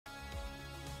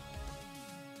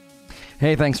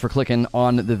Hey, thanks for clicking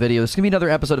on the video. This is going to be another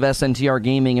episode of SNTR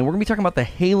Gaming, and we're going to be talking about the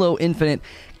Halo Infinite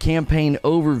campaign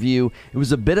overview. It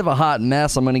was a bit of a hot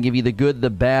mess. I'm going to give you the good,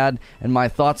 the bad, and my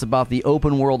thoughts about the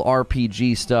open world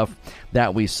RPG stuff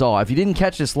that we saw. If you didn't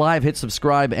catch this live, hit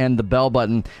subscribe and the bell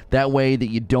button. That way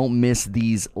that you don't miss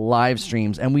these live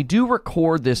streams. And we do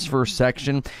record this first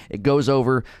section. It goes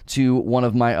over to one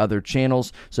of my other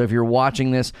channels. So if you're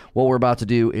watching this, what we're about to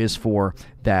do is for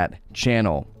that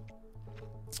channel.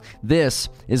 This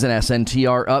is an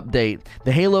SNTR update.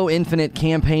 The Halo Infinite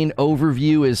campaign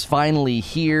overview is finally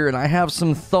here, and I have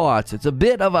some thoughts. It's a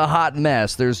bit of a hot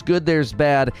mess. There's good, there's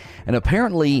bad, and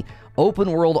apparently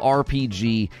open world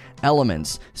RPG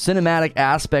elements. Cinematic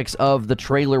aspects of the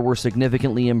trailer were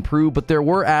significantly improved, but there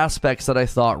were aspects that I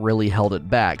thought really held it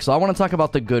back. So I want to talk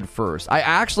about the good first. I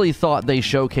actually thought they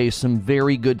showcased some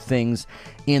very good things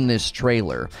in this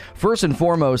trailer. First and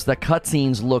foremost, the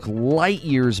cutscenes look light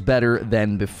years better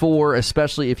than before,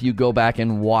 especially if you go back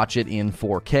and watch it in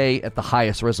 4K at the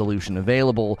highest resolution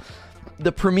available.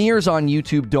 The premieres on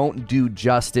YouTube don't do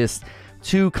justice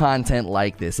to content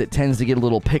like this. It tends to get a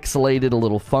little pixelated, a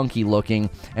little funky looking,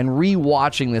 and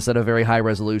re-watching this at a very high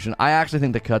resolution, I actually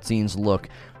think the cutscenes look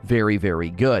very,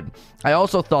 very good. I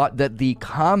also thought that the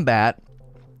combat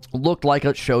looked like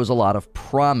it shows a lot of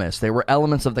promise. There were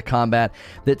elements of the combat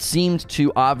that seemed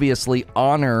to obviously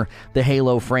honor the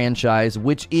Halo franchise,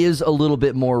 which is a little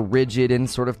bit more rigid and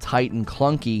sort of tight and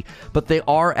clunky, but they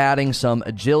are adding some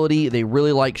agility. They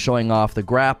really like showing off the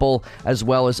grapple as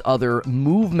well as other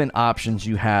movement options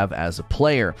you have as a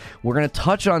player. We're going to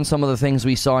touch on some of the things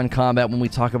we saw in combat when we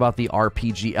talk about the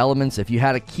RPG elements. If you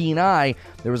had a keen eye,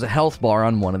 there was a health bar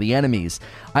on one of the enemies.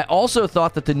 I also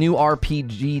thought that the new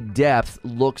RPG depth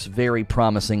looks very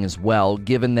promising as well,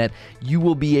 given that you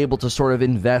will be able to sort of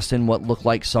invest in what looked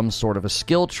like some sort of a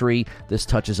skill tree. This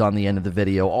touches on the end of the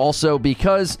video. Also,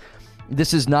 because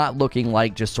this is not looking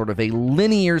like just sort of a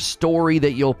linear story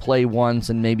that you'll play once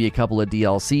and maybe a couple of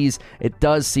DLCs, it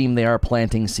does seem they are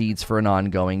planting seeds for an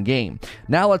ongoing game.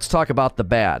 Now let's talk about the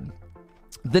bad.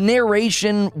 The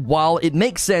narration, while it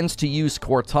makes sense to use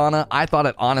Cortana, I thought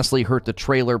it honestly hurt the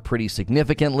trailer pretty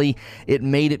significantly. It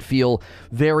made it feel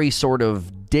very sort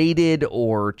of dated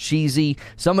or cheesy.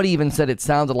 Somebody even said it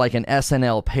sounded like an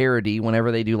SNL parody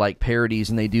whenever they do like parodies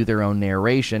and they do their own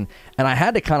narration. And I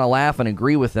had to kind of laugh and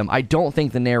agree with them. I don't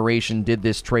think the narration did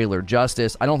this trailer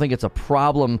justice. I don't think it's a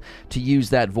problem to use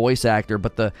that voice actor,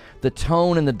 but the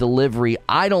tone and the delivery,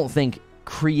 I don't think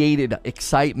created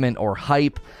excitement or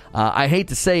hype. I hate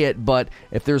to say it, but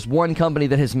if there's one company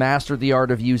that has mastered the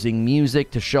art of using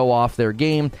music to show off their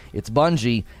game, it's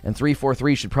Bungie, and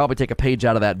 343 should probably take a page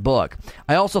out of that book.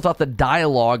 I also thought the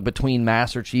dialogue between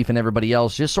Master Chief and everybody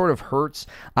else just sort of hurts.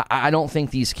 I don't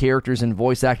think these characters and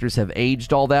voice actors have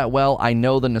aged all that well. I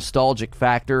know the nostalgic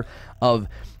factor of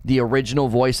the original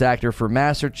voice actor for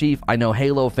Master Chief. I know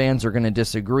Halo fans are going to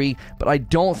disagree, but I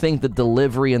don't think the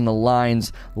delivery and the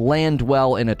lines land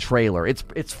well in a trailer.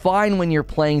 It's fine when you're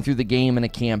playing through the game in a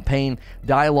campaign.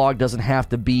 Dialogue doesn't have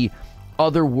to be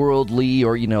otherworldly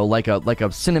or, like a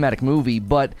cinematic movie,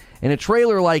 but in a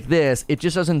trailer like this, it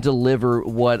just doesn't deliver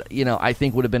what, I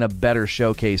think would have been a better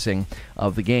showcasing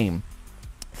of the game.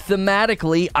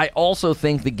 Thematically, I also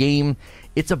think the game,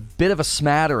 it's a bit of a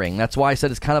smattering. That's why I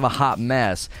said it's kind of a hot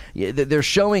mess. They're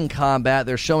showing combat,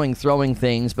 they're showing throwing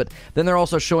things, but then they're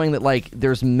also showing that,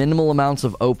 there's minimal amounts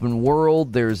of open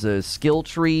world, there's a skill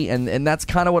tree, and that's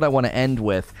kind of what I want to end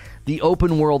with. The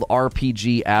open world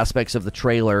RPG aspects of the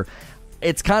trailer,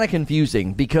 it's kind of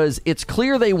confusing because it's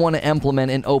clear they want to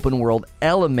implement an open world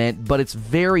element, but it's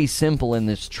very simple in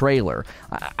this trailer.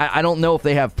 I don't know if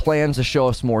they have plans to show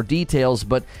us more details,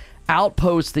 but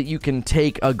outposts that you can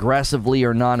take aggressively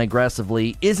or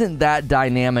non-aggressively isn't that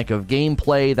dynamic of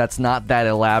gameplay. That's not that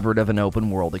elaborate of an open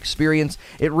world experience.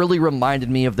 It really reminded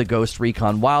me of the Ghost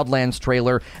Recon Wildlands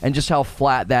trailer and just how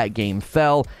flat that game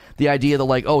fell. The idea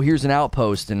that here's an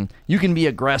outpost and you can be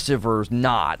aggressive or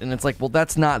not, and it's well,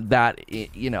 that's not that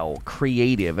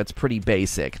creative. It's pretty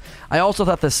basic. I also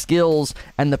thought the skills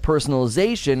and the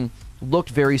personalization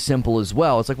looked very simple as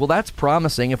well. It's well, that's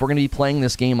promising. If we're going to be playing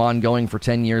this game ongoing for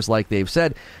 10 years like they've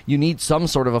said, you need some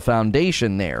sort of a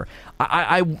foundation there.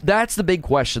 That's the big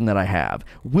question that I have.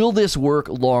 Will this work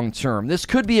long term? This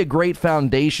could be a great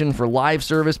foundation for live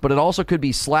service, but it also could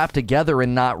be slapped together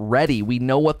and not ready. We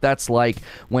know what that's like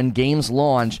when games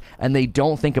launch and they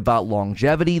don't think about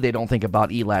longevity, they don't think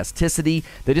about elasticity,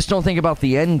 they just don't think about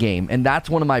the end game, and that's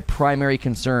one of my primary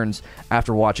concerns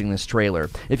after watching this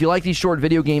trailer. If you like these short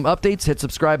video game updates, hit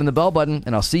subscribe and the bell button,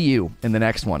 and I'll see you in the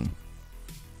next one.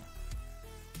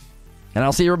 And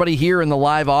I'll see everybody here in the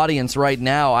live audience right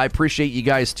now. I appreciate you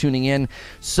guys tuning in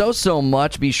so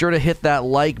much. Be sure to hit that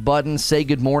like button. Say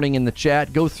good morning in the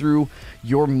chat. Go through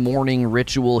your morning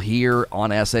ritual here on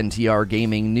SNTR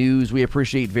Gaming News. We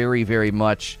appreciate very, very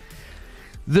much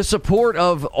the support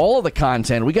of all of the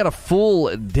content. We got a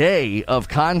full day of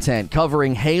content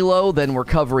covering Halo, then we're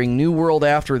covering New World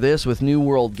after this with New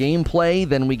World gameplay,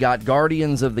 then we got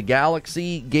Guardians of the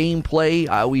Galaxy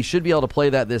gameplay. We should be able to play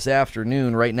that this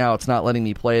afternoon. Right now it's not letting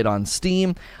me play it on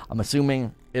Steam. I'm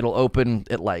assuming it'll open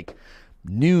at like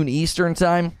noon Eastern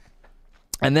time.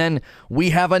 And then we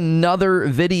have another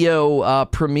video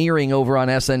premiering over on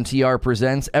SNTR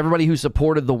Presents. Everybody who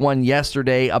supported the one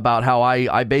yesterday about how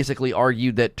I basically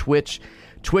argued that Twitch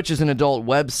is an adult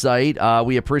website.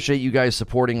 We appreciate you guys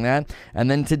supporting that.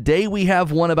 And then today we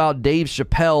have one about Dave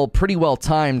Chappelle, pretty well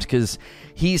timed because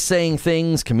he's saying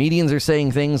things, comedians are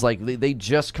saying things, like they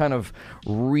just kind of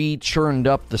re-churned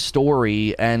up the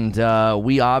story, and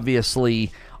we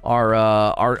obviously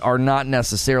are not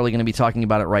necessarily going to be talking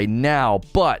about it right now,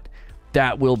 but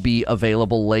that will be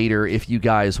available later if you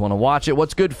guys want to watch it.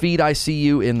 What's good, Feed? I see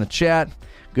you in the chat.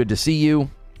 Good to see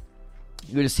you.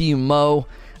 Good to see you, Mo,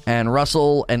 and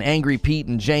Russell, and Angry Pete,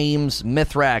 and James,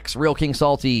 Mithrax, Real King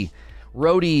Salty,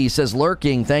 Rhodey says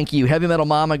lurking, thank you. Heavy Metal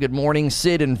Mama, good morning.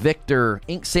 Sid and Victor,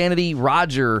 Ink Sanity,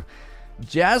 Roger,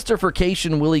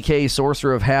 Jastrification, Willie K,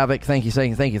 Sorcerer of Havoc, thank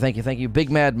you. Big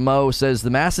Mad Mo says,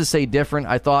 the masses say different.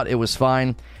 I thought it was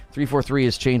fine. 343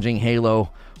 is changing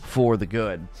Halo for the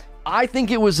good. I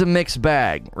think it was a mixed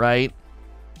bag, right?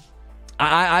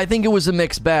 I think it was a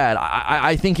mixed bag.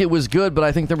 I think it was good, but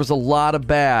I think there was a lot of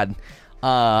bad.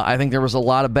 I think there was a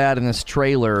lot of bad in this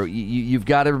trailer. You've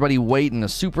got everybody waiting a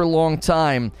super long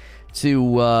time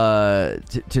to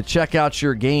check out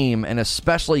your game, and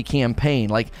especially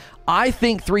campaign. Like, I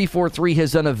think 343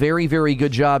 has done a very, very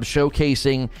good job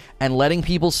showcasing and letting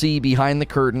people see behind the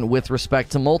curtain with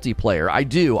respect to multiplayer. I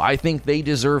do. I think they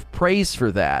deserve praise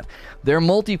for that. Their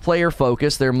multiplayer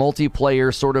focus, their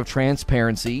multiplayer sort of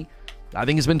transparency, I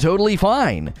think has been totally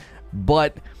fine.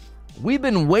 But we've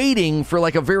been waiting for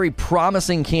like a very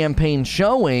promising campaign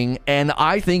showing, and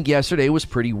I think yesterday was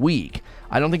pretty weak.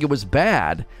 I don't think it was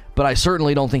bad, but I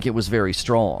certainly don't think it was very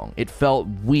strong. It felt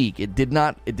weak. It did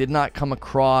not come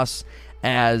across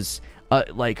as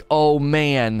like, oh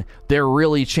man, they're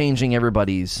really changing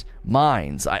everybody's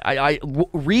minds. I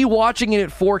rewatching it at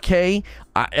 4K,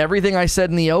 everything I said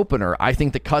in the opener, I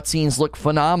think the cutscenes look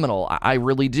phenomenal. I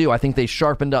really do. I think they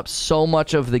sharpened up so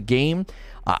much of the game.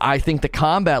 I think the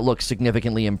combat looks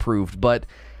significantly improved, but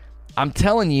I'm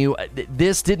telling you,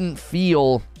 this didn't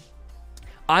feel...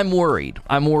 I'm worried.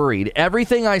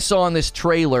 Everything I saw in this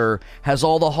trailer has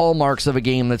all the hallmarks of a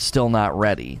game that's still not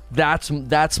ready. That's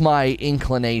my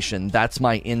inclination. That's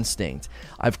my instinct.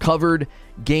 I've covered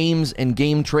games and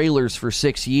game trailers for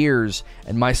 6 years,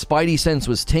 and my spidey sense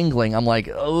was tingling. I'm like,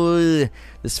 oh,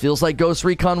 this feels like Ghost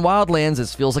Recon Wildlands.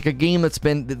 This feels like a game that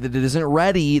isn't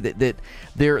ready. That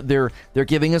they're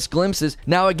giving us glimpses.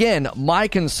 Now, again, my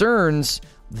concerns,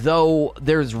 though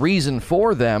there's reason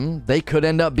for them, they could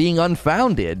end up being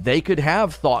unfounded. They could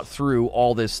have thought through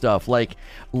all this stuff, like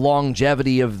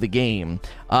longevity of the game.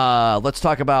 Let's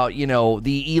talk about,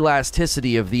 the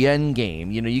elasticity of the end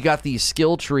game. You got these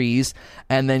skill trees,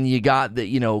 and then you got the,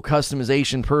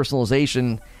 customization,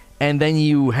 personalization, and then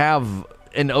you have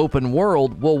an open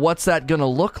world. Well, what's that going to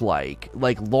look like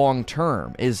long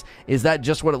term? Is that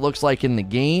just what it looks like in the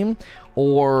game,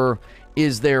 or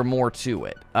is there more to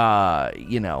it?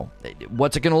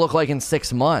 What's it going to look like in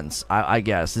 6 months, I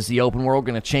guess? Is the open world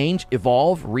going to change,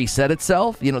 evolve, reset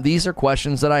itself? These are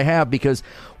questions that I have, because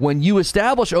when you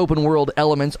establish open world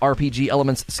elements, RPG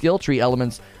elements, skill tree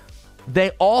elements, they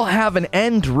all have an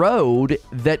end road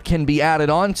that can be added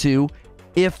onto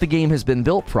if the game has been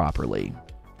built properly.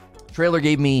 Trailer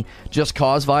gave me Just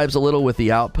Cause vibes a little with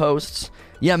the outposts.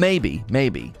 Yeah, maybe.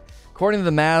 According to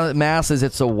the masses,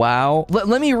 it's a wow.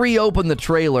 Let me reopen the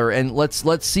trailer and let's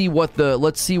see what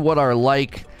our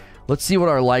like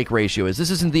ratio is.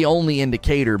 This isn't the only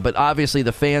indicator, but obviously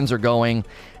the fans are going,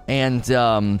 and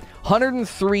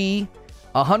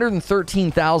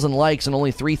 113,000 likes and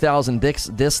only 3,000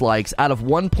 dislikes out of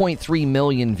 1.3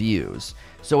 million views.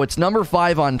 So it's number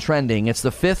 5 on trending. It's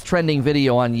the 5th trending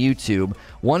video on YouTube.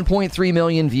 1.3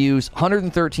 million views,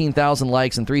 113,000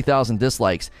 likes, and 3,000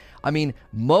 dislikes. I mean,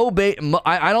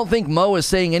 I don't think Mo is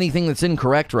saying anything that's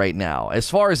incorrect right now. As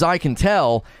far as I can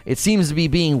tell, it seems to be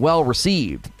being well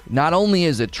received. Not only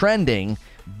is it trending,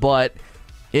 but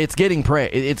it's getting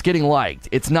liked.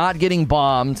 It's not getting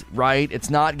bombed, right? It's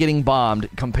not getting bombed.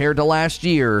 Compared to last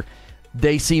year,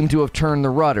 they seem to have turned the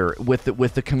rudder with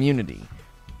the community.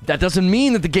 that doesn't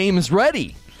mean that the game is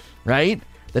ready, right?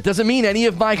 That doesn't mean any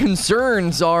of my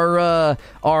concerns are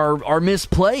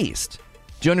misplaced.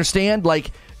 Do you understand?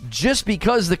 Like, just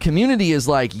because the community is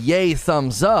like, yay,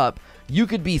 thumbs up, you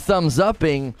could be thumbs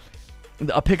upping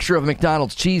a picture of a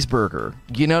McDonald's cheeseburger.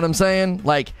 You know what I'm saying?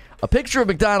 Like, a picture of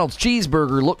McDonald's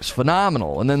cheeseburger looks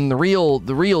phenomenal, and then the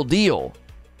real deal,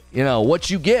 you know,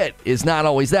 what you get is not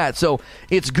always that. So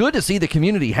it's good to see the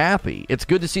community happy. It's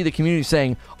good to see the community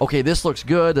saying, okay, this looks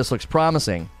good, this looks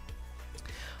promising.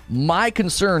 My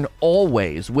concern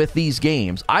always with these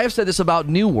games, I have said this about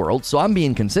New World, so I'm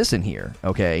being consistent here,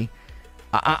 okay?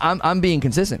 I'm being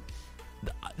consistent.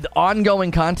 The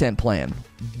ongoing content plan.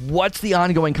 What's the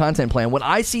ongoing content plan? When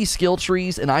I see skill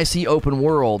trees and I see open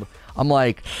world, I'm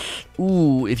like,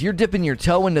 ooh, if you're dipping your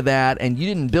toe into that and you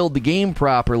didn't build the game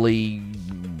properly,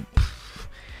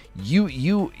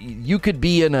 you could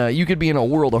be in a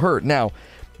world of hurt. Now,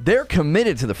 they're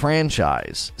committed to the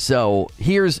franchise, so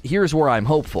here's where I'm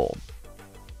hopeful.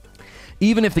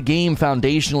 Even if the game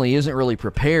foundationally isn't really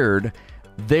prepared,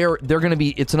 they're going to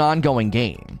be. It's an ongoing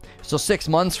game. So 6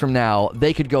 months from now,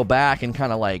 they could go back and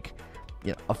kind of like,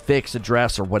 you know,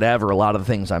 address or whatever. A lot of the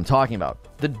things I'm talking about.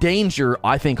 The danger,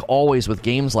 I think, always with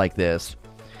games like this,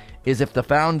 is if the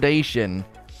foundation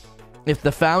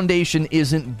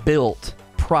isn't built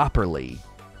properly,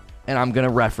 and I'm going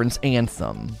to reference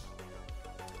Anthem.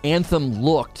 Anthem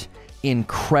looked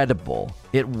incredible.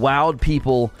 It wowed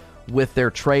people with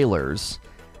their trailers.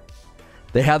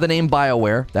 They have the name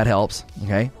BioWare. That helps,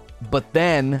 okay? But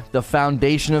then the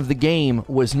foundation of the game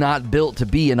was not built to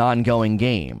be an ongoing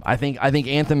game. I think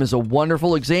Anthem is a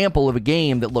wonderful example of a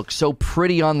game that looks so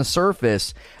pretty on the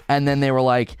surface, and then they were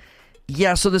like,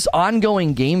 yeah, so this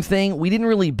ongoing game thing, we didn't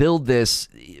really build this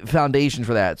foundation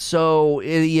for that. So,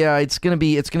 it's going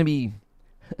to be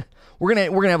we're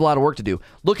going to have a lot of work to do.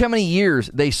 Look how many years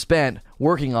they spent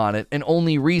working on it and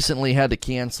only recently had to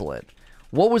cancel it.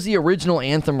 What was the original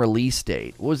Anthem release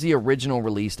date?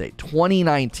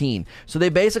 2019. So they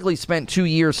basically spent 2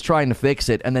 years trying to fix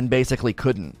it and then basically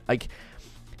couldn't. Like,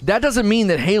 that doesn't mean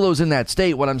that Halo's in that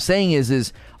state. What I'm saying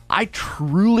is I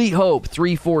truly hope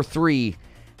 343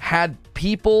 had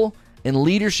people in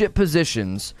leadership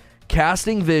positions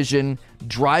casting vision,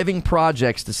 driving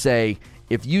projects to say,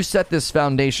 if you set this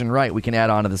foundation right, we can add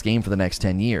on to this game for the next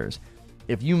 10 years.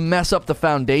 If you mess up the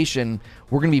foundation,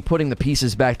 we're going to be putting the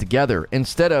pieces back together.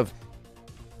 Instead of,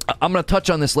 I'm going to touch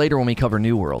on this later when we cover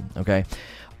New World, okay?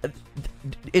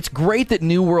 It's great that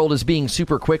New World is being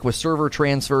super quick with server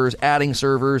transfers, adding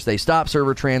servers. They stopped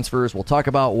server transfers. We'll talk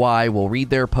about why. We'll read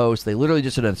their post. They literally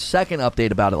just did a second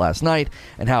update about it last night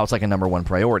and how it's like a number one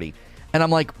priority. And I'm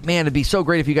like, man, it'd be so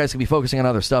great if you guys could be focusing on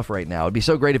other stuff right now. It'd be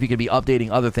so great if you could be updating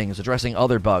other things, addressing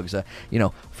other bugs,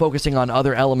 focusing on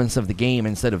other elements of the game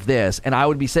instead of this. And I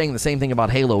would be saying the same thing about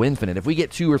Halo Infinite. If we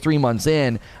get 2 or 3 months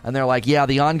in and they're like, yeah,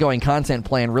 the ongoing content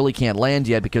plan really can't land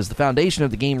yet because the foundation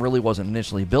of the game really wasn't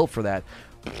initially built for that,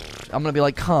 I'm going to be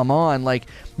like, come on, like,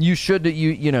 you should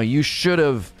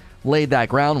have laid that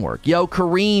groundwork. Yo,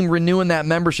 Kareem, renewing that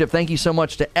membership. Thank you so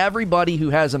much to everybody who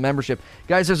has a membership.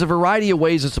 Guys, there's a variety of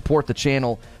ways to support the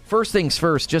channel. First things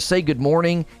first, just say good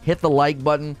morning, hit the like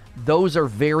button. Those are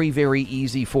very, very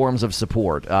easy forms of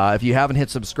support. If you haven't hit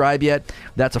subscribe yet,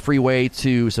 that's a free way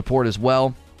to support as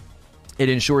well. It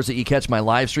ensures that you catch my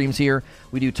live streams here.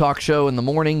 We do talk show in the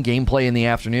morning, gameplay in the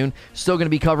afternoon. Still going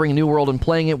to be covering New World and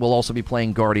playing it. We'll also be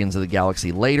playing Guardians of the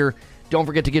Galaxy later. Don't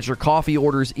forget to get your coffee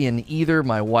orders in either.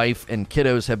 My wife and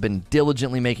kiddos have been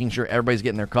diligently making sure everybody's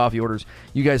getting their coffee orders.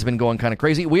 You guys have been going kind of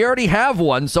crazy. We already have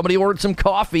one. Somebody ordered some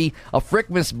coffee, a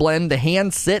Frickmas blend, the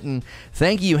Hand Sitten.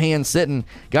 Thank you, Hand Sitten.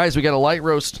 Guys, we got a light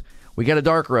roast, we got a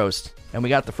dark roast, and we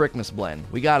got the Frickmas blend.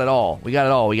 We got it all. We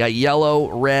got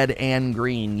yellow, red, and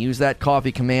green. Use that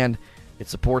coffee command. It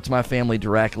supports my family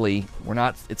directly.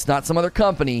 It's not some other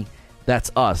company.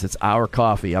 That's us. It's our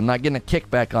coffee. I'm not getting a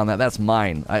kickback on that. That's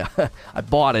mine. I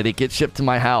bought it. It gets shipped to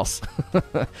my house.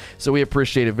 So we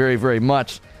appreciate it very, very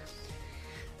much.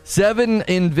 7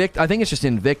 Invicta. I think it's just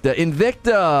Invicta.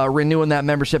 Invicta renewing that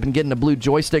membership and getting a blue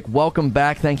joystick. Welcome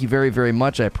back. Thank you very, very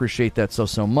much. I appreciate that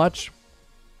so much.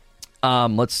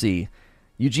 Let's see.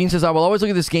 Eugene says, I will always look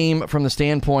at this game from the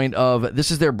standpoint of this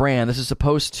is their brand. This is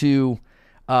supposed to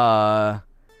away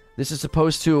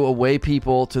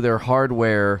people to their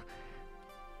hardware.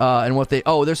 And what they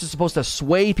this is supposed to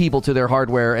sway people to their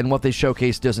hardware, and what they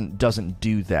showcase doesn't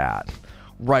do that.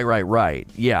 Right.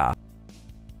 Yeah.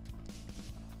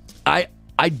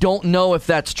 I don't know if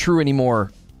that's true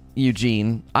anymore,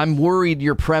 Eugene. I'm worried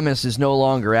your premise is no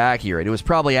longer accurate. It was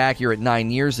probably accurate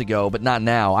 9 years ago, but not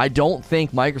now. I don't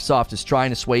think Microsoft is trying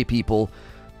to sway people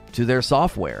to their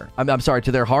software. I'm sorry,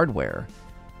 to their hardware.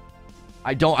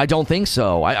 I don't think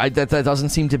so. That doesn't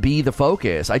seem to be the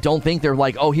focus. I don't think they're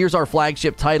like, oh, here's our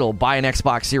flagship title, buy an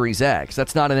Xbox Series X.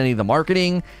 That's not in any of the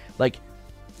marketing. Like,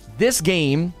 this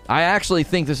game, I actually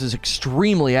think this is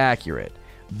extremely accurate.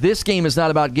 This game is not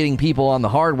about getting people on the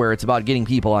hardware. It's about getting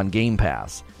people on Game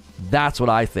Pass. That's what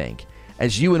I think.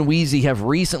 As you and Wheezy have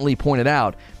recently pointed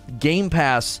out, Game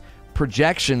Pass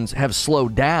projections have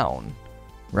slowed down,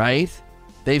 right?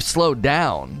 They've slowed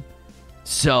down.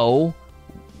 So,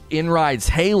 in rides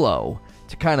Halo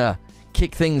to kind of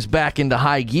kick things back into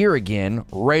high gear again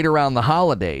right around the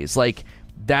holidays. Like,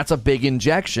 that's a big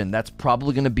injection. That's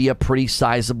probably going to be a pretty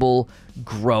sizable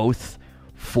growth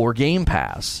for Game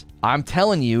Pass. I'm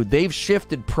telling you, they've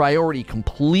shifted priority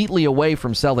completely away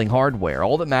from selling hardware.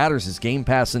 All that matters is Game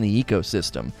Pass and the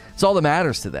ecosystem. It's all that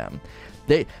matters to them.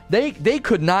 They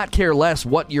could not care less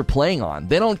what you're playing on.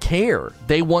 They don't care.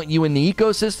 They want you in the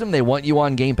ecosystem. They want you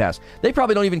on Game Pass. They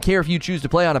probably don't even care if you choose to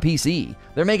play on a PC.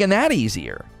 They're making that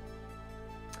easier.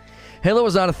 Halo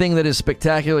is not a thing that is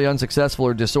spectacularly unsuccessful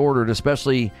or disordered,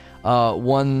 especially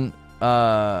one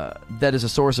that is a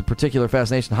source of particular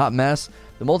fascination. Hot mess.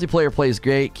 The multiplayer plays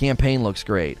great. Campaign looks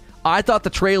great. I thought the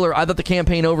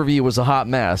campaign overview was a hot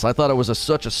mess. I thought it was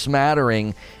such a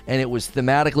smattering, and it was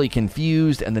thematically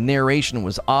confused, and the narration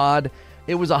was odd.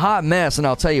 It was a hot mess, and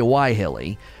I'll tell you why,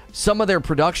 Hilly. Some of their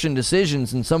production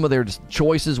decisions and some of their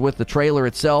choices with the trailer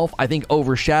itself, I think,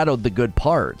 overshadowed the good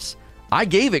parts. I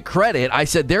gave it credit. I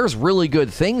said, there's really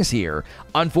good things here.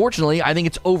 Unfortunately, I think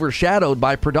it's overshadowed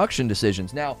by production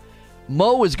decisions. Now,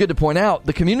 Mo is good to point out,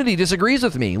 the community disagrees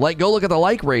with me. Like, go look at the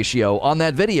like ratio on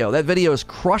that video. That video is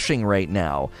crushing right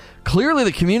now. Clearly,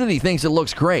 the community thinks it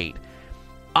looks great.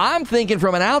 I'm thinking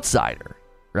from an outsider,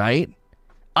 right?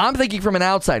 I'm thinking from an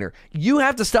outsider. You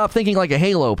have to stop thinking like a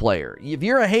Halo player. If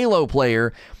you're a Halo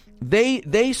player, they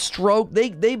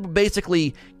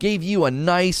basically gave you a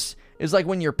nice... It's like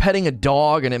when you're petting a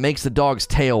dog and it makes the dog's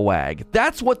tail wag.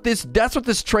 That's what this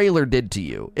trailer did to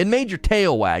you. It made your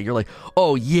tail wag. You're like,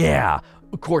 oh yeah,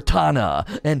 Cortana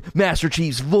and Master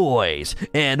Chief's voice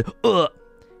and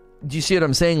Do you see what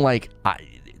I'm saying? Like,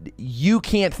 you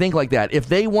can't think like that. If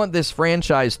they want this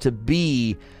franchise to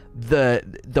be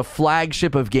the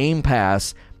flagship of Game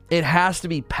Pass, it has to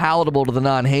be palatable to the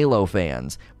non-Halo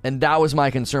fans. And that was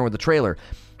my concern with the trailer.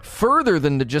 Further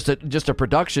than just a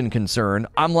production concern,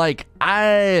 I'm like,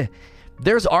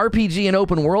 there's RPG and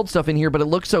open world stuff in here, but it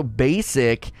looks so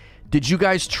basic. Did you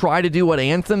guys try to do what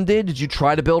Anthem did? Did you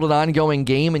try to build an ongoing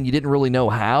game and you didn't really know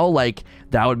how? Like,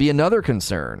 that would be another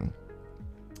concern.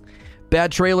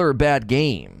 Bad trailer or bad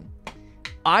game?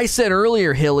 I said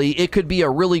earlier, Hilly, it could be a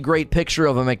really great picture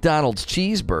of a McDonald's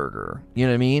cheeseburger. You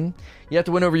know what I mean? You have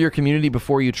to win over your community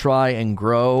before you try and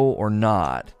grow or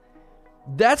not.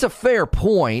 That's a fair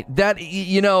point. That's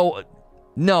a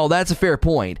fair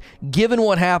point. Given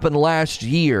what happened last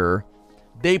year,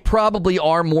 they probably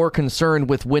are more concerned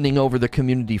with winning over the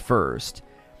community first.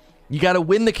 You got to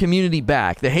win the community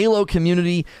back. The Halo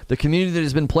community, the community that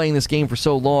has been playing this game for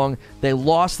so long, they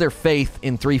lost their faith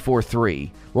in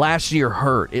 343. Last year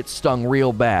hurt. It stung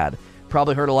real bad.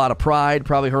 Probably hurt a lot of pride,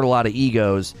 probably hurt a lot of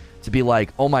egos to be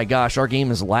like, oh my gosh, our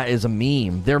game is a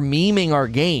meme. They're memeing our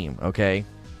game, okay?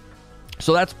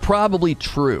 So that's probably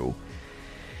true.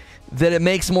 That it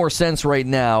makes more sense right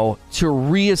now to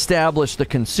reestablish the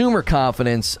consumer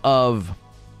confidence of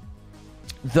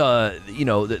the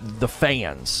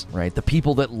fans, right? The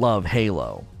people that love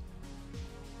Halo.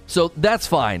 So that's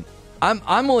fine.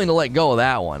 I'm willing to let go of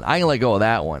that one. I can let go of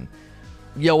that one.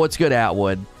 Yo, what's good,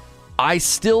 Atwood? I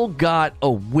still got a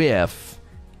whiff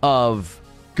of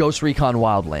Ghost Recon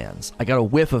Wildlands. I got a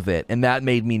whiff of it, and that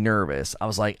made me nervous. I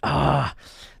was like,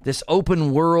 this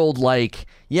open world, like,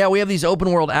 yeah, we have these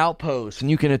open world outposts,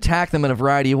 and you can attack them in a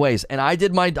variety of ways. And I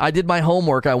did my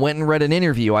homework. I went and read an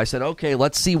interview. I said, okay,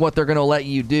 let's see what they're going to let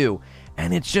you do.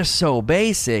 And it's just so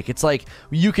basic. It's like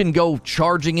you can go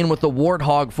charging in with a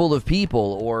warthog full of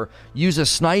people, or use a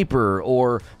sniper,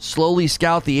 or slowly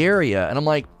scout the area. And I'm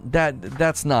like,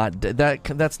 that's not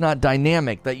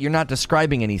dynamic. That you're not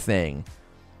describing anything.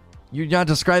 You're not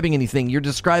describing anything. You're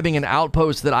describing an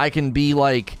outpost that I can be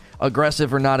like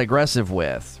aggressive or not aggressive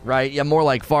with, right? Yeah, more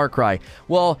like Far Cry.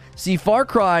 Well, see, Far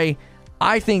Cry,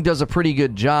 I think, does a pretty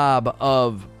good job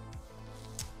of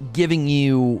giving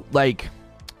you, like,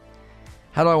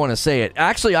 how do I want to say it?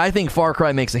 Actually, I think Far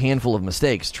Cry makes a handful of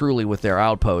mistakes, truly, with their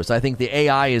outposts. I think the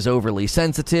AI is overly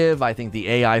sensitive. I think the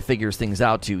AI figures things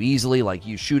out too easily. Like,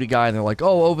 you shoot a guy and they're like,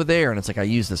 oh, over there. And it's like, I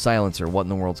used the silencer. What in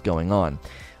the world's going on?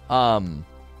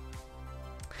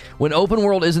 When open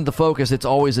world isn't the focus, it's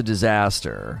always a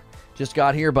disaster. Just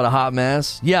got here, but a hot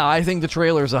mess. Yeah, I think the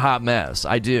trailer's a hot mess.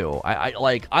 I do.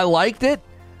 I liked it.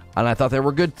 And I thought there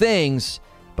were good things,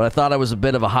 but I thought it was a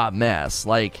bit of a hot mess.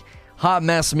 Like, hot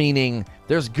mess meaning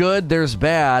there's good, there's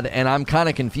bad, and I'm kind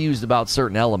of confused about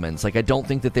certain elements. Like, I don't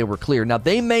think that they were clear. Now,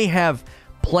 they may have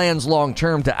plans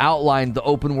long-term to outline the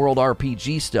open-world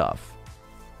RPG stuff.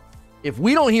 If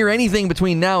we don't hear anything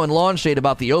between now and launch date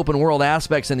about the open-world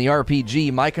aspects in the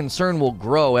RPG, my concern will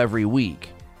grow every week.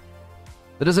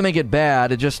 That doesn't make it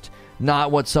bad. It's just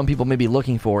not what some people may be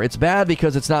looking for. It's bad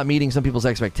because it's not meeting some people's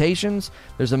expectations.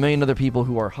 There's a million other people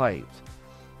who are hyped.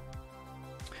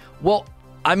 Well,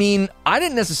 I mean, I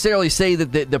didn't necessarily say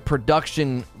that the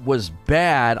production was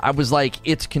bad. I was like,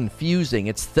 it's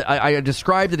confusing. I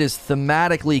described it as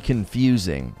thematically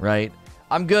confusing, right?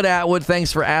 I'm good, Atwood.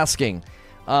 Thanks for asking.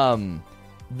 To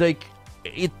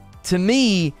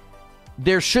me,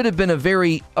 there should have been a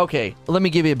very... Okay, let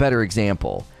me give you a better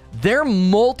example. Their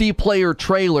multiplayer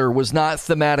trailer was not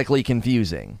thematically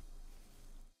confusing.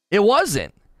 It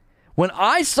wasn't. When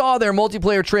I saw their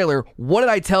multiplayer trailer, what did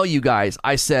I tell you guys?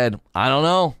 I said, I don't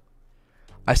know.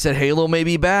 I said, Halo may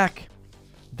be back.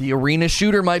 The arena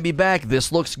shooter might be back.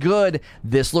 This looks good.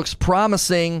 This looks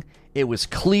promising. It was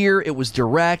clear. It was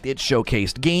direct. It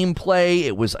showcased gameplay.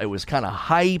 It was kind of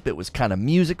hype. It was kind of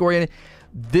music-oriented.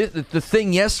 The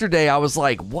thing yesterday, I was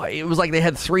like, what? It was like they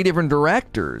had 3 different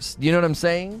directors. You know what I'm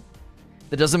saying?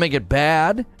 That doesn't make it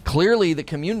bad. Clearly, the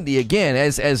community, again,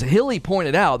 as Hilly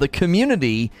pointed out, the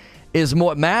community is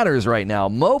what matters right now.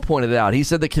 Mo pointed it out. He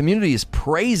said the community is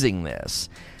praising this.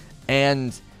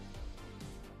 And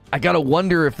I got to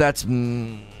wonder if that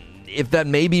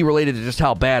may be related to just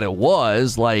how bad it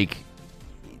was. Like,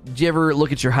 do you ever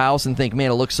look at your house and think,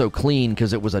 man, it looks so clean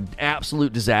because it was an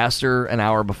absolute disaster an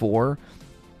hour before?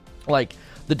 Like,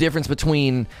 the difference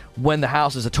between when the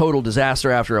house is a total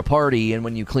disaster after a party and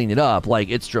when you clean it up, like,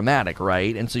 it's dramatic,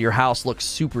 right? And so your house looks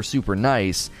super, super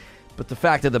nice. But the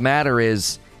fact of the matter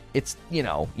is, it's, you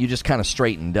know, you just kind of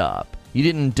straightened up. You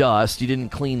didn't dust, you didn't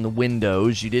clean the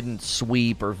windows, you didn't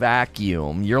sweep or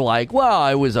vacuum. You're like, well,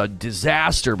 it was a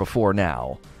disaster before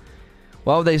now.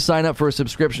 Why would they sign up for a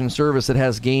subscription service that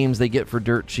has games they get for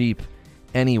dirt cheap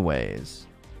anyways?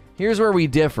 Here's where we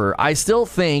differ. I still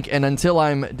think, and until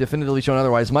I'm definitively shown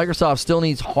otherwise, Microsoft still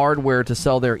needs hardware to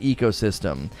sell their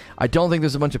ecosystem. I don't think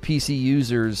there's a bunch of PC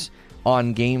users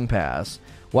on Game Pass.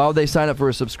 Why would they sign up for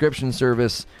a subscription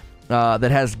service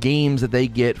that has games that they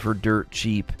get for dirt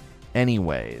cheap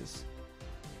anyways?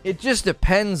 It just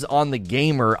depends on the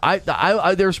gamer.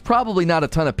 There's probably not a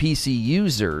ton of PC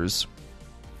users.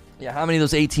 Yeah, how many of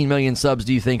those 18 million subs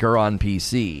do you think are on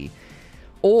PC?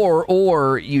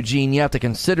 Or Eugene, you have to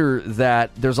consider that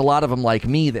there's a lot of them like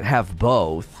me that have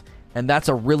both, and that's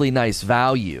a really nice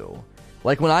value.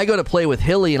 Like when I go to play with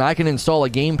Hilly and I can install a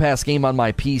Game Pass game on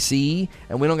my PC,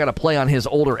 and we don't got to play on his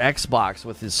older Xbox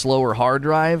with his slower hard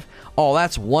drive, oh,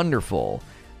 that's wonderful.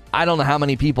 I don't know how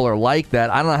many people are like that.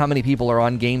 I don't know how many people are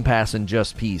on Game Pass and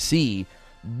just PC,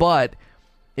 but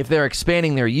if they're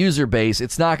expanding their user base,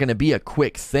 it's not going to be a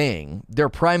quick thing. Their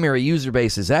primary user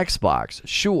base is Xbox,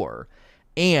 sure.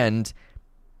 And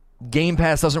Game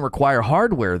Pass doesn't require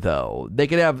hardware, though. They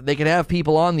could have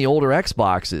people on the older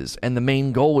Xboxes, and the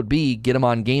main goal would be get them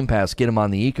on Game Pass, get them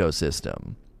on the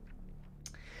ecosystem.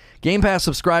 Game Pass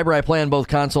subscriber, I play on both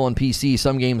console and PC.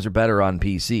 Some games are better on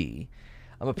PC.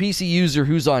 I'm a PC user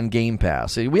who's on Game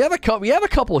Pass. We have a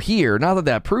couple here. Not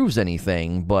that proves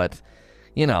anything, but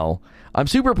you know, I'm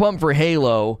super pumped for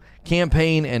Halo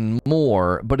campaign and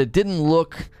more. But it didn't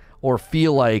look or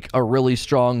feel like a really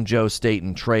strong Joe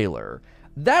Staten trailer.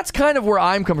 That's kind of where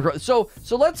I'm coming from. So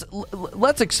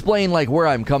let's explain like where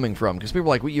I'm coming from, because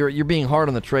people are like, you're being hard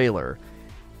on the trailer.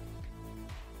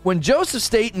 When Joseph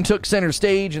Staten took center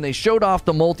stage and they showed off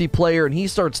the multiplayer and he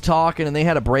starts talking and they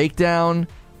had a breakdown,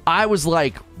 I was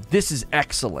like, this is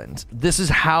excellent. This is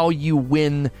how you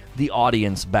win the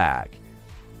audience back.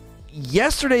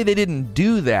 Yesterday, they didn't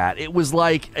do that. It was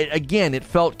like, again, it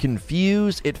felt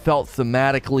confused. It felt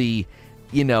thematically,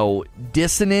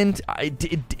 dissonant.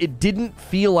 It didn't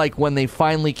feel like when they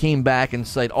finally came back and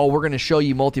said, oh, we're going to show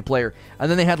you multiplayer. And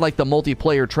then they had like the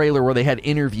multiplayer trailer where they had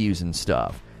interviews and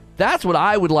stuff. That's what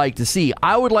I would like to see.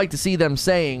 I would like to see them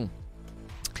saying,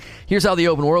 here's how the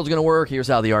open world's going to work. Here's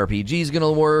how the RPG is going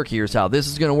to work. Here's how this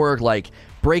is going to work. Like,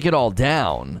 break it all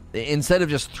down instead of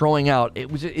just throwing out.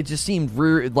 It just seemed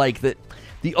like that.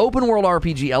 The open world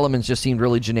RPG elements just seemed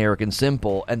really generic and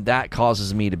simple, and that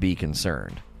causes me to be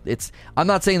concerned. I'm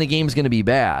not saying the game's going to be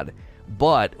bad,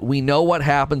 but we know what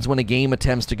happens when a game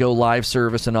attempts to go live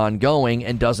service and ongoing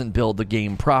and doesn't build the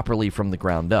game properly from the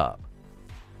ground up.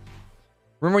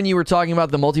 Remember when you were talking about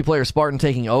the multiplayer Spartan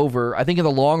taking over? I think in the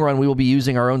long run we will be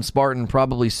using our own Spartan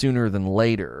probably sooner than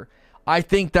later. I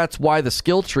think that's why the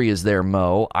skill tree is there,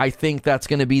 Mo. I think that's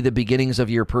going to be the beginnings of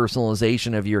your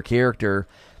personalization of your character.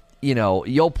 You know,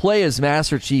 you'll play as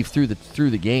Master Chief through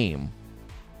the game.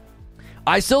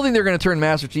 I still think they're going to turn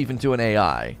Master Chief into an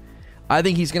AI. I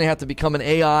think he's going to have to become an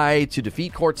AI to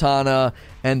defeat Cortana,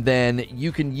 and then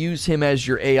you can use him as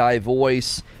your AI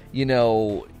voice, you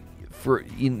know, for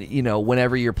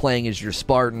whenever you're playing as your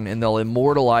Spartan, and they'll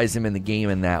immortalize him in the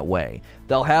game in that way.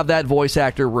 They'll have that voice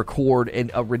actor record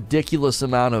a ridiculous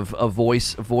amount of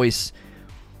voiceovers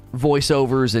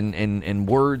and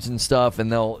words and stuff,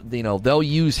 and they'll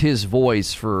use his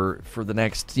voice for the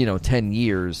next 10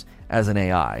 years as an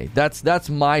AI. That's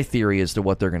my theory as to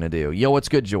what they're going to do. Yo, what's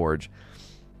good, George?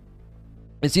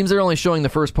 It seems they're only showing the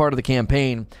first part of the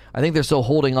campaign. I think they're still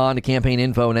holding on to campaign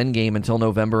info and endgame until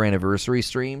November anniversary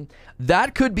stream.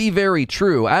 That could be very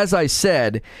true. As I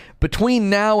said,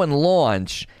 between now and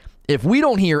launch, if we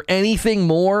don't hear anything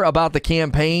more about the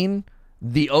campaign,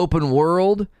 the open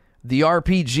world, the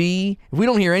RPG, if we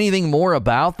don't hear anything more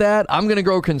about that, I'm going to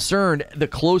grow concerned the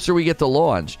closer we get to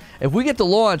launch. If we get to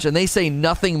launch and they say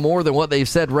nothing more than what they've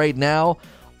said right now,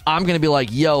 I'm going to be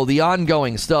like, yo, the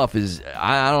ongoing stuff is,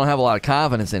 I don't have a lot of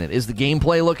confidence in it. Is the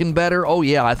gameplay looking better? Oh,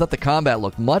 yeah, I thought the combat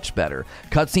looked much better.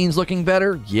 Cutscenes looking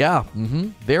better? Yeah,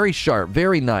 very sharp,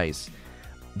 very nice.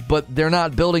 But they're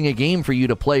not building a game for you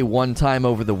to play one time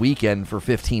over the weekend for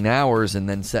 15 hours and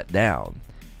then set down,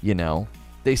 you know?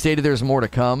 They stated there's more to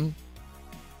come.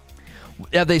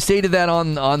 Have they stated that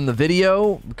on the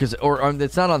video? Or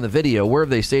it's not on the video. Where have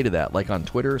they stated that? Like on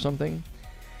Twitter or something?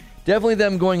 Definitely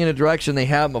them going in a direction they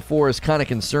haven't before is kind of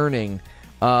concerning,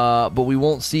 but we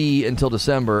won't see until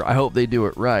December. I hope they do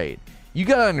it right. You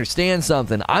got to understand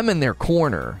something. I'm in their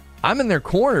corner.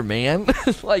 Man.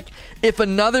 Like, if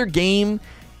another game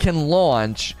can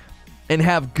launch and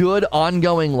have good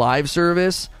ongoing live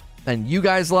service, and you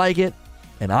guys like it,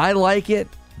 and I like it,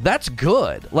 that's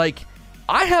good. Like,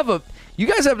 you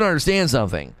guys have to understand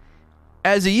something.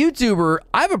 As a YouTuber,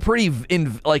 I have a pretty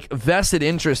vested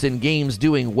interest in games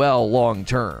doing well long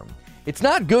term. It's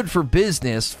not good for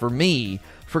business, for me,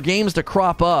 for games to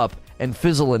crop up and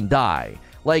fizzle and die.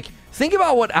 Like, think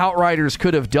about what Outriders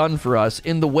could have done for us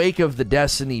in the wake of the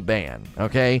Destiny ban,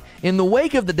 okay? In the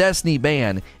wake of the Destiny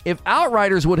ban, if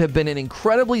Outriders would have been an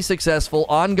incredibly successful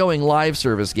ongoing live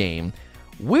service game,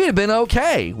 we'd have been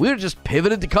okay. We would have just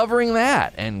pivoted to covering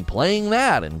that and playing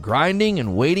that and grinding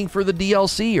and waiting for the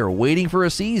DLC or waiting for a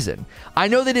season. I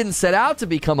know they didn't set out to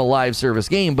become a live service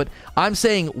game, but I'm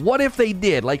saying, what if they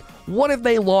did? Like, what if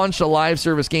they launched a live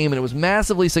service game and it was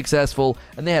massively successful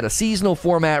and they had a seasonal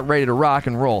format ready to rock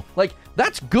and roll? Like,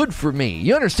 that's good for me.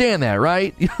 You understand that,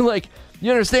 right? Like,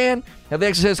 you understand? Have they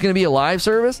actually said it's going to be a live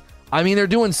service? I mean, they're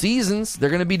doing seasons.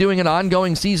 They're going to be doing an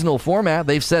ongoing seasonal format.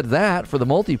 They've said that for the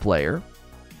multiplayer.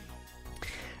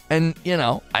 And,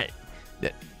 I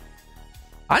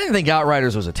didn't think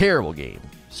Outriders was a terrible game.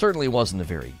 Certainly wasn't a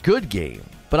very good game.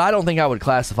 But I don't think I would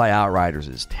classify Outriders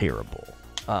as terrible.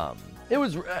 It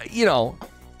was,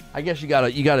 I guess you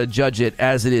gotta judge it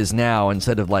as it is now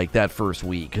instead of like that first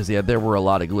week. Because there were a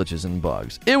lot of glitches and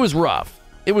bugs. It was rough.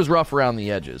 It was rough around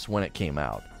the edges when it came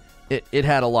out. It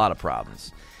had a lot of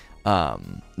problems.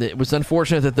 It was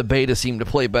unfortunate that the beta seemed to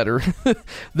play better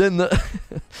than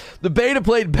the beta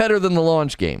played better than the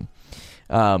launch game.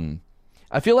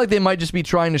 I feel like they might just be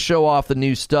trying to show off the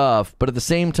new stuff, but at the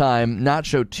same time, not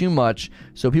show too much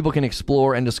so people can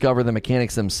explore and discover the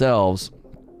mechanics themselves.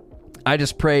 I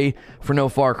just pray for no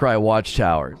Far Cry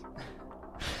Watchtower.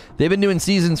 They've been doing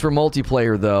seasons for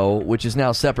multiplayer, though, which is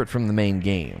now separate from the main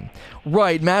game.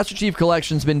 Right, Master Chief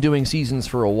Collection's been doing seasons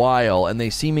for a while, and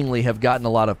they seemingly have gotten a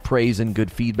lot of praise and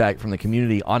good feedback from the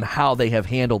community on how they have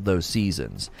handled those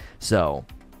seasons. So,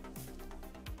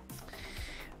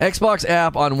 Xbox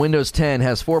app on Windows 10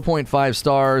 has 4.5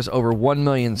 stars, over 1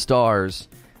 million stars,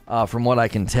 from what I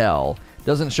can tell.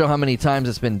 Doesn't show how many times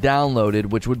it's been downloaded,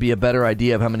 which would be a better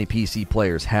idea of how many PC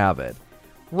players have it.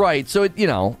 Right, so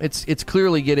it's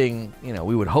clearly getting,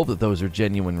 we would hope that those are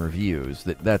genuine reviews,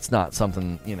 that's not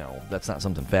something, that's not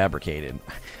something fabricated.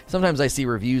 Sometimes I see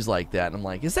reviews like that and I'm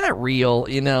like, is that real?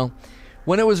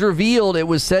 When it was revealed, it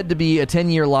was said to be a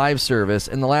 10-year live service.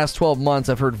 In the last 12 months,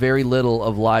 I've heard very little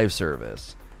of live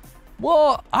service.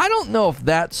 Well, I don't know if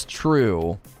that's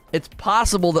true. It's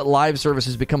possible that live service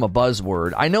has become a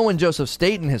buzzword. I know when Joseph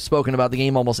Staten has spoken about the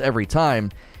game almost every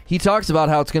time, he talks about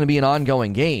how it's going to be an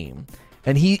ongoing game.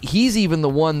 And he's even the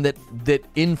one that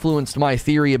influenced my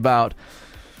theory about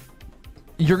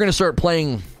you're going to start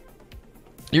playing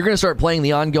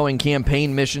the ongoing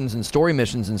campaign missions and story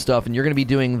missions and stuff, and you're going to be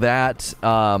doing that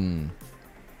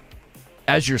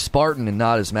as your Spartan and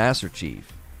not as Master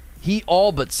Chief. He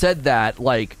all but said that,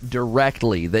 like,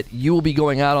 directly, that you will be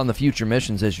going out on the future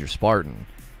missions as your Spartan.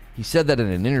 He said that in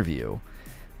an interview.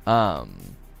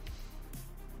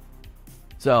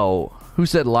 So, who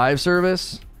said live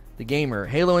service? The Gamer.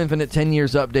 Halo Infinite 10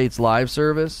 years updates live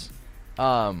service.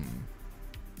 How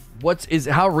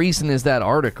recent is that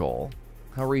article?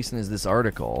 How recent is this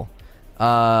article?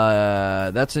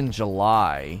 That's in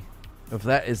July.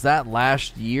 Is that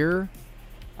last year?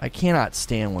 I cannot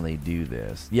stand when they do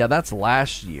this. Yeah, that's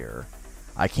last year.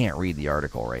 I can't read the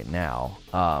article right now.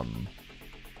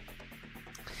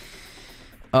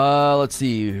 Let's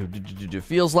see.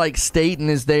 Feels like Staten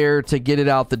is there to get it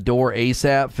out the door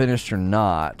ASAP, finished or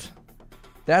not.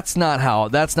 That's not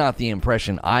the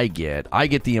impression I get. I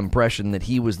get the impression that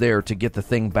he was there to get the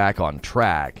thing back on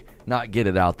track, not get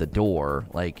it out the door.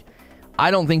 Like,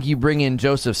 I don't think you bring in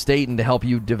Joseph Staten to help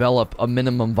you develop a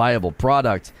minimum viable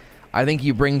product. I think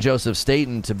you bring Joseph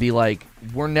Staten to be like,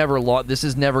 this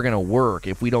is never going to work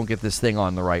if we don't get this thing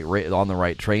on the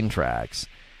right train tracks.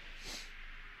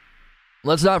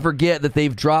 Let's not forget that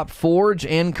they've dropped Forge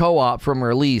and Co-op from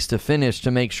release to finish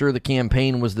to make sure the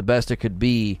campaign was the best it could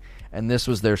be, and this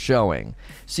was their showing.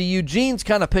 See, Eugene's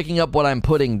kind of picking up what I'm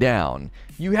putting down.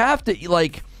 You have to,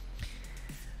 like,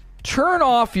 turn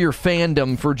off your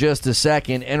fandom for just a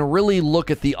second and really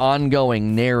look at the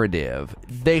ongoing narrative.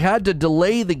 They had to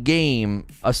delay the game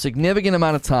a significant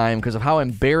amount of time because of how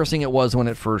embarrassing it was when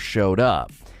it first showed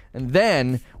up. And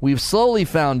then we've slowly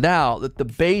found out that the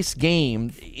base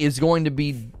game is going to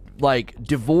be, like,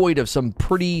 devoid of some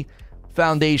pretty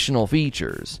foundational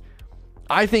features.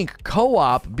 I think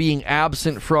co-op being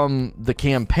absent from the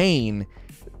campaign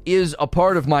is a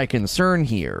part of my concern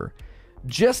here.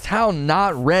 Just how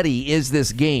not ready is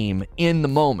this game in the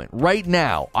moment? Right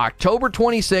now, October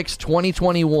 26,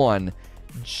 2021,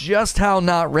 just how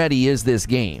not ready is this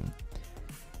game?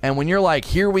 And when you're like,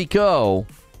 here we go,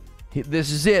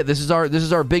 this is it, this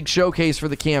is our big showcase for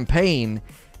the campaign,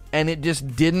 and it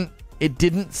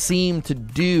didn't seem to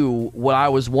do what I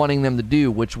was wanting them to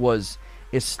do, which was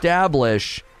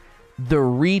establish the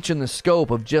reach and the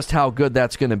scope of just how good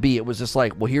that's going to be. It was just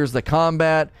like, well, here's the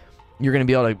combat. You're going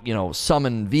to be able to,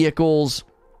 summon vehicles.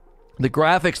 The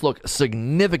graphics look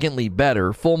significantly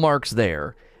better. Full marks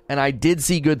there. And I did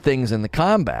see good things in the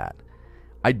combat.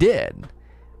 I did.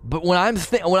 But when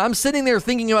I'm sitting there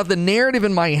thinking about the narrative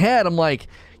in my head, I'm like,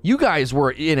 you guys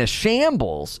were in a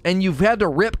shambles, and you've had to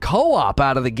rip co-op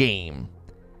out of the game.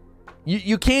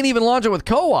 You can't even launch it with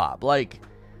co-op. Like,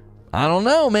 I don't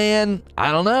know, man.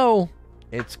 I don't know.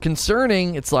 It's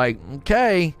concerning. It's like,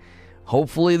 okay,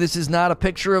 hopefully this is not a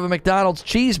picture of a McDonald's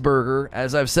cheeseburger,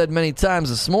 as I've said many times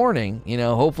this morning.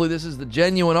 Hopefully this is the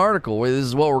genuine article where this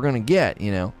is what we're going to get,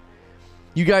 You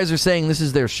guys are saying this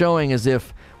is their showing as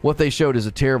if what they showed is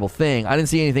a terrible thing. I didn't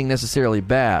see anything necessarily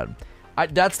bad. I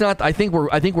think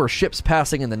we're ships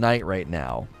passing in the night right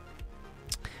now.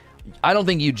 I don't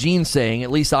think Eugene's saying,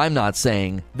 at least I'm not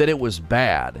saying, that it was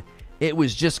bad. It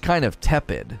was just kind of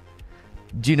tepid.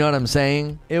 Do you know what I'm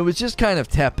saying? It was just kind of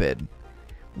tepid.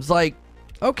 It was like,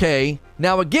 okay,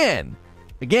 now again,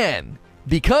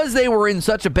 because they were in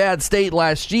such a bad state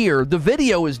last year, the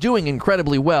video is doing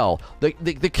incredibly well.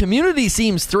 The community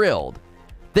seems thrilled.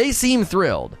 They seem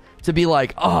thrilled to be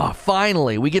like, oh,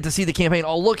 finally, we get to see the campaign.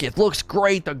 Oh, look, it looks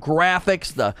great. The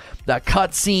graphics, the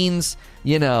cutscenes,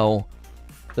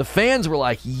 the fans were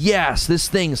like, yes, this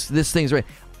thing's right.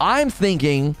 I'm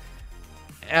thinking,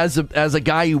 as a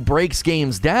guy who breaks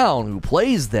games down, who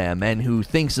plays them, and who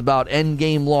thinks about end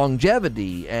game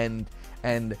longevity and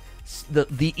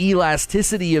the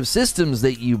elasticity of systems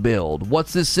that you build.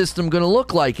 What's this system going to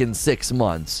look like in 6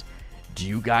 months? Do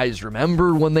you guys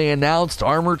remember when they announced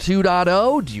Armor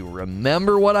 2.0? Do you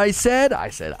remember what I said? I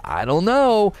said, I don't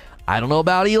know. I don't know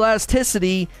about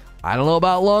elasticity. I don't know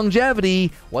about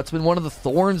longevity. What's been one of the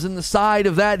thorns in the side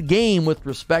of that game with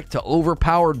respect to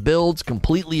overpowered builds,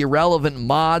 completely irrelevant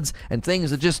mods, and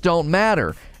things that just don't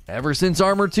matter? Ever since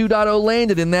Armor 2.0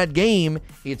 landed in that game,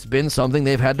 it's been something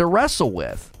they've had to wrestle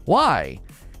with. Why?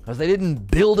 Because they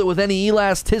didn't build it with any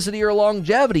elasticity or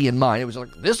longevity in mind. It was like,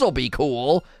 this'll be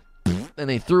cool. And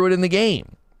they threw it in the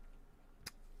game.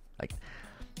 Like,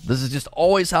 this is just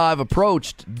always how I've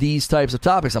approached these types of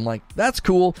topics. I'm like, that's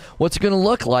cool. What's it going to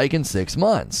look like in 6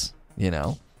 months?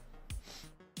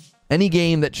 Any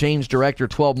game that changed director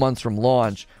 12 months from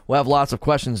launch will have lots of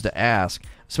questions to ask,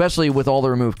 especially with all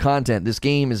the removed content. This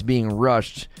game is being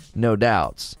rushed, no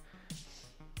doubts.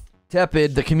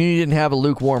 Tepid, the community didn't have a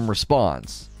lukewarm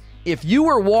response. If you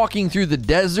were walking through the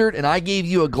desert and I gave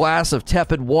you a glass of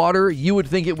tepid water, you would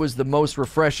think it was the most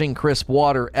refreshing, crisp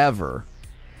water ever.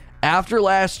 After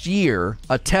last year,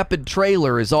 a tepid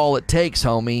trailer is all it takes,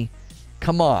 homie.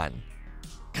 Come on.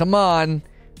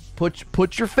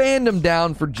 Put your fandom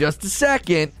down for just a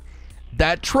second.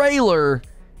 That trailer,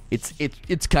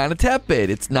 it's kind of tepid.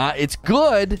 It's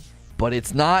good, but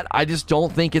it's not. I just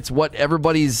don't think it's what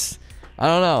everybody's. I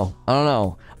don't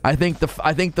know. I think the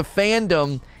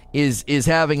fandom is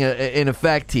having an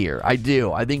effect here. I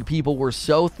do. I think people were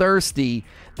so thirsty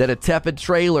that a tepid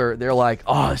trailer, they're like,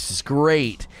 oh, this is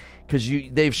great, because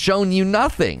they've shown you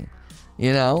nothing.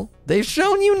 They've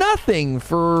shown you nothing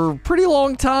for a pretty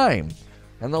long time.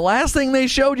 And the last thing they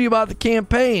showed you about the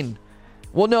campaign,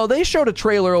 well, no, they showed a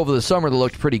trailer over the summer that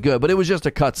looked pretty good, but it was just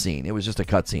a cutscene.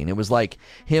 It was like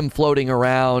him floating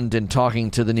around and talking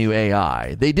to the new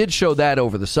AI. They did show that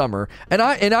over the summer, and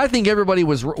I think everybody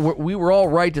we were all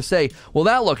right to say, well,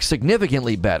 that looks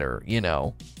significantly better.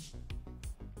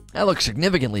 That looks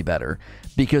significantly better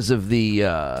because of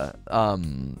the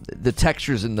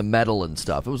textures in the metal and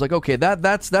stuff. It was like, okay,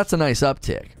 that's a nice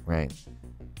uptick, right?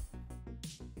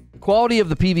 The quality of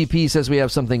the PvP says we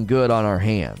have something good on our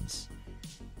hands.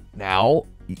 Now,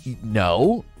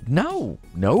 no. No.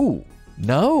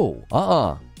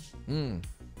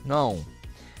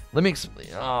 Let me explain.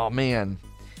 Oh, man.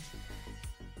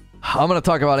 I'm going to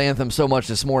talk about Anthem so much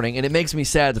this morning, and it makes me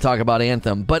sad to talk about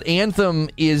Anthem. But Anthem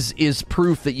is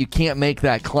proof that you can't make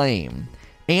that claim.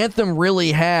 Anthem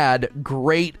really had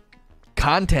great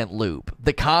content loop.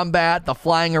 The combat, the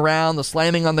flying around, the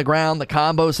slamming on the ground, the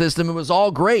combo system, it was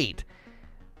all great.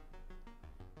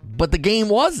 But the game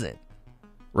wasn't.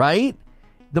 Right?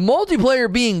 The multiplayer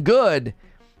being good,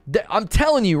 I'm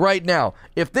telling you right now,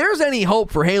 if there's any hope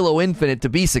for Halo Infinite to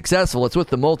be successful, it's with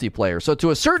the multiplayer. So to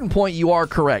a certain point, you are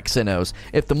correct, Sinos.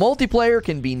 If the multiplayer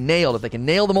can be nailed, if they can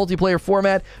nail the multiplayer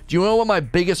format, do you know what my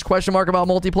biggest question mark about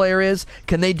multiplayer is?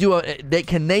 Can they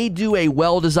do a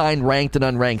well-designed ranked and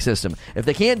unranked system? If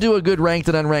they can't do a good ranked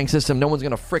and unranked system, no one's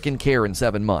going to frickin' care in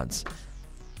 7 months.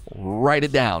 Write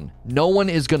it down. No one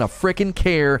is going to frickin'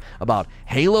 care about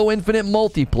Halo Infinite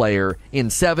multiplayer in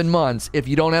 7 months if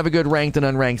you don't have a good ranked and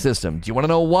unranked system. Do you want to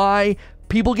know why?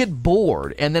 People get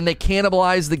bored, and then they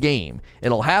cannibalize the game.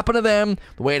 It'll happen to them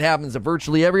the way it happens to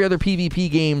virtually every other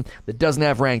PvP game that doesn't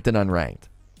have ranked and unranked.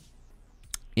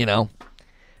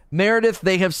 Meredith,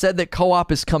 they have said that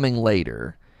co-op is coming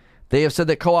later.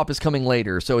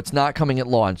 So it's not coming at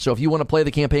launch. So if you want to play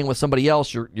the campaign with somebody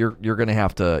else, you're going to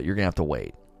have to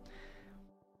wait.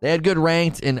 They had good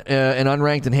ranked and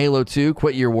unranked in Halo 2.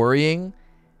 Quit your worrying.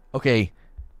 Okay,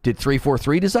 did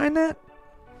 343 design that?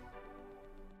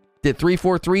 Did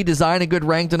 343 design a good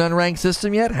ranked and unranked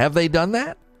system yet? Have they done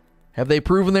that? Have they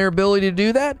proven their ability to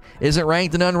do that? Isn't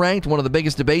ranked and unranked one of the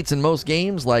biggest debates in most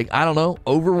games? Like, I don't know,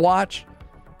 Overwatch?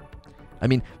 I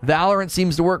mean, Valorant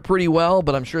seems to work pretty well,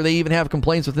 but I'm sure they even have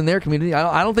complaints within their community.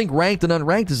 I don't think ranked and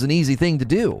unranked is an easy thing to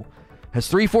do. Has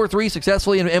 343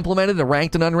 successfully implemented a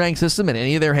ranked and unranked system in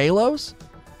any of their Halos?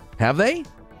 Have they?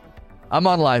 I'm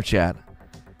on live chat.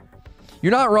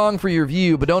 You're not wrong for your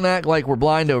view, but don't act like we're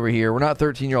blind over here. We're not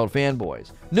 13-year-old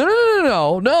fanboys.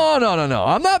 No.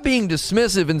 I'm not being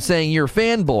dismissive in saying you're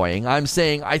fanboying. I'm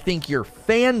saying I think your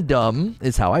fandom,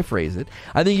 is how I phrase it,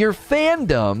 I think your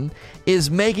fandom is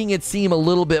making it seem a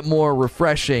little bit more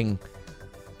refreshing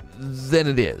than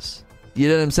it is. You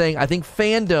know what I'm saying? I think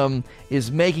fandom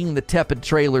is making the tepid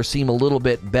trailer seem a little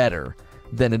bit better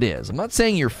than it is. I'm not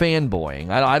saying you're fanboying.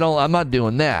 I'm not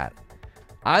doing that.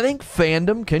 I think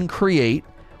fandom can create.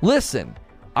 Listen,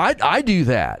 I do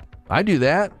that.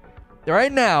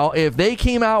 Right now, if they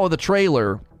came out with a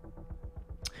trailer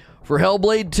for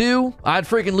Hellblade 2, I'd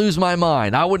freaking lose my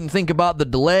mind. I wouldn't think about the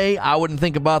delay. I wouldn't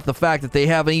think about the fact that they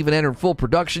haven't even entered full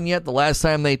production yet the last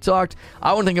time they talked.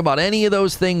 I wouldn't think about any of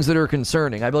those things that are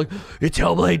concerning. I'd be like, it's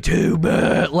Hellblade 2,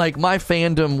 but like my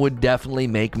fandom would definitely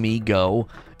make me go,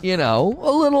 a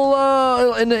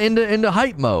little into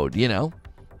hype mode,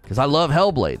 because I love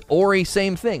Hellblade. Ori,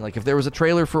 same thing. Like if there was a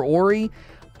trailer for Ori,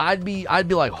 I'd be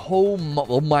like,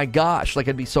 oh my gosh, like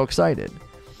I'd be so excited.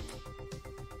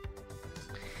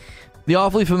 The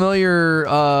awfully familiar,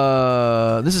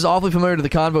 this is awfully familiar to the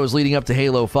convos leading up to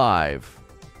Halo 5.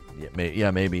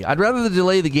 Yeah, maybe. I'd rather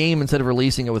delay the game instead of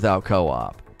releasing it without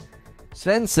co-op.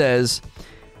 Sven says,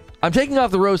 I'm taking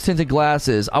off the rose-tinted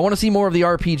glasses. I want to see more of the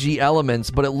RPG elements,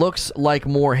 but it looks like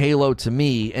more Halo to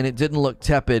me, and it didn't look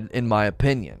tepid in my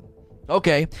opinion.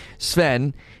 Okay,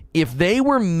 Sven, if they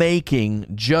were making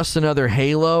just another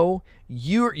Halo,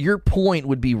 your point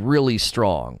would be really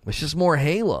strong. It's just more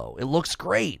Halo. It looks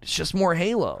great. It's just more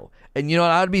Halo. And you know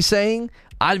what I'd be saying?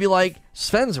 I'd be like,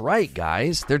 Sven's right,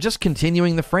 guys. They're just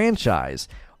continuing the franchise.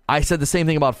 I said the same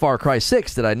thing about Far Cry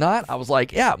 6, did I not? I was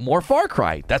like, yeah, more Far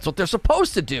Cry. That's what they're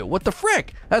supposed to do. What the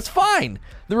frick? That's fine.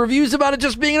 The reviews about it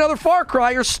just being another Far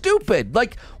Cry are stupid.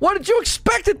 Like, what did you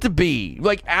expect it to be?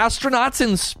 Like, astronauts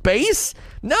in space?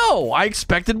 No, I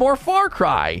expected more Far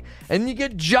Cry. And you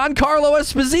get Giancarlo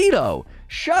Esposito.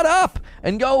 Shut up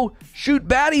and go shoot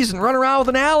baddies and run around with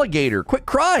an alligator. Quit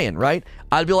crying, right?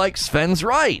 I'd be like, Sven's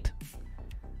right.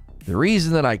 The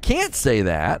reason that I can't say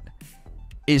that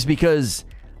is because,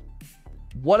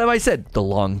 what have I said? The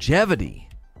longevity,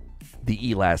 the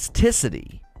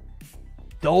elasticity.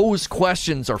 Those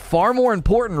questions are far more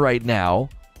important right now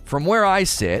from where I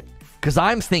sit, because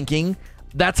I'm thinking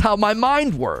that's how my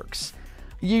mind works.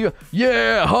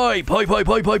 Yeah, hype, Armor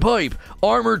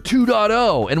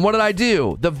 2.0. And what did I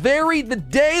do? The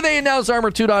day they announced Armor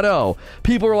 2.0,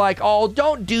 people were like, oh,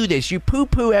 don't do this. You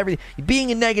poo-poo everything. You're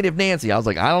being a negative Nancy. I was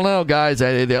like, I don't know, guys.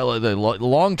 The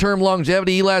long-term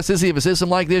longevity, elasticity of a system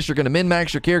like this, you're going to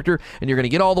min-max your character, and you're going to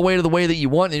get all the way to the way that you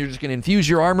want, and you're just going to infuse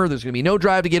your armor. There's going to be no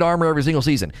drive to get armor every single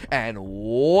season. And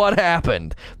what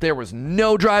happened? There was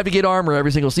no drive to get armor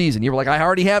every single season. You were like, I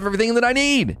already have everything that I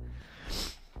need.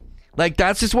 Like,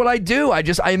 that's just what I do. I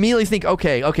immediately think,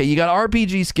 okay, you got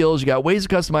RPG skills, you got ways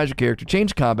to customize your character,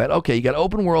 change combat. Okay, you got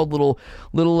open world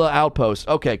little outposts.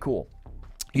 Okay, cool.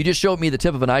 You just showed me the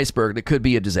tip of an iceberg that could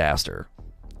be a disaster.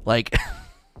 Like,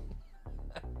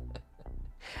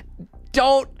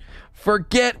 don't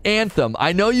forget Anthem.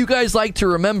 I know you guys like to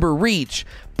remember Reach,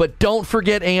 but don't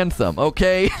forget Anthem,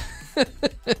 okay? I'm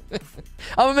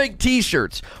gonna make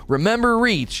t-shirts. Remember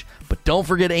Reach, but don't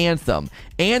forget Anthem.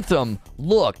 Anthem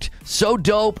looked so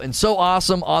dope and so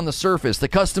awesome on the surface. The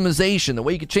customization, the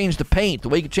way you could change the paint, the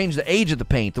way you could change the age of the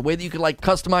paint, the way that you could like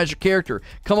customize your character,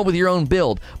 come up with your own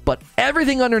build. But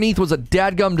everything underneath was a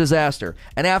dadgum disaster.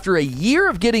 And after a year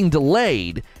of getting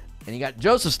delayed, and you got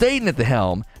Joseph Staten at the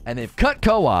helm, and they've cut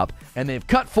co-op, and they've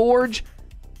cut Forge,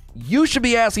 you should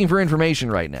be asking for information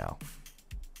right now.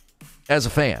 As a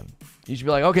fan, you should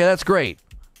be like, okay, that's great.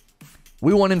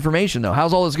 We want information, though.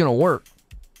 How's all this going to work?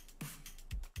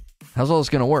 How's all this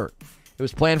going to work? It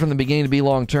was planned from the beginning to be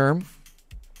long-term.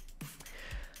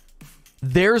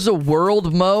 There's a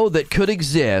world mode that could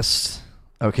exist,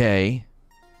 okay?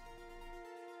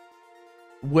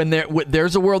 When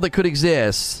there's a world that could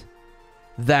exist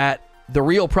that the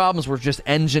real problems were just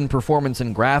engine performance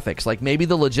and graphics. Like, maybe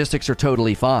the logistics are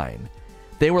totally fine.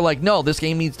 They were like, no, this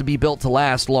game needs to be built to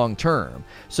last long term.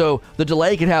 So the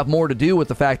delay could have more to do with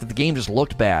the fact that the game just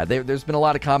looked bad. There's been a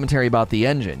lot of commentary about the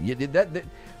engine.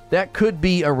 That could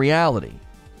be a reality.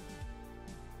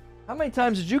 How many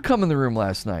times did you come in the room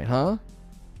last night, huh?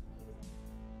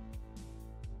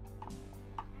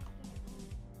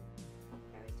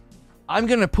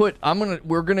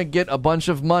 We're gonna get a bunch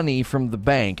of money from the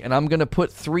bank, and I'm gonna put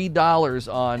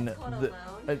 $3 on the.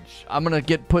 I'm gonna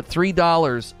put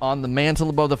 $3 on the mantle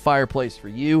above the fireplace for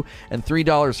you, and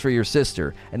 $3 for your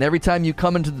sister. And every time you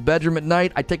come into the bedroom at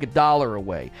night, I take $1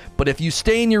 away. But if you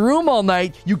stay in your room all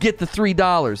night, you get the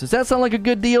 $3. Does that sound like a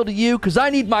good deal to you? Because I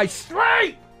need my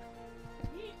sleep.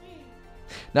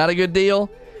 Not a good deal.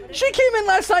 She came in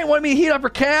last night and wanted me to heat up her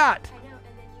cat.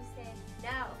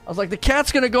 I was like, the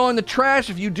cat's going to go in the trash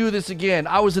if you do this again.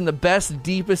 I was in the best,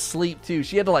 deepest sleep, too.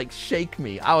 She had to, like, shake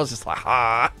me. I was just like,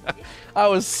 ah. I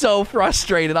was so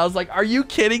frustrated. I was like, are you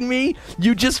kidding me?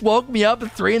 You just woke me up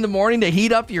at 3 a.m. to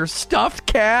heat up your stuffed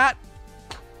cat?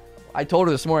 I told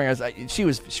her this morning, she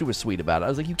was sweet about it. I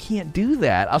was like, you can't do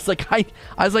that. I was like,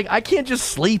 I can't just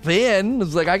sleep in. I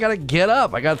was like, I got to get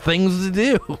up. I got things to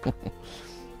do.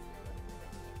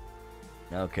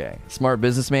 Okay. Smart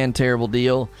businessman, terrible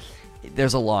deal.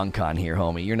 There's a long con here,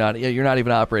 homie. You're not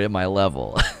even operating at my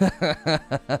level.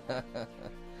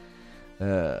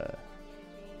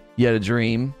 You had a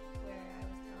dream?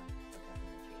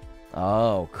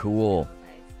 Oh, cool.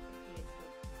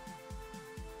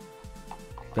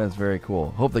 That's very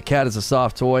cool. Hope the cat is a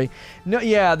soft toy. No,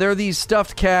 yeah, there are these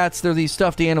stuffed cats. They're these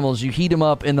stuffed animals. You heat them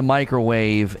up in the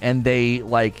microwave, and they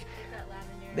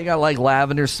got like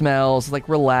lavender smells, like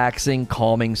relaxing,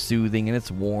 calming, soothing, and it's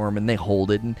warm, and they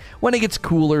hold it. And when it gets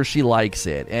cooler, she likes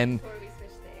it. And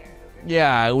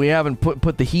yeah, we haven't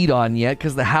put the heat on yet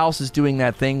because the house is doing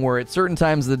that thing where at certain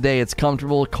times of the day it's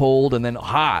comfortable, cold, and then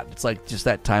hot. It's like just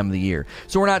that time of the year.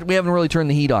 So we haven't really turned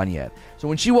the heat on yet. So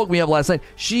when she woke me up last night,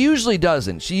 she usually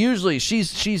doesn't.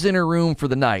 She's in her room for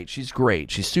the night. She's great.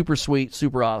 She's super sweet,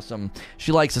 super awesome.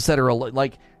 She likes to set her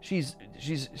she's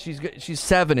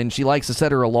 7 and she likes to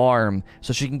set her alarm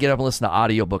so she can get up and listen to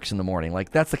audiobooks in the morning.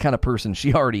 Like, that's the kind of person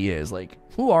she already is. Like,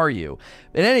 who are you?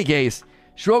 In any case,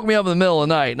 she woke me up in the middle of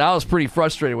the night, and I was pretty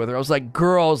frustrated with her. I was like,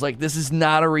 girl, this is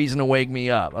not a reason to wake me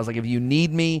up. I was like, if you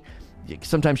need me,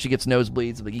 sometimes she gets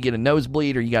nosebleeds. Like you get a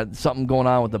nosebleed or you got something going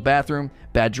on with the bathroom,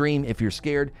 bad dream. If you're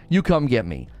scared, you come get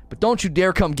me. But don't you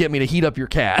dare come get me to heat up your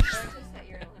cat.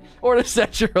 Or to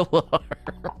set your alarm.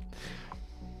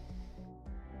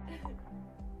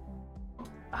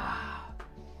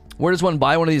 Where does one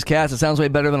buy one of these cats? It sounds way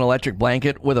better than an electric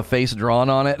blanket with a face drawn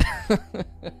on it.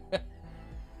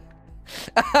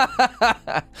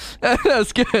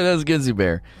 That's good. That's good,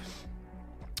 Zubair.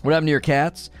 What happened to your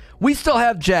cats? We still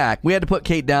have Jack. We had to put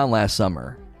Kate down last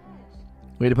summer.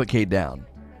 We had to put Kate down.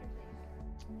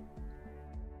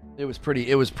 It was pretty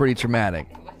traumatic.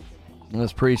 It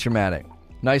was pretty traumatic.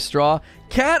 Nice straw.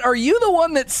 Kat, are you the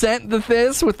one that sent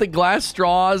this with the glass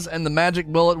straws and the magic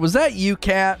bullet? Was that you,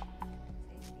 Kat?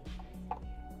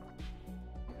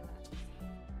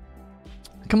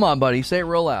 Come on, buddy. Say it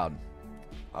real loud.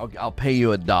 I'll pay you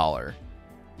 $1.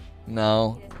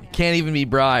 No. Can't even be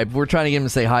bribed. We're trying to get him to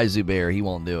say hi, Zubair. He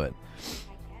won't do it.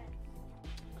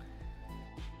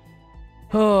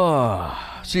 Oh.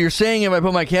 So you're saying if I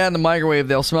put my cat in the microwave,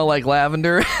 they'll smell like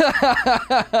lavender?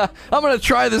 I'm going to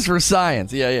try this for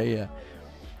science. Yeah.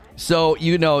 So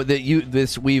you know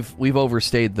that we've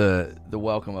overstayed the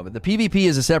welcome of it. The PvP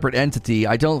is a separate entity.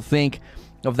 I don't think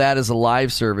of that as a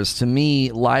live service. To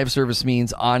me, live service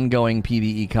means ongoing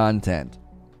PvE content.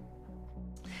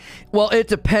 Well, it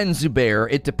depends, Zubair.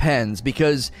 It depends,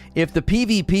 because if the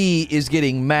PvP is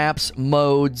getting maps,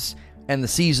 modes, and the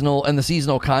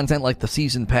seasonal content like the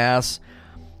season pass,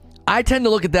 I tend to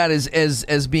look at that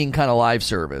as being kind of live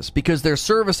service, because they're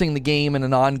servicing the game in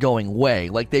an ongoing way.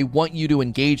 Like, they want you to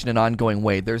engage in an ongoing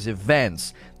way. There's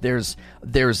events. There's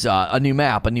a new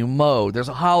map, a new mode. There's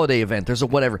a holiday event. There's a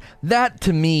whatever. That,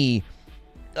 to me,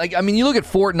 like, I mean, you look at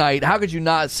Fortnite. How could you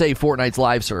not say Fortnite's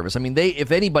live service? I mean,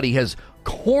 if anybody has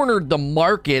cornered the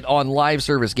market on live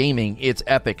service gaming, it's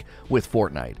Epic with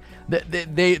Fortnite.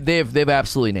 They've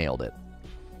absolutely nailed it.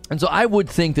 And so I would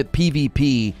think that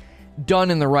PvP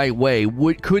done in the right way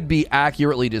could be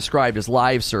accurately described as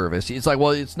live service. It's like,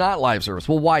 well, it's not live service.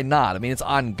 Well, why not? I mean, it's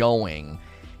ongoing,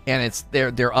 and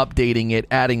they're updating it,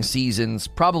 adding seasons,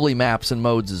 probably maps and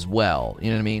modes as well. You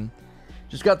know what I mean?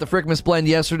 Just got the Frickmas blend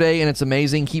yesterday, and it's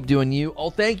amazing. Keep doing you. Oh,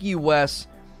 thank you, Wes.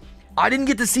 I didn't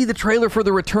get to see the trailer for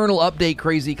the Returnal update,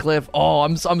 Crazy Cliff. Oh,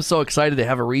 I'm so excited to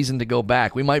have a reason to go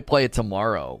back. We might play it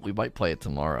tomorrow.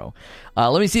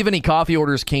 Let me see if any coffee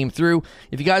orders came through.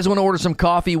 If you guys want to order some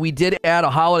coffee, we did add a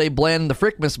holiday blend, the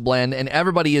Frickmas blend, and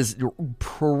everybody is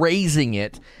praising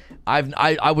it.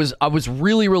 I was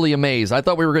really, really amazed. I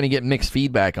thought we were going to get mixed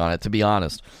feedback on it, to be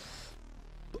honest.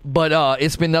 But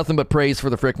it's been nothing but praise for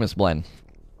the Frickmas blend.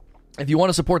 If you want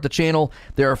to support the channel,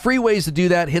 there are free ways to do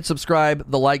that. Hit subscribe,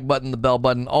 the like button, the bell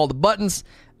button, all the buttons,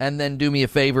 and then do me a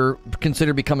favor,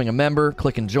 consider becoming a member,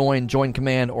 click and join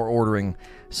command, or ordering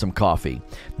some coffee.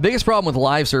 The biggest problem with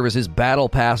live service is battle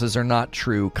passes are not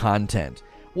true content.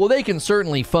 Well, they can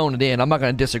certainly phone it in. I'm not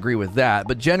going to disagree with that,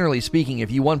 but generally speaking, if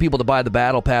you want people to buy the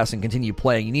battle pass and continue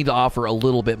playing, you need to offer a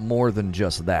little bit more than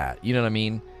just that. You know what I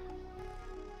mean?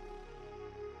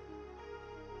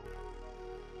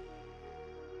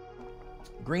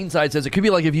 Greenside says it could be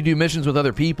like if you do missions with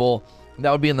other people.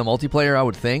 That would be in the multiplayer, I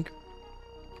would think.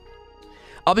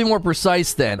 I'll be more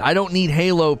precise then. I don't need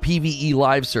Halo PvE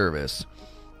live service.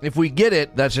 If we get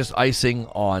it, that's just icing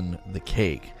on the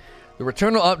cake. The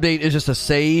Returnal update is just a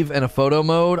save and a photo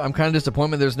mode. I'm kind of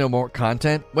disappointed there's no more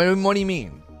content. Wait, what do you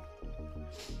mean?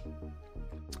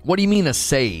 What do you mean a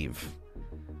save?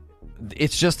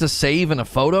 It's just a save and a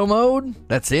photo mode?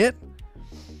 That's it?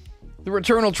 The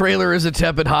Returnal trailer is a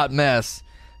tepid hot mess.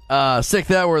 Stick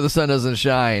that where the sun doesn't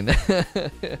shine.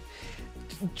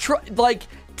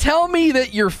 Tell me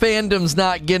that your fandom's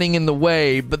not getting in the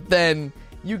way, but then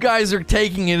you guys are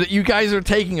taking it. You guys are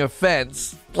taking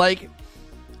offense. Like,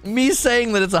 me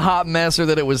saying that it's a hot mess or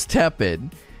that it was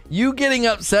tepid. You getting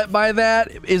upset by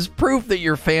that is proof that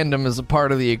your fandom is a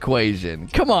part of the equation.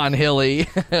 Come on, Hilly.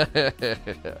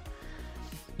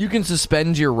 You can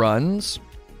suspend your runs.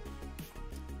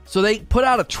 So they put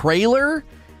out a trailer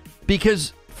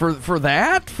because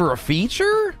for a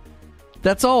feature?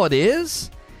 That's all it is?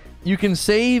 You can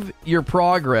save your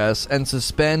progress and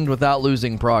suspend without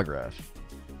losing progress.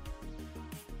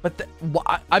 But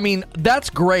I mean, that's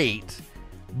great.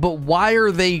 But why are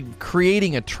they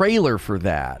creating a trailer for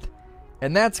that?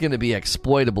 And that's going to be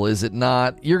exploitable, is it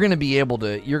not? You're going to be able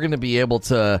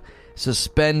to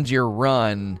suspend your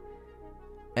run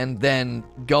and then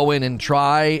go in and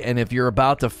try, and if you're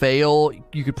about to fail,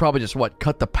 you could probably just,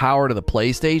 cut the power to the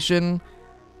PlayStation?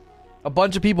 A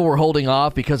bunch of people were holding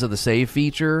off because of the save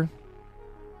feature.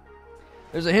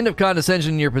 There's a hint of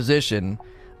condescension in your position.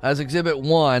 As Exhibit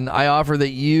 1, I offer that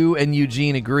you and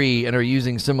Eugene agree and are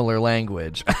using similar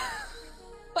language.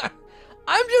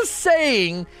 I'm just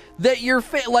saying that you're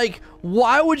like,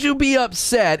 why would you be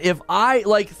upset if I,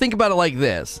 like, think about it like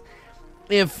this.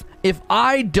 If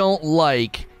I don't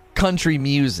like country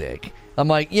music, I'm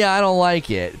like, yeah, I don't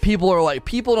like it. People are like,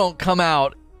 people don't come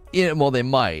out in, well, they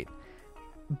might.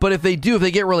 But if they do, if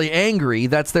they get really angry,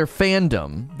 that's their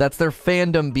fandom. That's their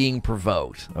fandom being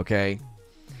provoked, okay?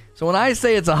 So when I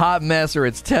say it's a hot mess or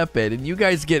it's tepid and you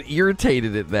guys get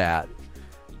irritated at that,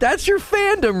 that's your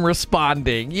fandom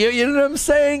responding. You know what I'm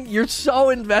saying? You're so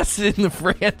invested in the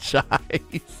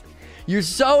franchise. You're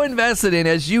so invested in,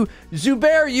 as you,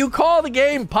 Zubair, you call the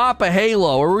game Papa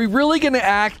Halo. Are we really going to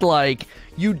act like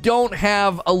you don't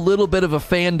have a little bit of a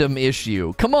fandom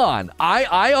issue? Come on.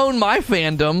 I own my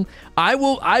fandom. I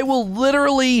will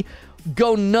literally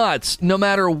go nuts no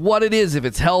matter what it is. If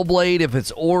it's Hellblade, if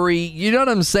it's Ori, you know what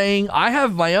I'm saying? I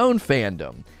have my own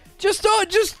fandom. Just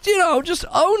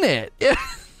own it.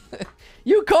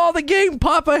 You call the game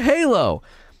Papa Halo.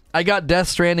 I got Death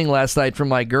Stranding last night from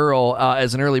my girl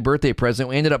as an early birthday present.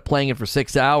 We ended up playing it for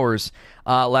 6 hours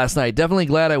last night. Definitely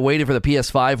glad I waited for the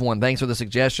PS5 one. Thanks for the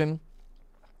suggestion.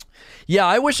 Yeah,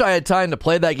 I wish I had time to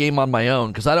play that game on my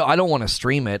own because I don't want to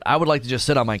stream it. I would like to just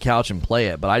sit on my couch and play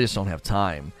it, but I just don't have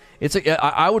time.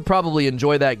 I would probably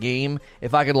enjoy that game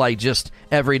if I could, like, just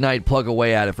every night plug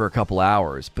away at it for a couple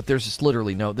hours. But there's just no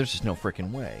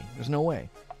freaking way. There's no way.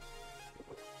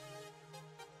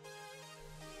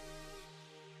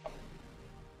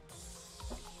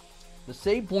 The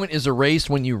save point is erased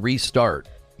when you restart.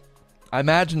 I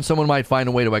imagine someone might find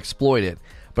a way to exploit it,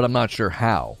 but I'm not sure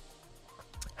how.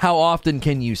 How often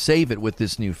can you save it with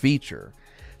this new feature?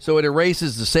 So it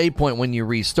erases the save point when you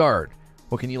restart.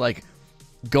 Well, can you, like,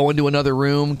 go into another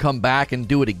room, come back, and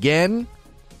do it again?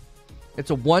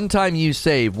 It's a one-time use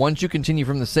save. Once you continue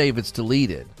from the save, it's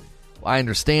deleted. I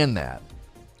understand that.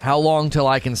 How long till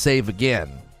I can save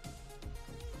again?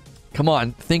 Come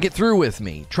on, think it through with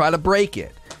me. Try to break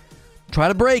it. Try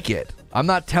to break it. I'm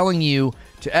not telling you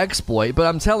to exploit, but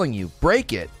I'm telling you,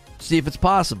 break it. See if it's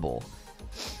possible.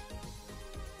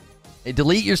 Hey,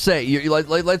 delete your save.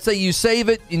 Let's say you save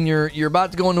it and you're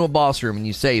about to go into a boss room and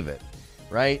you save it,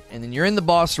 right? And then you're in the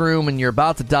boss room and you're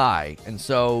about to die, and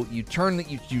so you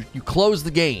close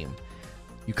the game.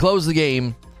 You close the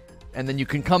game, and then you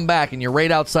can come back and you're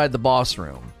right outside the boss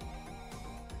room.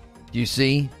 Do you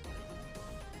see?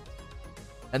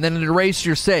 And then it erases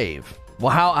your save. Well,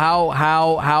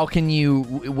 how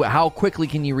quickly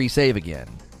can you resave again?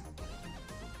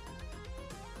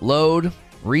 Load,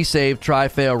 resave, try,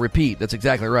 fail, repeat. That's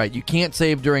exactly right. You can't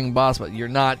save during boss, but you're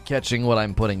not catching what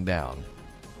I'm putting down.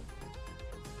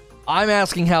 I'm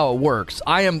asking how it works.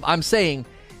 I'm saying,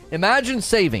 imagine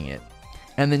saving it,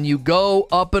 and then you go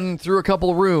up and through a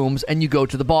couple rooms, and you go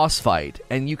to the boss fight,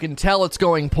 and you can tell it's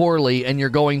going poorly, and you're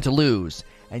going to lose,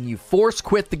 and you force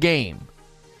quit the game.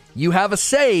 You have a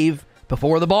save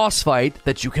before the boss fight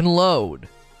that you can load. Do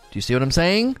you see what I'm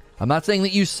saying? I'm not saying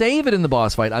that you save it in the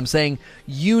boss fight. I'm saying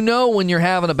you know when you're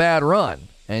having a bad run,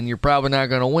 and you're probably not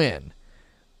going to win.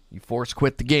 You force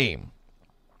quit the game.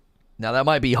 Now, that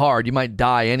might be hard. You might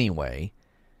die anyway.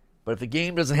 But if the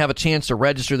game doesn't have a chance to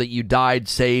register that you died,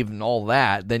 saved, and all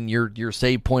that, then your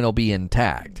save point will be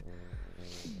intact.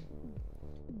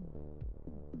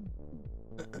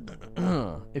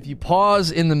 If you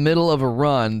pause in the middle of a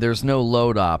run, there's no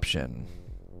load option.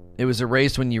 It was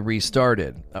erased when you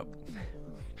restarted. Oh.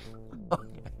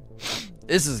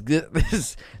 This is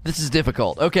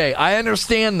difficult. Okay, I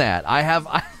understand that. I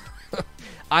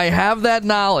have that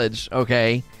knowledge,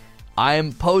 okay? I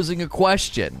am posing a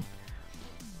question.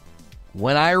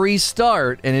 When I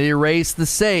restart and it erased the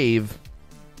save,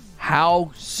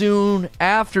 how soon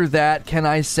after that can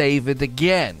I save it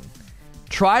again?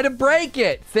 Try to break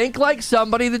it. Think like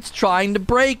somebody that's trying to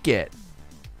break it.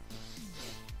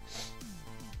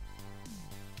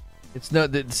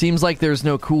 It seems like there's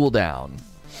no cooldown.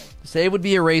 Save would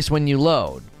be erased when you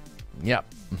load. Yep.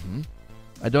 Mm-hmm.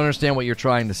 I don't understand what you're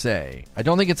trying to say. I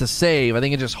don't think it's a save. I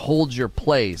think it just holds your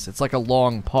place. It's like a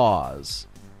long pause.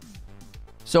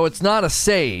 So it's not a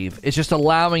save. It's just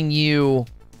allowing you...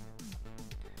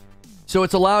 So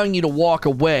it's allowing you to walk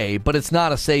away, but it's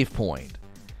not a save point.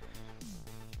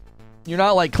 You're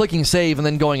not like clicking save and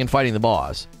then going and fighting the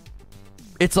boss.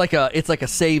 It's like a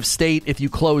save state if you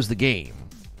close the game.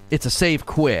 It's a save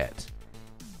quit.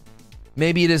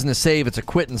 Maybe it isn't a save, it's a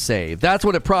quit and save. That's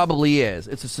what it probably is.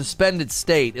 It's a suspended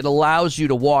state. It allows you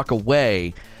to walk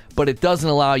away, but it doesn't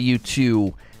allow you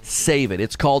to save it.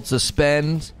 It's called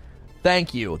suspend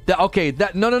Thank you.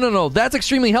 No. That's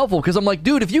extremely helpful because I'm like,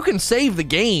 dude, if you can save the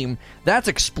game, that's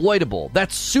exploitable.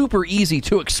 That's super easy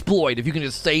to exploit if you can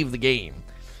just save the game.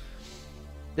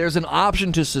 There's an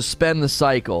option to suspend the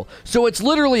cycle. So it's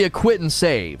literally a quit and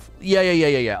save.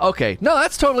 Yeah. Okay. No,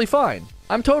 that's totally fine.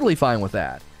 I'm totally fine with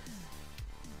that.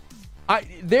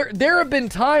 There have been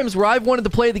times where I've wanted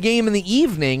to play the game in the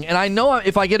evening, and I know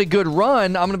if I get a good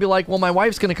run, I'm going to be like, well, my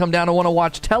wife's going to come down and want to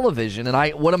watch television,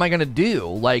 and what am I going to do?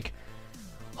 Like,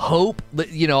 hope that,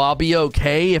 I'll be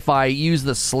okay if I use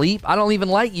the sleep? I don't even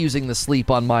like using the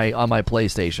sleep on my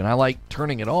PlayStation. I like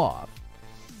turning it off.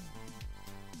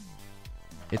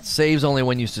 It saves only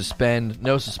when you suspend.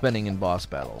 No suspending in boss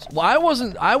battles. Well,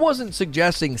 I wasn't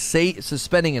suggesting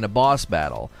suspending in a boss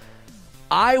battle.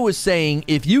 I was saying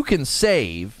if you can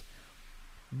save,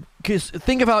 because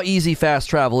think of how easy fast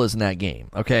travel is in that game,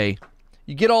 okay?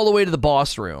 You get all the way to the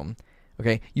boss room,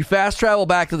 okay? You fast travel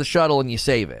back to the shuttle and you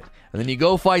save it. And then you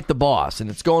go fight the boss, and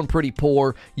it's going pretty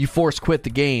poor. You force quit the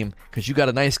game because you got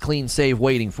a nice clean save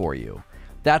waiting for you.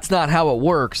 That's not how it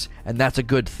works, and that's a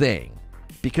good thing.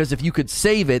 Because if you could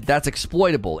save it, that's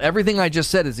exploitable. Everything I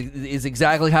just said is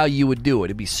exactly how you would do it.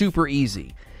 It'd be super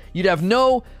easy. You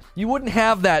wouldn't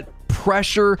have that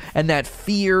pressure and that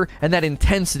fear and that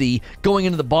intensity going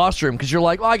into the boss room because you're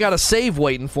like, I got a save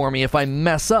waiting for me if I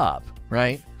mess up,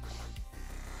 right?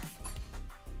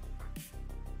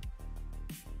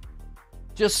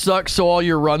 Just sucks so all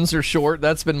your runs are short.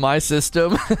 That's been my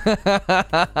system. That's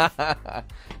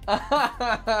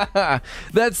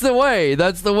the way,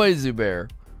 Zubair.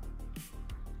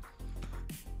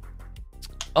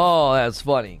 Oh, that's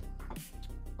funny.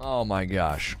 Oh my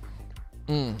gosh.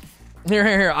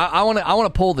 Here. I want to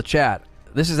pull the chat.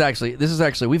 This is actually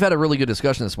we've had a really good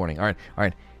discussion this morning. All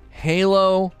right.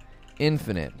 Halo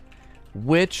Infinite.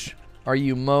 Which are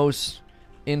you most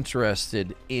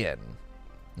interested in?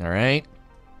 All right.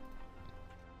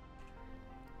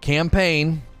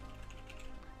 Campaign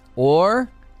or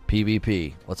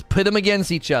PvP. Let's pit them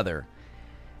against each other.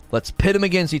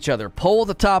 Poll at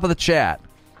the top of the chat.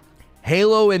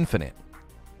 Halo Infinite.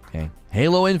 Okay.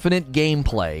 Halo Infinite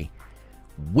gameplay.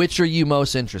 Which are you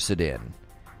most interested in?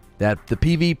 That the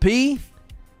PvP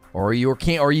or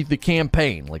the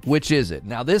campaign? Like, which is it?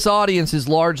 Now, this audience is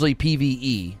largely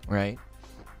PvE, right?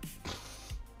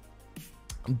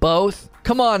 Both.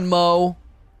 Come on, Mo.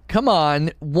 Come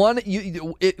on.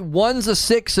 One's a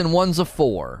 6 and one's a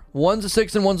 4. One's a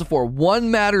 6 and one's a 4.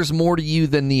 One matters more to you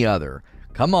than the other.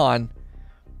 Come on.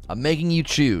 I'm making you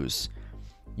choose.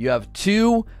 You have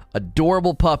 2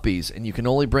 adorable puppies, and you can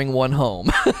only bring one home.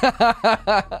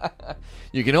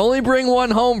 You can only bring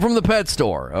one home from the pet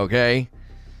store, okay?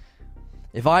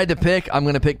 If I had to pick, I'm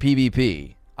going to pick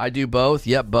PvP. I do both.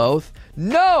 Yep, both.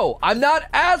 No! I'm not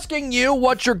asking you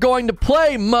what you're going to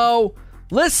play, Mo!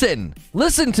 Listen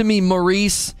to me,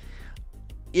 Maurice.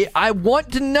 I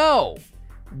want to know.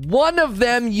 One of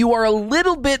them you are a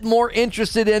little bit more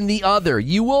interested in the other.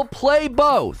 You will play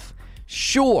both.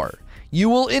 Sure. You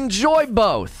will enjoy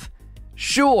both.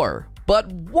 Sure. But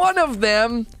one of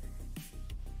them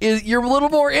is you're a little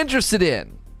more interested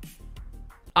in.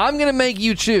 I'm going to make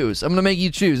you choose.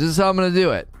 This is how I'm going to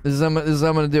do it. This is how I'm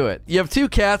going to do it. You have 2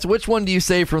 cats. Which one do you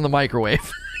save from the microwave?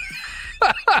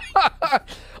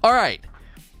 All right.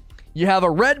 You have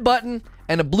a red button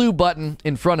and a blue button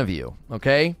in front of you,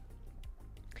 okay?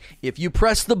 If you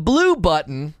press the blue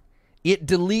button, it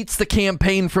deletes the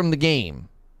campaign from the game.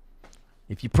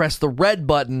 If you press the red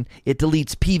button, it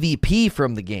deletes PvP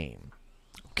from the game,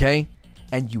 okay?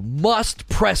 And you must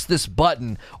press this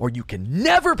button or you can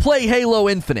never play Halo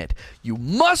Infinite. You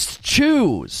must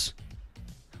choose.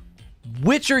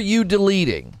 Which are you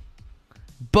deleting?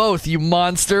 Both, you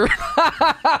monster.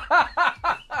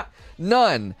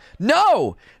 None.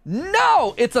 No.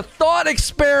 It's a thought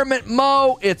experiment,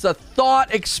 Mo. It's a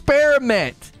thought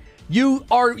experiment. You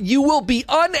will be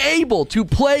unable to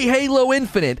play Halo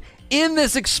Infinite in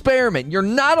this experiment. You're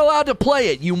not allowed to play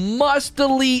it. You must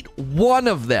delete one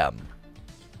of them.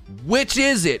 Which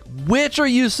is it? Which are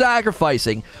you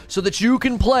sacrificing so that you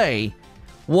can play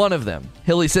one of them?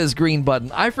 Hilly says green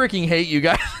button. I freaking hate you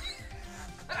guys.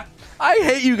 I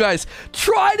hate you guys.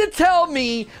 Try to tell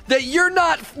me that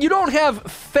you don't have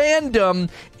fandom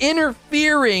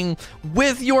interfering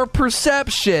with your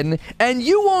perception, and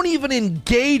you won't even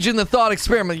engage in the thought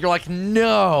experiment. You're like,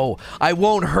 no, I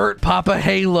won't hurt Papa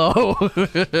Halo.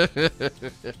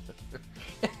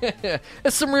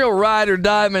 It's some real ride or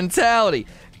die mentality.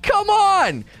 Come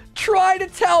on. Try to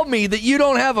tell me that you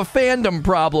don't have a fandom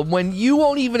problem when you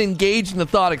won't even engage in the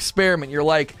thought experiment. You're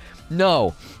like,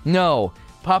 no.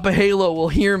 Papa Halo will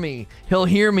hear me. He'll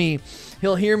hear me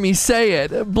He'll hear me say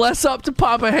it. Bless up to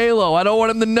Papa Halo. I don't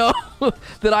want him to know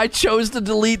that I chose to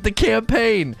delete the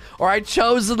campaign or I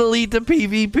chose to delete the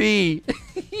PvP.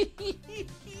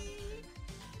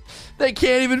 They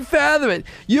can't even fathom it.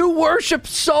 You worship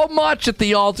so much at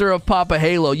the altar of Papa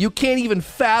Halo. You can't even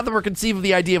fathom or conceive of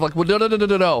the idea of like, well,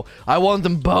 no. I want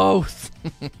them both.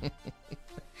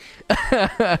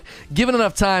 Given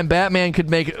enough time, Batman could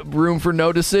make room for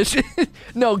no decision.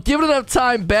 No, given enough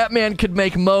time, Batman could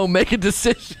make Mo make a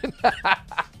decision.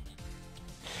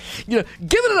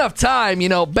 Given enough time,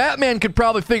 Batman could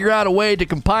probably figure out a way to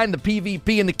combine the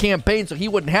PvP and the campaign so he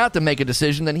wouldn't have to make a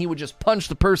decision. Then he would just punch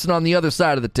the person on the other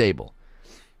side of the table.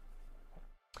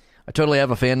 I totally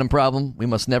have a fandom problem. We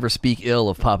must never speak ill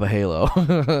of Papa Halo.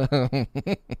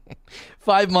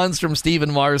 5 months from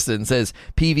Stephen Marston says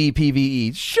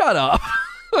PvPvE. Shut up.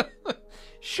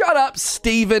 Shut up,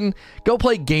 Steven. Go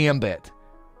play Gambit.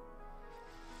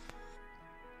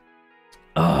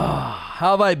 How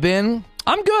have I been?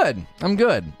 I'm good.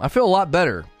 I feel a lot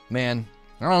better, man.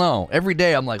 I don't know. Every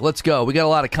day I'm like, let's go. We got a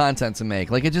lot of content to make.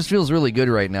 Like, it just feels really good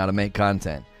right now to make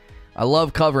content. I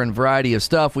love covering a variety of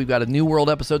stuff. We've got a New World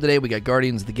episode today. We got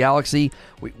Guardians of the Galaxy.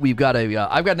 I've got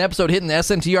an episode hitting the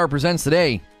SNTR Presents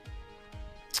today.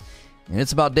 And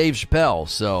it's about Dave Chappelle.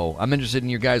 So I'm interested in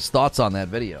your guys' thoughts on that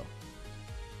video.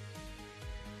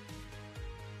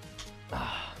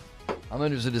 I'm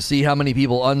interested to see how many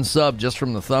people unsub just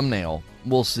from the thumbnail.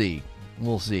 We'll see.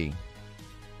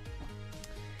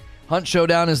 Hunt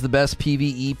Showdown is the best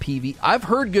PvE. I've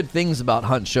heard good things about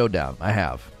Hunt Showdown. I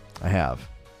have.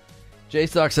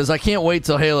 J-Stock says, I can't wait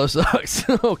till Halo sucks.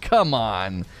 Oh, come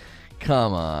on.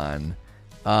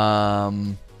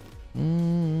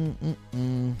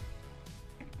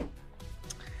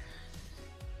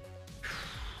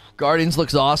 Guardians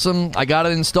looks awesome. I got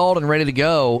it installed and ready to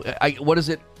go. What is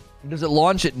it? Does it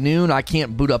launch at noon? I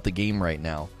can't boot up the game right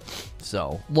now.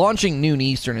 So, launching noon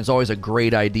Eastern is always a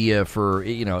great idea for,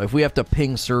 if we have to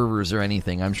ping servers or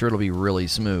anything. I'm sure it'll be really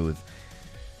smooth.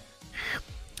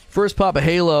 First Papa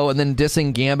Halo and then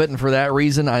dissing Gambit, and for that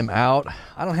reason, I'm out.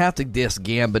 I don't have to diss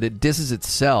Gambit. It disses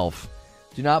itself.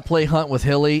 Do not play Hunt with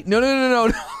Hilly.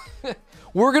 No.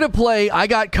 We're going to play. I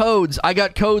got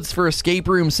codes for Escape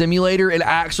Room Simulator. It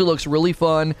actually looks really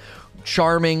fun,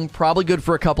 charming, probably good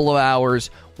for a couple of hours.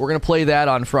 We're going to play that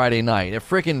on Friday night. A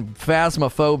freaking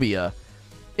Phasmophobia.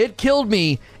 It killed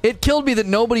me that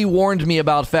nobody warned me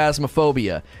about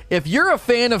Phasmophobia. If you're a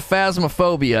fan of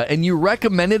Phasmophobia and you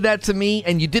recommended that to me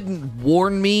and you didn't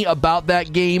warn me about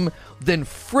that game, then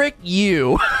frick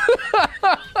you.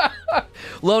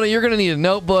 Lona, you're going to need a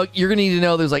notebook. You're going to need to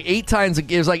know there's like 8 kinds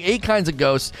of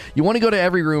ghosts. You want to go to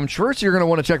every room. First, you're going to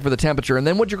want to check for the temperature, and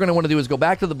then what you're going to want to do is go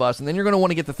back to the bus, and then you're going to want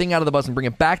to get the thing out of the bus and bring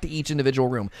it back to each individual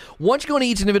room. Once you go into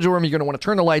each individual room, you're going to want to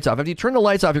turn the lights off. After you turn the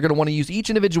lights off, you're going to want to use each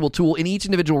individual tool in each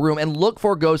individual room and look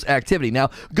for ghost activity.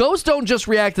 Now, ghosts don't just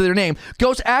react to their name.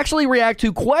 Ghosts actually react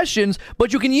to questions,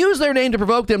 but you can use their name to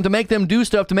provoke them, to make them do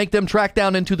stuff, to make them track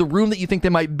down into the room that you think they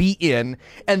might be in,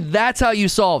 and that's how you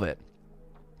solve it.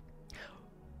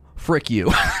 Frick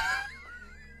you.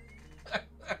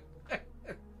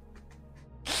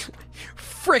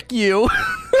 Frick you.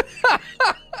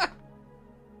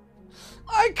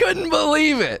 I couldn't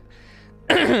believe it.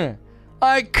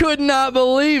 I could not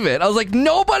believe it. I was like,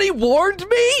 nobody warned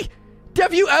me?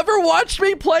 Have you ever watched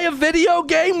me play a video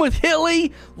game with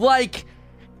Hilly? Like,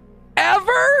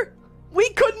 ever? We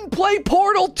couldn't play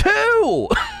Portal 2.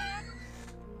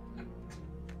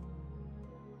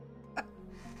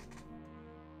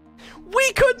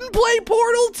 We couldn't play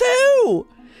Portal 2!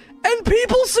 And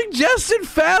people suggested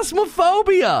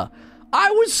Phasmophobia.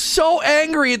 I was so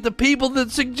angry at the people that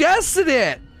suggested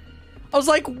it. I was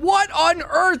like, what on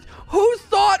earth? Who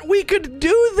thought we could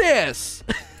do this?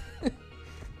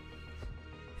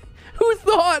 Who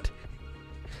thought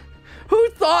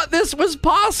this was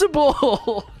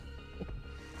possible?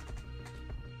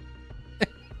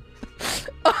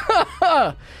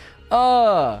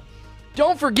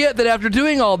 Don't forget that after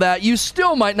doing all that, you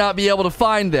still might not be able to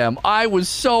find them. I was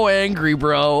so angry,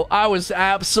 bro. I was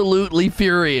absolutely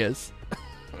furious.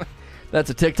 That's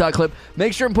a TikTok clip.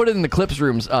 Make sure and put it in the clips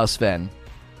rooms, Sven.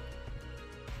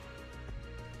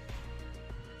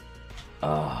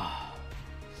 I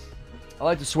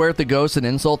like to swear at the ghosts and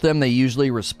insult them. They usually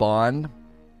respond.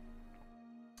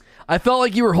 I felt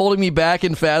like you were holding me back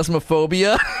in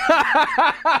Phasmophobia.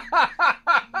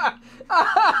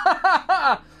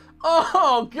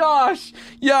 Oh gosh,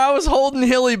 yeah, I was holding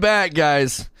Hilly back,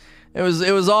 guys.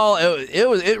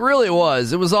 It really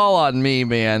was. It was all on me,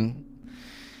 man.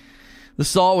 The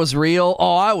salt was real.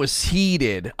 Oh, I was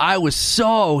heated. I was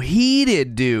so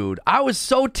heated, dude. I was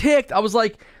so ticked. I was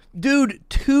like, Dude,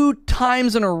 2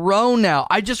 times in a row now.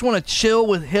 I just want to chill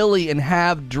with Hilly and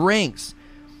have drinks.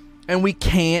 And we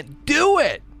can't do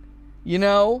it. You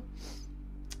know?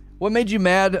 What made you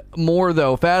mad more,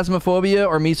 though? Phasmophobia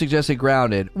or me suggesting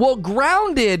Grounded? Well,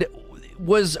 Grounded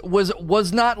was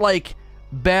not, like,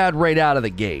 bad right out of the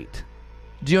gate.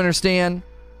 Do you understand?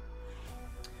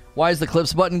 Why is the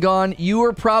clips button gone? You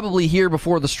were probably here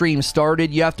before the stream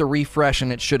started. You have to refresh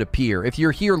and it should appear. If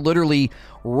you're here literally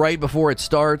right before it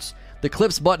starts, the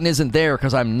clips button isn't there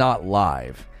because I'm not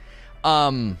live.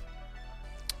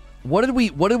 What did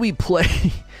we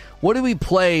play? What did we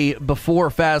play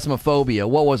before Phasmophobia?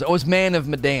 What was it? It was Man of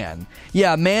Medan.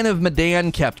 Yeah, Man of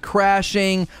Medan kept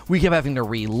crashing. We kept having to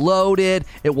reload it.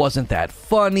 It wasn't that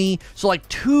funny. So like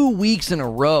 2 weeks in a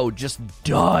row, just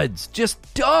duds.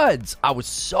 Just duds. I was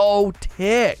so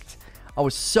ticked.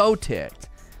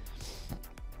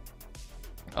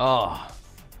 Oh.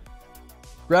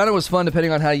 Grounded was fun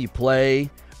depending on how you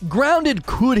play. Grounded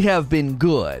could have been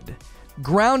good.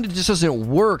 Grounded just doesn't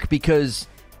work because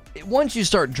once you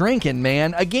start drinking,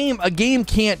 man, a game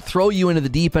can't throw you into the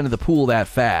deep end of the pool that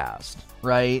fast,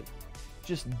 right?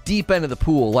 Just deep end of the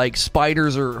pool, like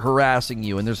spiders are harassing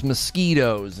you and there's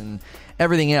mosquitoes and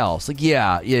everything else. Like,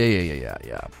 yeah.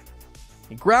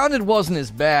 Grounded wasn't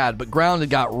as bad, but Grounded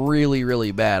got really,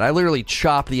 really bad. I literally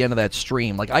chopped the end of that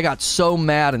stream. Like, I got so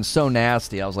mad and so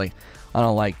nasty. I was like, I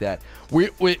don't like that.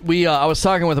 I was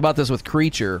talking about this with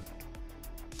Creature,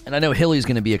 and I know Hilly's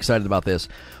going to be excited about this.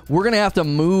 We're going to have to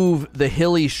move the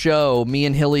Hilly show, me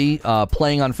and Hilly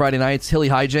playing on Friday nights, Hilly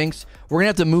Hijinks. We're going to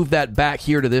have to move that back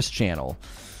here to this channel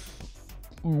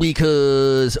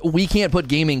because we can't put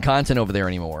gaming content over there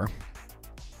anymore.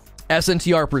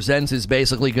 SNTR Presents is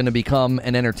basically going to become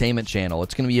an entertainment channel.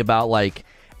 It's going to be about like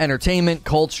entertainment,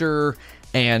 culture,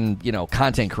 and, you know,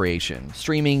 content creation,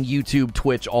 streaming, YouTube,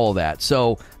 Twitch, all of that.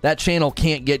 So that channel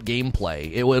can't get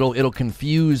gameplay. It'll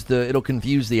confuse the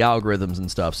algorithms and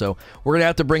stuff. So we're gonna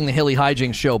have to bring the Hilly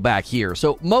Hijinks show back here.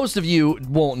 So most of you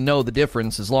won't know the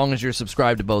difference as long as you're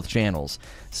subscribed to both channels.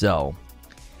 So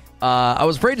I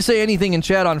was afraid to say anything in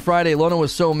chat on Friday. Lona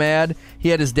was so mad he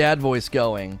had his dad voice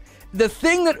going. The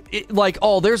thing that,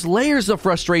 there's layers of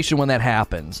frustration when that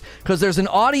happens. Because there's an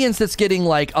audience that's getting,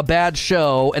 like, a bad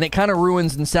show, and it kind of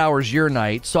ruins and sours your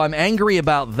night. So I'm angry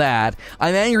about that.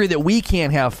 I'm angry that we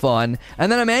can't have fun.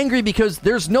 And then I'm angry because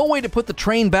there's no way to put the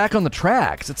train back on the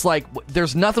tracks. It's like,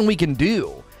 there's nothing we can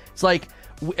do. It's like,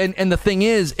 and the thing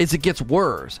is it gets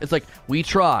worse. It's like, we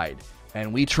tried.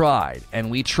 And we tried,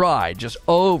 just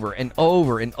over and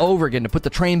over and over again to put the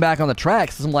train back on the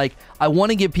tracks. I'm like, I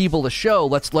want to give people a show.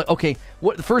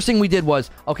 The first thing we did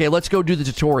was, okay, let's go do the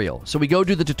tutorial. So we go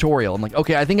do the tutorial. I'm like,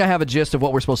 okay, I think I have a gist of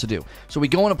what we're supposed to do. So we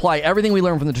go and apply everything we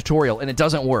learned from the tutorial, and it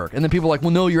doesn't work. And then people are like,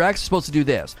 well, no, you're actually supposed to do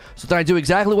this. So then I do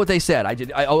exactly what they said.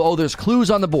 There's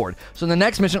clues on the board. So in the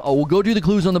next mission, we'll go do the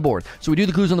clues on the board. So we do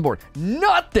the clues on the board.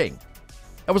 Nothing!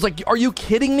 I was like, are you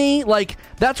kidding me? Like,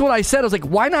 that's what I said. I was like,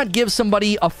 why not give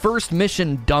somebody a first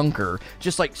mission dunker?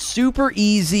 Just like super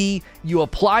easy. You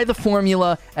apply the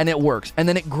formula and it works. And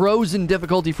then it grows in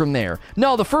difficulty from there.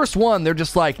 No, the first one, they're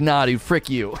just like, nah, dude,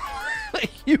 frick you.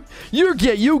 you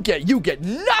get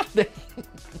nothing.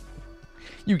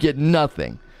 You get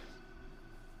nothing.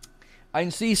 I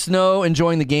can see Snow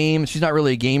enjoying the game. She's not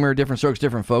really a gamer. Different strokes,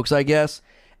 different folks, I guess.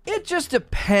 It just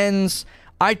depends.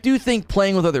 I do think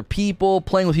playing with other people,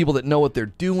 playing with people that know what they're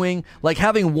doing, like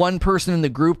having one person in the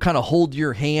group kind of hold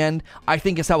your hand, I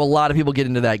think is how a lot of people get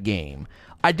into that game.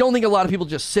 I don't think a lot of people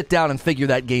just sit down and figure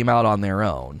that game out on their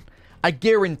own. I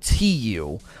guarantee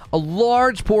you, a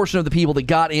large portion of the people that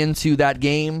got into that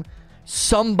game,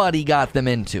 somebody got them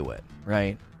into it,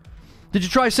 right? Did you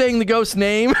try saying the ghost's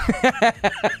name?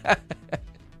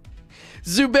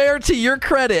 Zubair, to your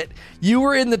credit, you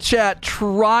were in the chat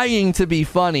trying to be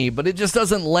funny, but it just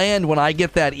doesn't land when I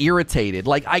get that irritated.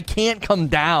 Like, I can't come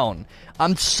down.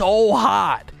 I'm so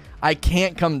hot. I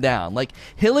can't come down. Like,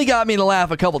 Hilly got me to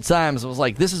laugh a couple times. I was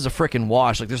like, this is a freaking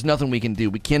wash. Like, there's nothing we can do.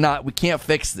 We can't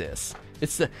fix this.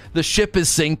 It's the ship is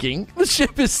sinking. The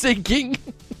ship is sinking.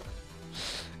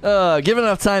 Given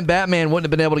enough time, Batman wouldn't have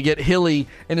been able to get Hilly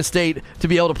in a state to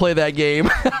be able to play that game.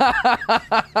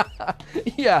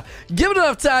 Yeah, given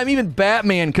enough time, even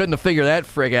Batman couldn't have figured that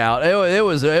frig out. It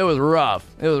was rough.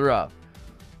 It was rough.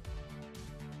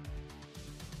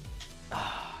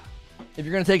 If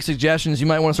you're going to take suggestions, you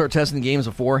might want to start testing the games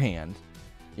beforehand.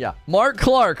 Yeah, Mark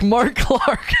Clark. Mark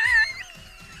Clark.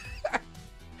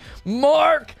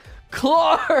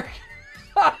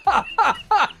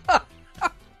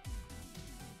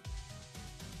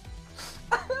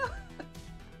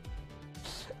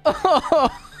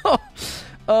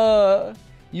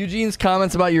 Eugene's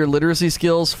comments about your literacy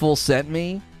skills full sent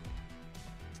me.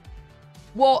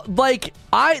 Well, like,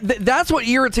 that's what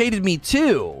irritated me,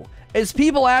 too, is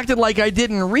people acted like I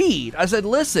didn't read. I said,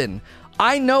 listen,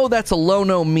 I know that's a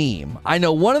Lono meme. I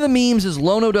know one of the memes is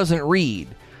Lono doesn't read.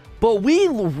 But we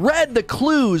read the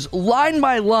clues line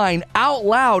by line out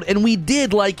loud, and we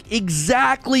did, like,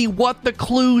 exactly what the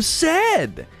clues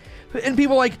said. And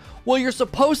people are like, well, you're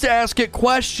supposed to ask it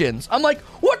questions. I'm like,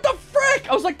 what the frick?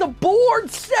 I was like, the board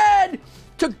said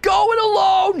to go it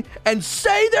alone and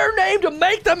say their name to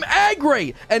make them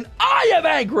angry. And I am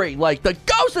angry. Like, the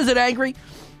ghost isn't angry.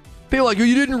 People are like,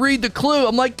 you didn't read the clue.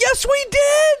 I'm like, yes, we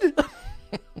did.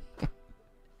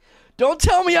 Don't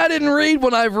tell me I didn't read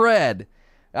when I've read.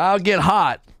 I'll get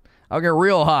hot. I'll get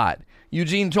real hot.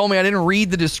 Eugene told me I didn't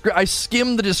read the description. I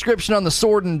skimmed the description on the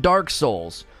sword in Dark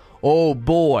Souls. Oh,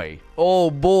 boy.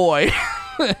 Oh, boy.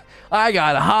 I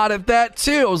got hot at that,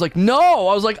 too. I was like, no.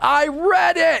 I was like, I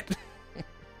read it.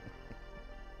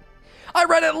 I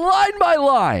read it line by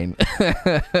line.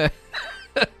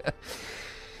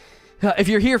 If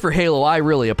you're here for Halo, I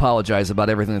really apologize about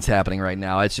everything that's happening right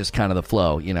now. It's just kind of the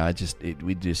flow. You know,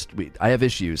 I have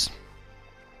issues.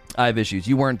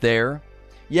 You weren't there.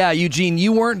 Yeah, Eugene,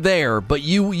 you weren't there, but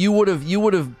you would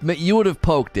have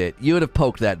poked it. You would have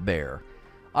poked that bear.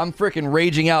 I'm freaking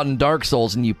raging out in Dark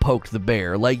Souls and you poked the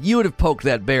bear. Like, you would have poked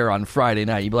that bear on Friday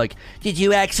night. You'd be like, did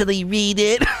you actually read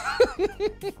it?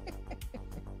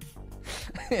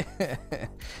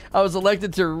 I was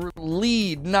elected to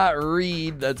lead, not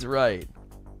read. That's right.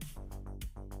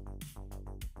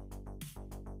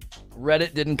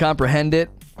 Reddit didn't comprehend it.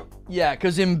 Yeah,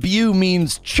 because imbue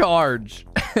means charge.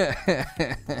 Do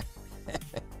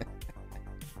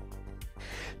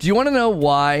you want to know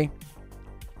why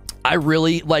I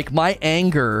really, like, my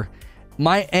anger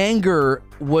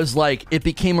was like, it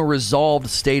became a resolved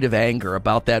state of anger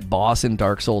about that boss in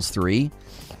Dark Souls 3.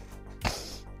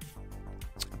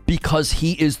 Because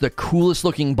he is the coolest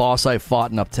looking boss I've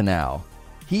fought up to now.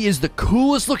 He is the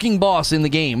coolest looking boss in the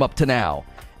game up to now.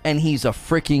 And he's a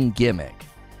freaking gimmick.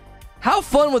 How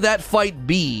fun would that fight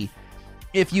be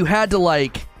if you had to,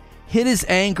 like, hit his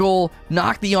ankle,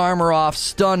 knock the armor off,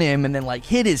 stun him, and then, like,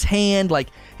 hit his hand? Like,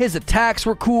 his attacks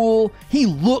were cool. He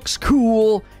looks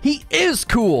cool. He is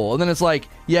cool. And then it's like,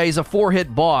 yeah, he's a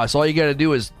 4-hit boss. All you gotta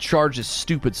do is charge this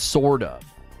stupid sword up.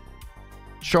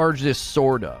 Charge this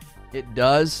sword up. It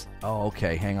does? Oh,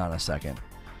 okay. Hang on a second.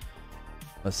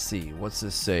 Let's see. What's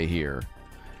this say here?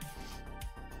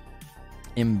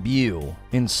 Imbue.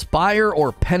 Inspire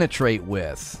or penetrate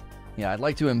with. Yeah, I'd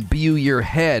like to imbue your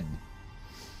head.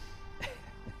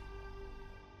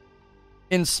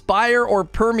 Inspire or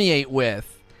permeate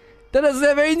with. That doesn't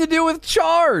have anything to do with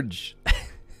charge.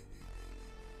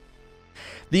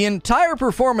 The entire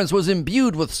performance was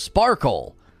imbued with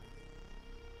sparkle.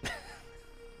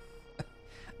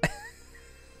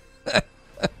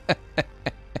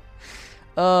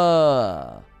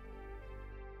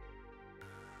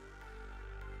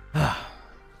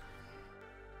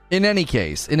 In any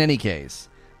case,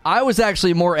 I was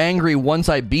actually more angry once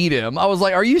I beat him. I was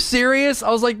like, are you serious?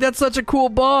 I was like, that's such a cool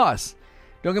boss.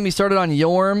 Don't get me started on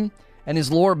Yorm, and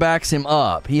his lore backs him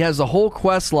up. He has a whole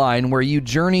quest line where you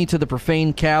journey to the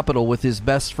profane capital with his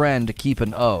best friend to keep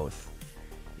an oath.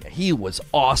 Yeah, he was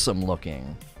awesome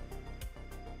looking.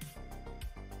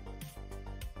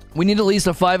 We need at least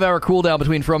a 5-hour cooldown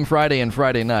between From Friday and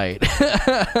Friday night.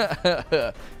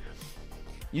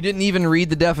 You didn't even read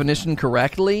the definition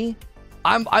correctly?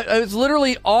 I was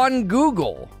literally on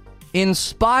Google.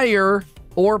 Inspire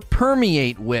or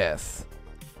permeate with.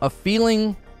 A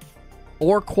feeling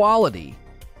or quality.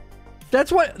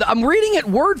 That's what... I'm reading it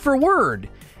word for word.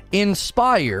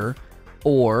 Inspire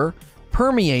or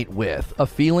permeate with. A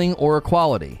feeling or a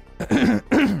quality.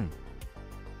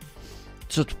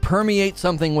 So to permeate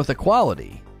something with a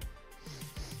quality.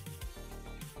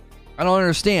 I don't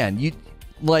understand. You,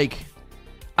 like...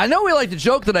 I know we like to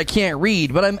joke that I can't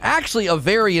read, but I'm actually a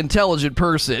very intelligent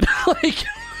person. Like,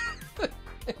 I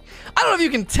don't know if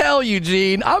you can tell,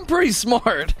 Eugene. I'm pretty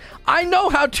smart. I know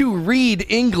how to read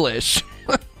English.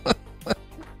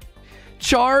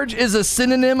 Charge is a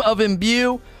synonym of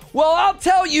imbue. Well, I'll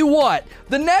tell you what.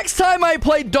 The next time I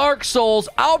play Dark Souls,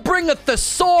 I'll bring a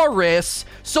thesaurus,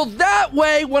 so that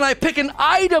way when I pick an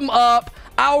item up,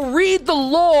 I'll read the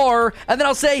lore, and then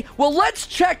I'll say, well, let's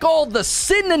check all the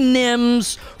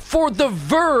synonyms for the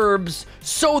verbs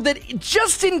so that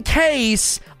just in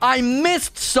case I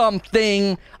missed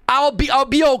something, I'll be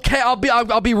okay.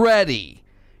 I'll be ready.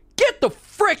 Get the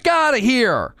frick out of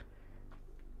here.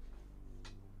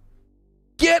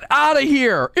 Get out of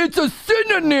here. It's a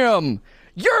synonym.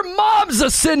 Your mom's a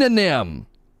synonym.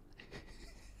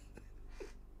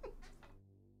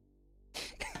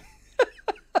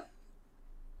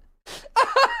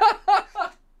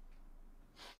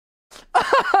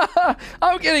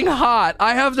 getting hot.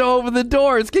 I have to open the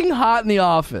door. It's getting hot in the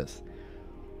office.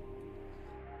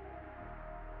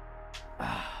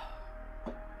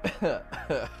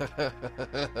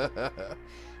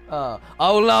 Oh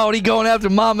Lord, he going after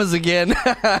mamas again.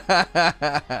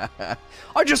 I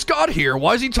just got here.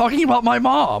 Why is he talking about my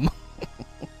mom?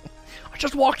 I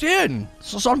just walked in.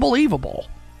 This is unbelievable.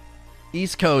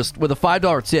 East Coast with a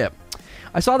 $5 tip.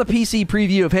 I saw the PC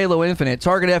preview of Halo Infinite.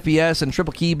 Target FPS and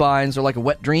triple keybinds are like a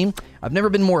wet dream. I've never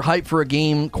been more hyped for a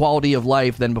game quality of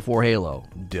life than before Halo.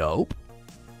 Dope.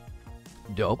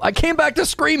 I came back to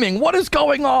screaming. What is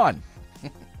going on?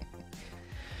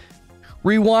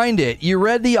 Rewind it. You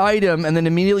read the item and then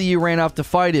immediately you ran off to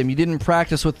fight him. You didn't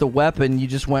practice with the weapon. You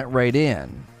just went right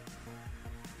in.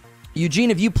 Eugene,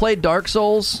 have you played Dark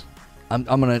Souls? I'm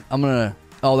gonna.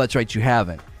 Oh, that's right. You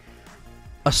haven't.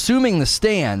 Assuming the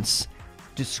stance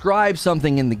describes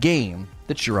something in the game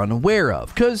that you're unaware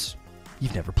of because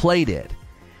you've never played it.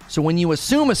 So when you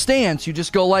assume a stance, you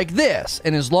just go like this.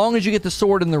 And as long as you get the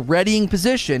sword in the readying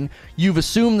position, you've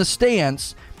assumed the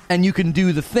stance and you can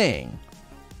do the thing.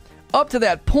 Up to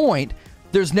that point,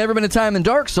 there's never been a time in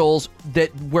Dark Souls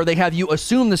where they have you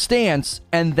assume the stance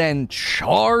and then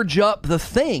charge up the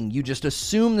thing. You just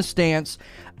assume the stance,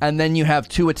 and then you have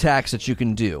two attacks that you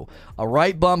can do. A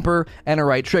right bumper and a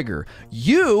right trigger.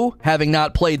 You, having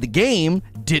not played the game,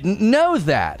 didn't know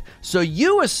that. So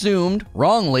you assumed,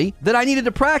 wrongly, that I needed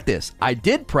to practice. I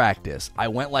did practice. I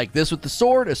went like this with the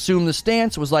sword, assumed the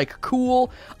stance, was like,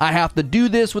 cool, I have to do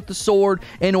this with the sword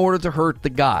in order to hurt the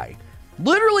guy.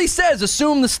 Literally says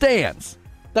assume the stance.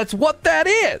 That's what that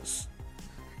is.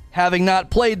 Having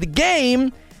not played the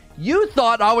game, you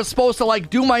thought I was supposed to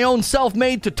do my own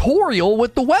self-made tutorial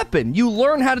with the weapon. You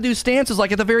learn how to do stances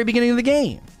at the very beginning of the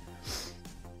game.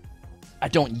 I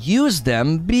don't use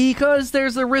them because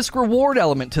there's a risk-reward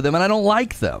element to them and I don't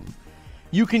like them.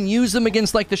 You can use them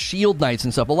against the shield knights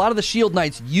and stuff. A lot of the shield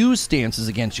knights use stances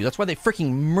against you. That's why they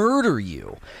freaking murder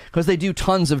you, because they do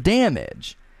tons of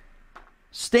damage.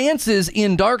 Stances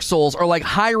in Dark Souls are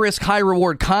high-risk,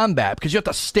 high-reward combat because you have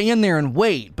to stand there and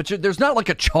wait. But there's not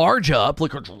a charge up, now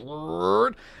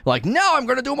I'm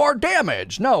going to do more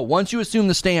damage. No, once you assume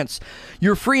the stance,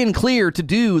 you're free and clear to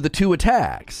do the two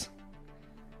attacks.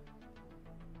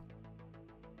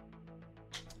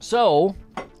 So,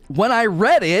 when I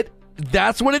read it,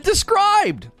 that's what it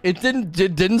described. It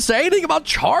didn't say anything about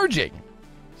charging.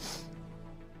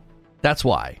 That's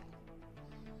why.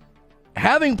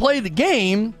 Having played the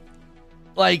game,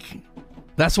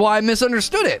 that's why I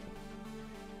misunderstood it.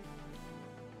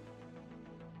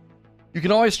 You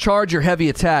can always charge your heavy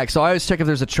attack, so I always check if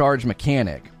there's a charge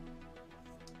mechanic.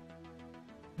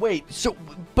 Wait,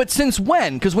 but since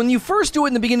when? Because when you first do it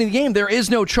in the beginning of the game, there is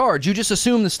no charge. You just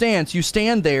assume the stance, you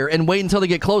stand there and wait until they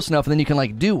get close enough, and then you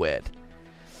can, do it.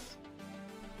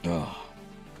 Ugh.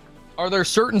 Are there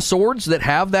certain swords that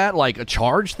have that, a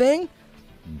charge thing?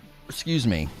 Excuse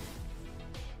me.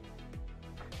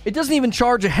 It doesn't even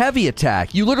charge a heavy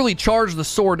attack. You literally charge the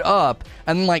sword up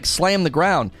and slam the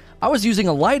ground. I was using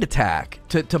a light attack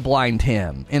to blind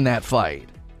him in that fight.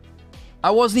 I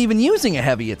wasn't even using a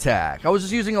heavy attack. I was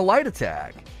just using a light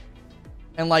attack.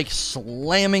 And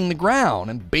slamming the ground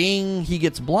and bing, he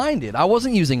gets blinded. I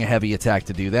wasn't using a heavy attack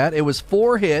to do that. It was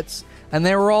 4 hits and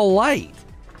they were all light.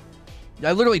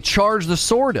 I literally charged the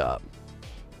sword up.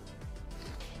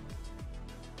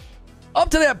 Up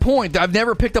to that point, I've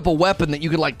never picked up a weapon that you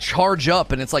could charge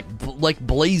up and it's like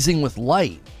blazing with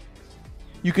light.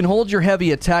 You can hold your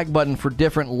heavy attack button for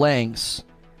different lengths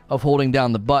of holding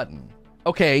down the button.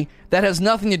 Okay, that has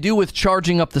nothing to do with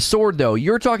charging up the sword though.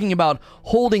 You're talking about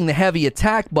holding the heavy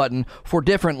attack button for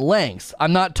different lengths.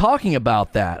 I'm not talking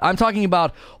about that. I'm talking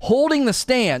about holding the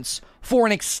stance for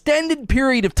an extended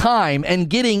period of time and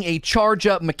getting a charge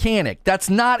up mechanic. That's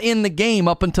not in the game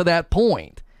up until that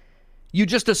point. You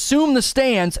just assume the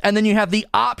stance, and then you have the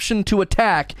option to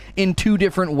attack in 2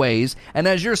 different ways. And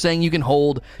as you're saying, you can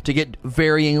hold to get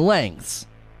varying lengths.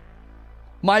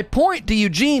 My point to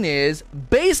Eugene is,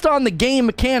 based on the game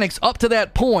mechanics up to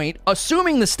that point,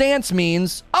 assuming the stance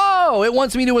means, oh, it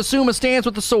wants me to assume a stance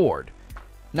with the sword,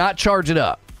 not charge it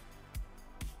up.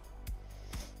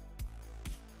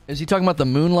 Is he talking about the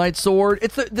Moonlight Sword?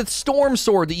 It's the Storm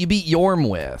Sword that you beat Yorm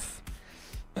with.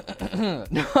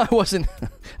 No, I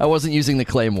wasn't using the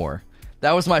Claymore.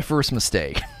 That was my first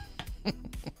mistake.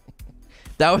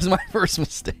 That was my first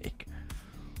mistake.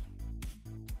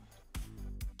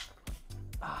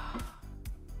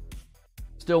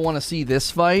 Still want to see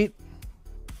this fight?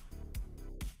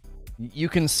 You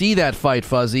can see that fight,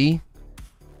 Fuzzy.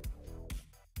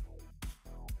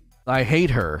 I hate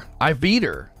her. I beat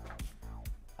her.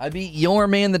 I beat Your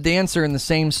Man the Dancer in the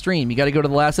same stream. You got to go to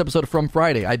the last episode From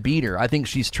Friday. I beat her. I think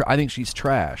she's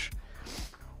trash.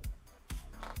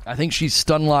 I think she's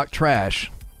Stunlock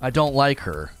trash. I don't like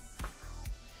her.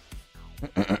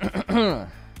 A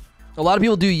lot of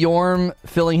people do Yorm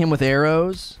filling him with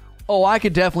arrows. Oh, I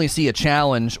could definitely see a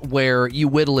challenge where you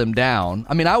whittle him down.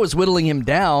 I mean, I was whittling him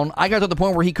down. I got to the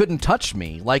point where he couldn't touch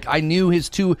me. Like, I knew his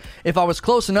two... If I was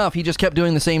close enough, he just kept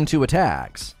doing the same 2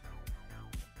 attacks.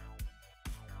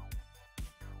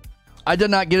 I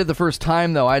did not get it the first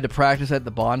time, though. I had to practice at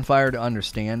the bonfire to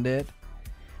understand it.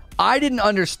 I didn't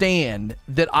understand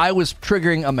that I was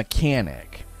triggering a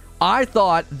mechanic. I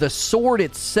thought the sword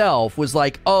itself was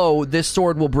like, oh, this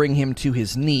sword will bring him to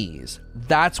his knees.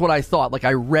 That's what I thought. Like,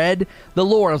 I read the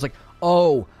lore, and I was like,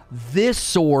 oh, this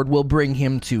sword will bring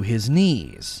him to his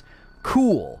knees.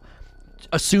 Cool.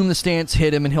 Assume the stance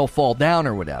hit him and he'll fall down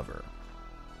or whatever.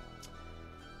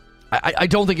 I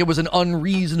don't think it was an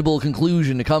unreasonable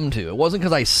conclusion to come to. It wasn't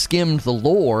because I skimmed the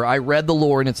lore. I read the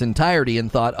lore in its entirety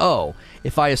and thought, oh,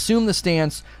 if I assume the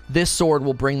stance, this sword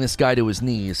will bring this guy to his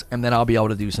knees, and then I'll be able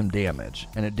to do some damage.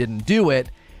 And it didn't do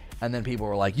it, and then people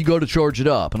were like, you go to charge it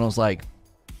up. And I was like,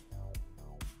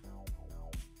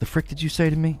 the frick did you say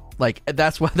to me? Like,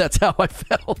 that's how I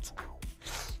felt.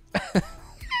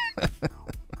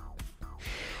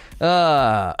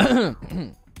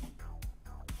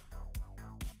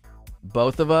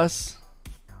 Both of us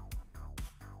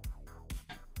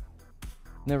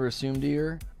never assumed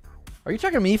here. Are you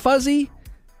talking to me, Fuzzy?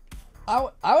 I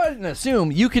wouldn't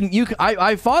assume you can.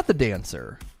 I fought the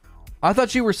dancer. I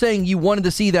thought you were saying you wanted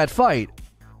to see that fight.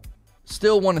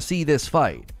 Still want to see this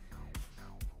fight.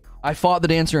 I fought the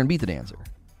dancer and beat the dancer.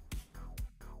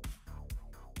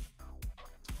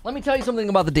 Let me tell you something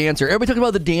about the dancer. Everybody talking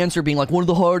about the dancer being like one of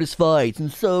the hardest fights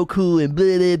and so cool and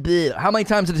blah, blah, blah. How many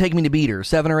times did it take me to beat her?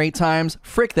 7 or 8 times?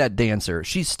 Frick that dancer.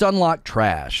 She's Stunlock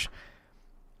trash.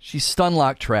 She's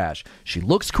Stunlock trash. She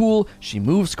looks cool. She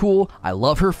moves cool. I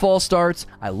love her false starts.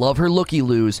 I love her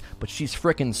looky-loos. But she's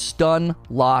frickin'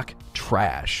 Stunlock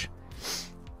trash.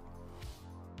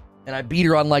 And I beat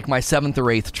her on like my 7th or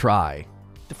 8th try.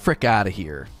 Get the frick out of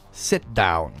here. Sit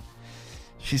down.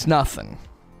 She's nothing.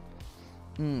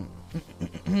 The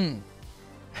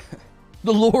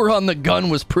lore on the gun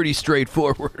was pretty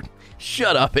straightforward.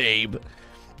 Shut up, Abe.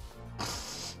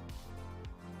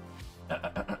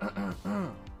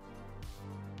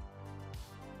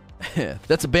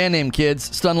 That's a band name, kids.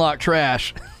 Stunlock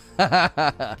Trash.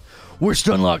 We're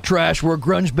Stunlock Trash. We're a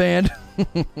grunge band.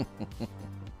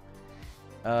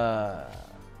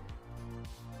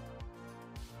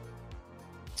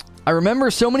 I remember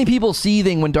so many people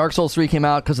seething when Dark Souls 3 came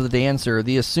out because of the dancer.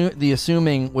 The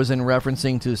assuming was in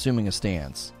referencing to assuming a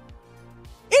stance.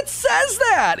 It says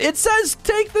that. It says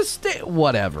take the stance.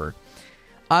 Whatever.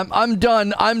 I'm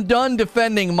done. I'm done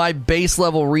defending my base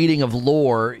level reading of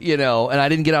lore, you know, and I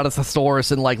didn't get out of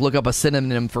thesaurus and like look up a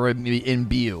synonym for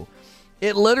imbue.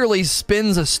 It literally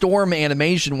spins a storm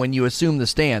animation when you assume the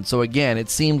stance. So again, it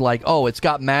seemed like, oh, it's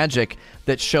got magic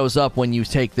that shows up when you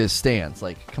take this stance.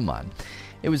 Like, come on.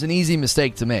 It was an easy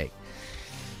mistake to make.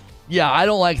 Yeah, I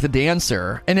don't like the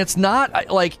dancer. And it's not,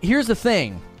 like, here's the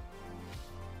thing.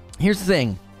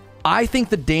 I think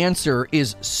the dancer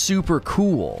is super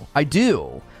cool. I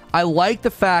do. I like the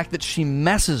fact that she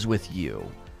messes with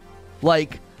you.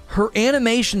 Like, her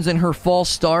animations and her false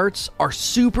starts are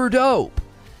super dope.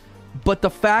 But the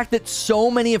fact that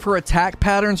so many of her attack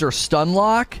patterns are stun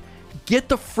lock, get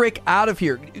the frick out of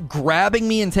here. Grabbing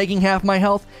me and taking half my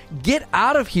health, get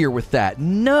out of here with that.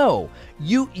 No.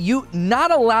 You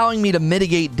not allowing me to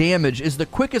mitigate damage is the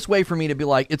quickest way for me to be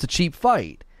like, it's a cheap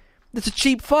fight. It's a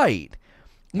cheap fight.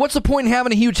 What's the point in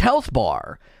having a huge health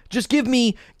bar? Just give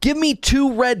me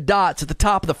 2 red dots at the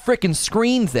top of the frickin'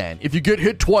 screen then. If you get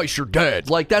hit twice, you're dead.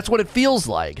 Like, that's what it feels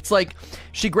like. It's like,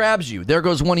 she grabs you. There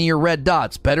goes one of your red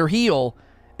dots. Better heal.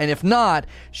 And if not,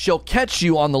 she'll catch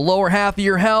you on the lower half of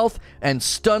your health and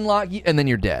stun lock you, and then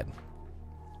you're dead.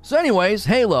 So anyways,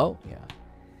 Halo. Yeah.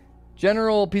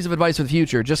 General piece of advice for the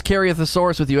future. Just carry a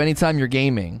thesaurus with you anytime you're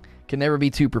gaming. Can never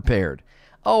be too prepared.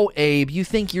 Oh, Abe, you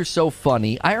think you're so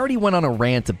funny. I already went on a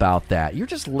rant about that. You're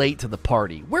just late to the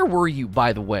party. Where were you,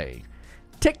 by the way?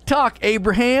 TikTok,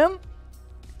 Abraham?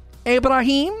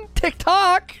 Abraham?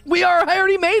 TikTok? I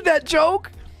already made that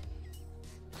joke.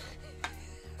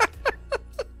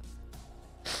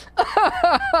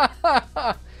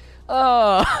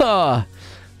 Oh,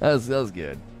 that was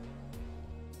good.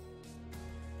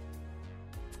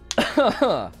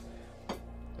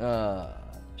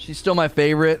 She's still my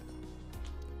favorite.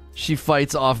 She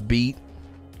fights off beat.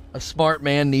 A smart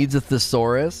man needs a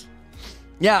thesaurus.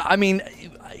 Yeah, I mean,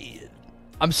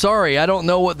 I'm sorry, I don't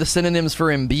know what the synonyms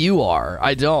for imbue are.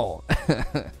 I don't.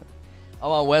 I'm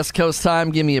on West Coast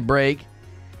time. Give me a break.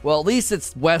 Well, at least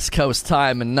it's West Coast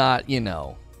time and not,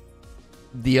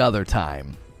 the other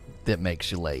time that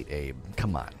makes you late, Abe.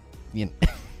 Come on.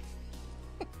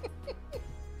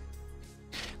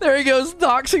 There he goes,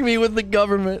 doxing me with the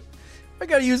government. I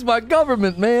gotta use my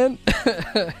government, man.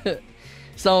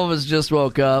 Some of us just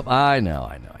woke up. I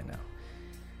know.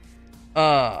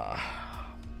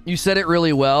 You said it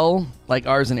really well, like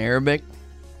ours in Arabic.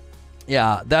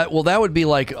 Yeah, that would be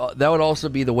like that would also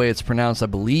be the way it's pronounced, I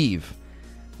believe,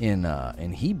 in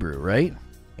Hebrew, right?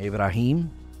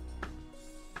 Ibrahim.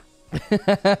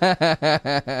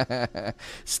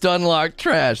 Stunlock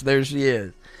trash. There she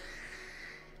is.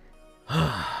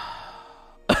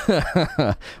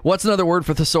 What's another word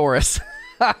for thesaurus?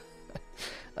 I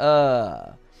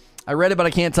read it, but I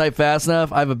can't type fast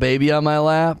enough. I have a baby on my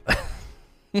lap.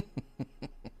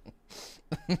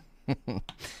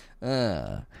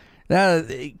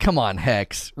 Come on,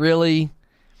 Hex. Really?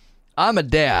 I'm a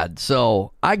dad,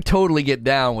 so I totally get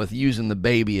down with using the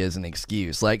baby as an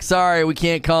excuse. Like, sorry, we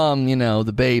can't come,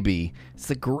 the baby. It's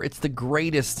the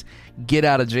greatest get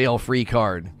out of jail free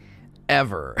card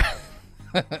ever.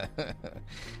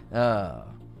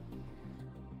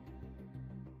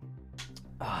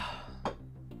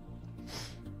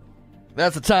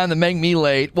 That's the time to make me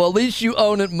late. Well, at least you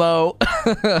own it, Mo.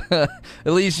 At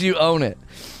least you own it.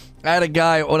 I had a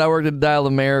guy when I worked at Dial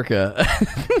America.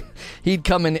 He'd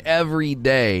come in every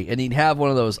day, and he'd have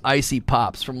one of those icy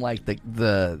pops from like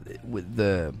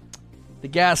the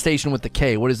gas station with the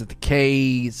K. What is it? The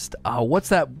K. What's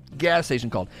that gas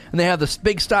station called? And they have the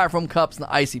big styrofoam cups and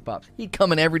the icy pops. He'd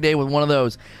come in every day with one of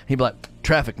those. He'd be like,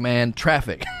 "Traffic, man,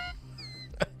 traffic."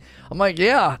 I'm like,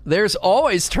 "Yeah, there's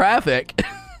always traffic."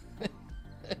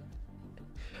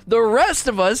 The rest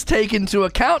of us take into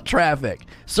account traffic.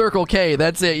 Circle K,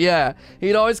 that's it, yeah.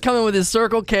 He'd always come in with his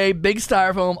Circle K, big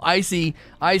styrofoam, icy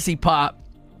pop,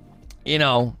 his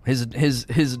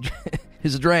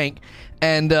drink,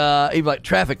 and he'd be like,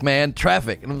 "Traffic, man,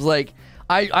 traffic." And I was like,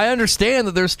 I understand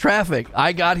that there's traffic.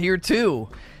 I got here too,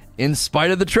 in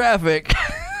spite of the traffic.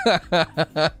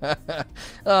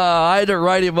 I had to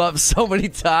write him up so many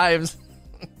times.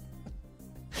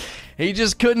 He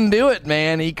just couldn't do it,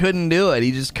 man. He couldn't do it.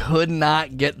 He just could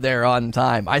not get there on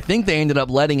time. I think they ended up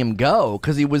letting him go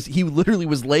because he literally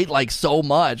was late like so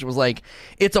much. It was like,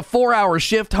 it's a 4-hour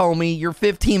shift, homie. You're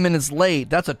 15 minutes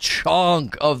late. That's a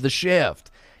chunk of the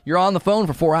shift. You're on the phone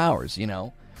for 4 hours,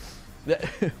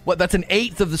 What? That's an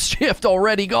eighth of the shift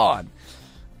already gone.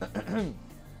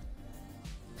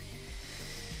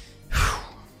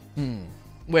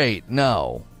 Wait,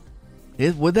 no.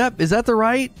 Is that the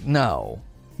right? No.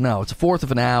 No, it's a fourth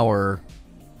of an hour.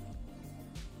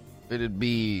 It'd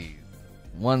be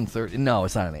 1/3. No,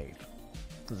 it's not an eighth.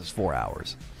 Because it's 4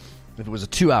 hours. If it was a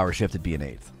 2-hour shift, it'd be an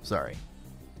eighth. Sorry.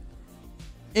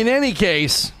 In any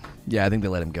case, yeah, I think they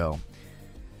let him go.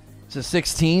 It's a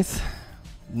 16th.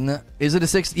 No, is it a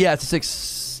 6th? Yeah, it's a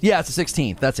 6th. Yeah, it's a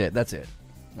 16th. That's it.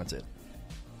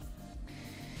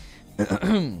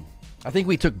 I think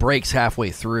we took breaks halfway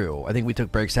through.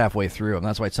 And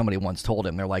that's why somebody once told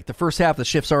him, they're like, the first half of the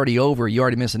shift's already over. You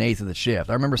already missed an eighth of the shift.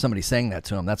 I remember somebody saying that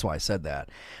to him. That's why I said that.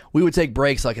 We would take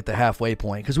breaks like at the halfway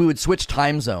point because we would switch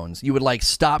time zones. You would like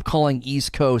stop calling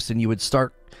East Coast and you would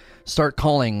start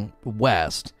calling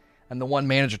West. And the one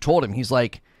manager told him, he's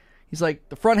like,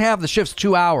 the front half of the shift's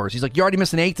 2 hours. He's like, you already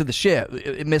missed an eighth of the shift.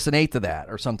 Missed an eighth of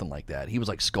that or something like that. He was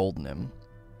like scolding him.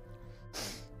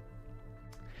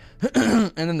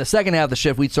 And then the second half of the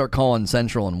shift, we'd start calling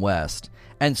Central and West.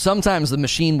 And sometimes the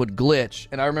machine would glitch.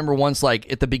 And I remember once,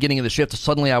 like, at the beginning of the shift,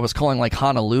 suddenly I was calling, like,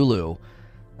 Honolulu.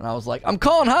 And I was like, I'm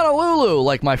calling Honolulu!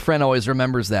 Like, my friend always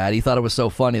remembers that. He thought it was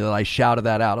so funny that I shouted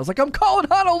that out. I was like, I'm calling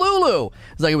Honolulu!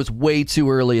 It's like it was way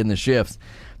too early in the shift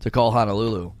to call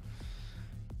Honolulu.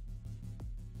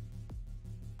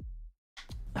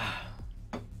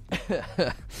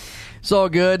 It's all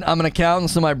good. I'm an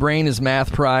accountant, so my brain is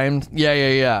math primed.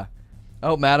 Yeah.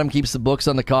 Oh, Madam keeps the books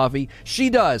on the coffee. She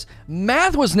does.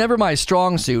 Math was never my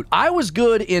strong suit. I was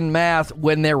good in math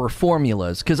when there were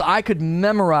formulas because I could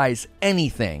memorize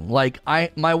anything. Like,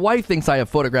 my wife thinks I have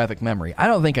photographic memory. I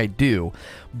don't think I do,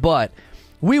 but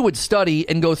we would study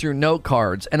and go through note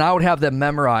cards, and I would have them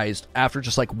memorized after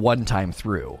just like one time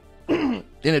through. And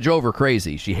it drove her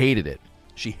crazy. She hated it.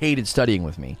 She hated studying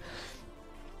with me.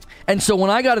 And so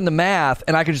when I got into math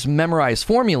and I could just memorize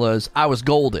formulas, I was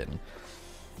golden.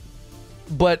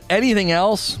 But anything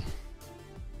else,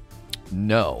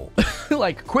 no.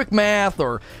 Like quick math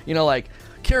or, like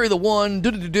carry the one,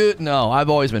 no, I've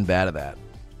always been bad at that.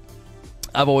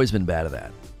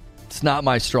 It's not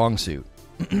my strong suit.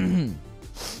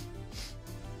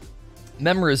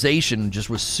 Memorization just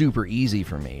was super easy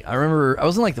for me. I remember I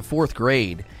was in like the 4th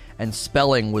grade, and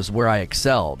spelling was where I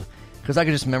excelled because I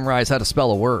could just memorize how to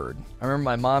spell a word. I remember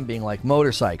my mom being like,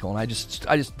 motorcycle, and I just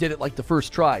did it like the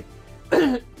first try.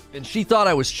 And she thought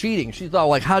I was cheating. She thought,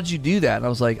 like, how'd you do that? And I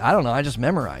was like, I don't know, I just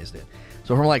memorized it.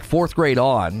 So from like 4th grade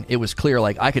on, it was clear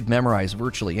like I could memorize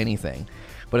virtually anything.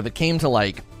 But if it came to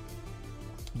like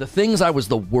the things I was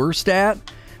the worst at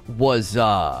was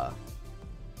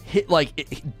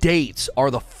dates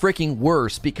are the freaking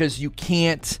worst because you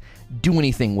can't do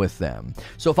anything with them.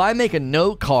 So if I make a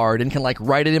note card and can like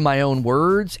write it in my own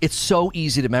words, it's so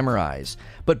easy to memorize.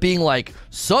 But being like,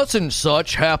 such and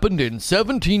such happened in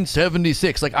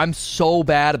 1776, like I'm so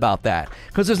bad about that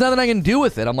because there's nothing I can do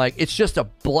with it. I'm like, it's just a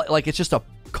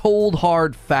cold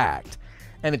hard fact,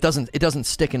 and it doesn't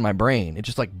stick in my brain. It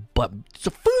just like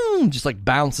just like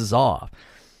bounces off.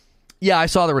 Yeah, I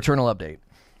saw the Returnal update.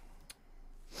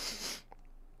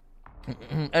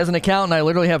 As an accountant, I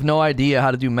literally have no idea how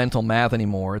to do mental math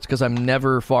anymore. It's because I'm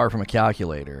never far from a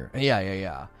calculator.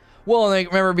 Yeah. Well, and I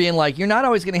remember being like, you're not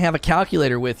always going to have a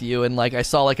calculator with you. And like, I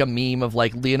saw like a meme of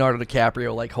like Leonardo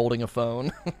DiCaprio like holding a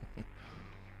phone.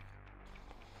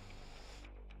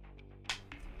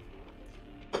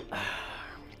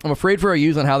 I'm afraid for our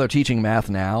youth on how they're teaching math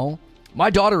now. My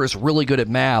daughter is really good at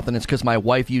math, and it's because my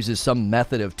wife uses some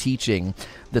method of teaching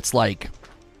that's like,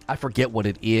 I forget what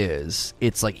it is.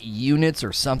 It's like units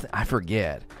or something. I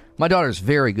forget. My daughter's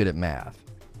very good at math.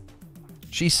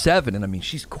 She's 7, and I mean,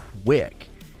 she's quick.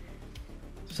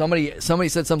 Somebody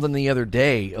said something the other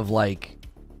day of like,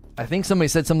 I think somebody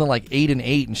said something like 8 and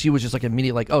 8, and she was just like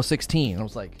immediately like, oh, 16. I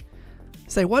was like,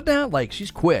 say what now? Like,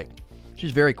 she's quick.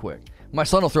 She's very quick. My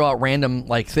son will throw out random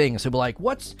like things. He'll be like,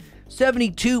 what's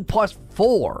 72 plus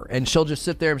 4? And she'll just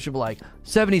sit there and she'll be like,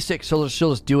 76. She'll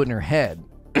just do it in her head.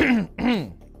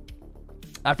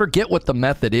 I forget what the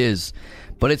method is,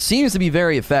 but it seems to be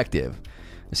very effective.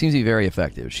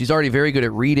 She's already very good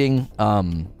at reading.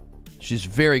 She's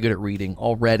very good at reading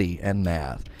already and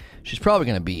math. She's probably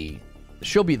going to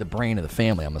she'll be the brain of the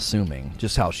family, I'm assuming,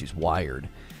 just how she's wired.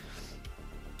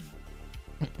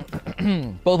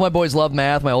 Both my boys love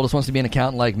math. My oldest wants to be an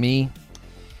accountant like me.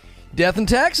 Death and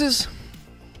taxes.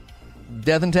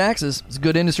 It's a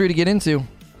good industry to get into.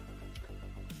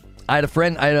 I had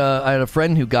a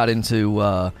friend who got into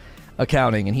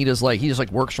accounting, and he just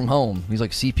works from home. He's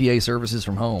like CPA services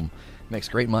from home. Makes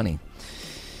great money.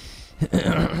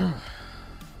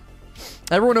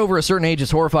 Everyone over a certain age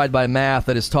is horrified by math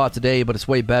that is taught today, but it's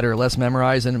way better, less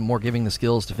memorizing and more giving the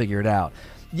skills to figure it out.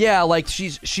 Yeah, like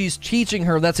she's teaching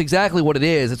her, that's exactly what it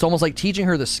is. It's almost like teaching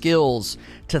her the skills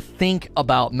to think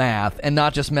about math and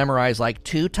not just memorize like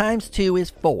 2 times 2 is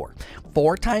 4.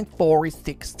 4 times 4 is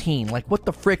 16. Like, what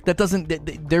the frick? That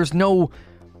doesn't, there's no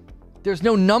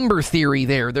number theory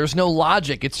there. There's no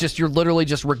logic. It's just, you're literally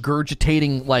just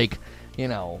regurgitating, like, you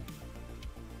know,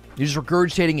 you're just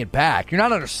regurgitating it back. You're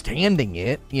not understanding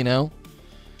it, you know?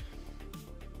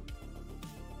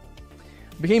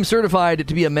 Became certified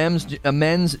to be a men's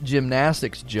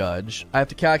gymnastics judge. I have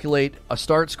to calculate a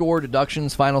start score,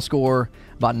 deductions, final score,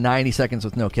 about 90 seconds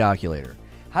with no calculator.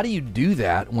 How do you do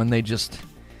that when they just,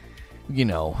 you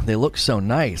know, they look so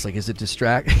nice? Like, is it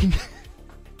distracting?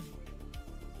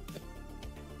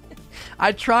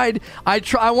 I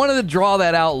wanted to draw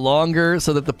that out longer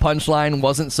so that the punchline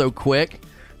wasn't so quick.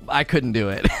 I couldn't do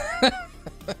it.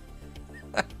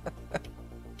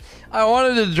 I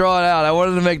wanted to draw it out. I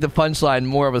wanted to make the punchline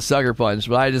more of a sucker punch,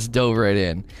 but I just dove right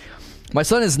in. My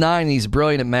son is 9 and he's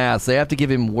brilliant at math. So they have to give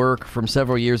him work from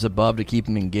several years above to keep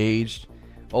him engaged.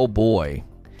 Oh boy.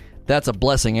 That's a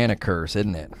blessing and a curse,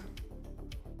 isn't it?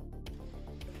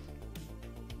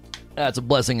 That's a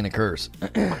blessing and a curse.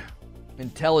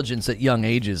 Intelligence at young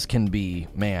ages can be,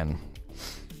 man,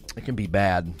 it can be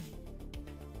bad.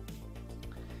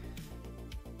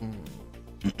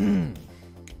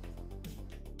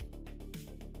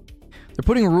 They're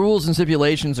putting rules and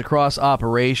stipulations across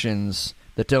operations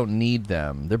that don't need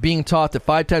them. They're being taught that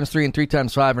 5 times 3 and 3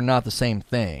 times 5 are not the same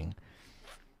thing.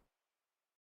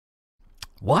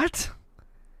 What?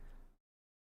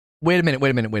 Wait a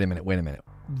minute.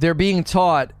 They're being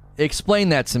taught, explain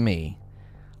that to me.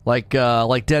 Like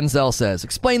Denzel says,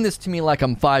 explain this to me like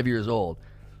I'm 5 years old.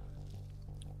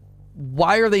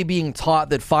 Why are they being taught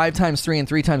that 5 times 3 and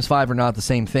 3 times 5 are not the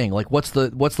same thing? Like, what's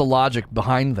the logic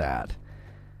behind that?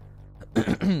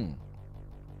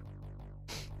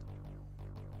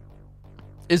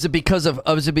 Is it because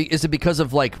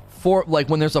of like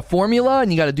when there's a formula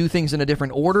and you got to do things in a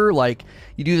different order? Like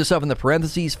you do the stuff in the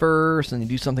parentheses first, and you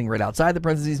do something right outside the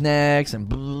parentheses next, and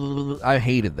blah, I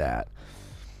hated that.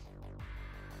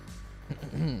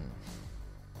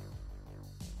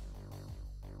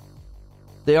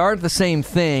 They aren't the same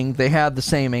thing. They have the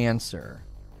same answer.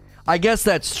 I guess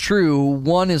that's true.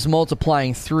 One is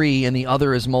multiplying 3, and the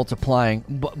other is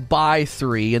multiplying by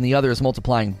 3, and the other is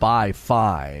multiplying by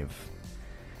 5.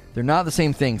 They're not the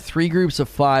same thing. 3 groups of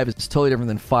 5 is totally different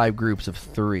than 5 groups of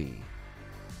 3.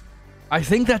 I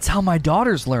think that's how my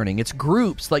daughter's learning. It's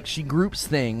groups. Like, she groups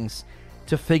things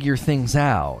to figure things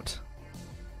out.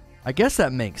 I guess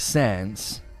that makes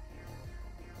sense.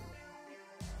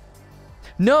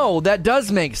 No, that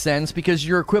does make sense because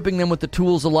you're equipping them with the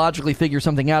tools to logically figure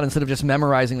something out instead of just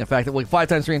memorizing the fact that, well, 5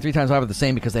 times 3 and 3 times 5 are the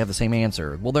same because they have the same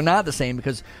answer. Well, they're not the same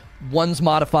because one's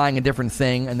modifying a different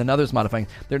thing and another's modifying.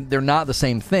 They're not the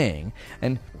same thing.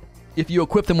 And if you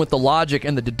equip them with the logic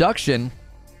and the deduction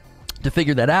to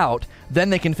figure that out, then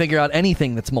they can figure out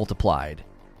anything that's multiplied.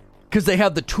 Because they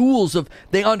have the tools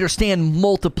they understand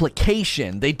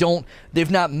multiplication.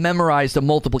 They've not memorized a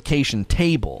multiplication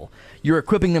table. You're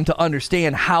equipping them to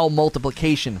understand how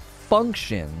multiplication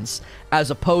functions, as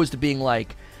opposed to being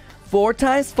like, 4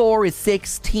 times 4 is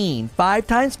 16, 5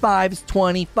 times 5 is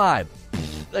 25.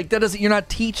 Like, that doesn't, you're not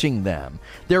teaching them.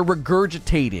 They're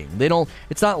regurgitating.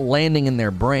 It's not landing in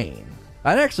their brain.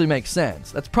 That actually makes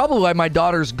sense. That's probably why my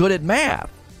daughter's good at math.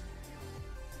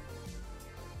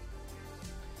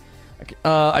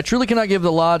 I truly cannot give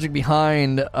the logic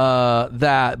behind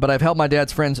that, but I've helped my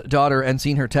dad's friend's daughter and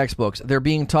seen her textbooks. They're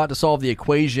being taught to solve the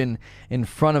equation in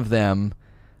front of them,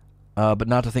 but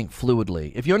not to think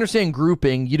fluidly. If you understand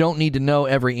grouping, you don't need to know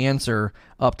every answer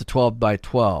up to 12 by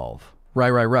 12.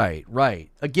 Right.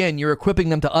 Again, you're equipping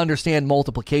them to understand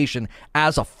multiplication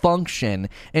as a function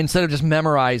instead of just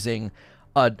memorizing,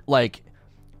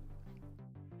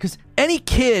 because any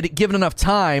kid, given enough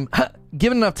time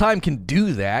can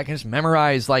do that. Can just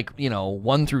memorize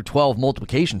 1 through 12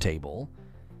 multiplication table.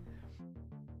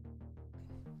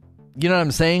 You know what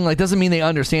I'm saying? Like, doesn't mean they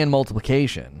understand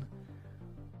multiplication.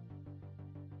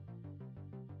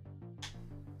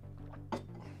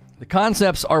 The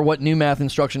concepts are what new math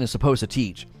instruction is supposed to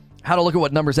teach. How to look at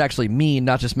what numbers actually mean,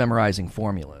 not just memorizing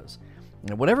formulas.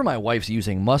 And whatever my wife's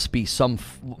using must be some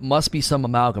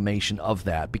amalgamation of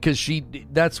that, because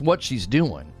that's what she's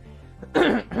doing.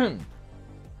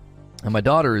 And my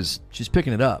daughter she's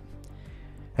picking it up.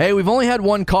 Hey, we've only had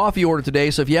 1 coffee order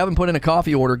today, so if you haven't put in a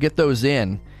coffee order, get those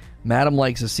in. Madam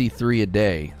likes to see 3 a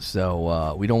day,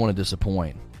 so we don't want to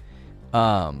disappoint.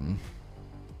 Okay.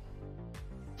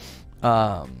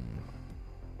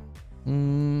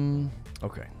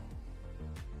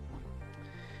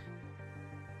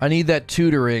 I need that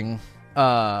tutoring.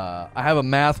 I have a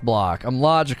math block. I'm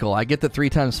logical. I get that 3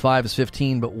 times 5 is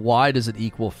 15, but why does it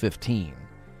equal 15?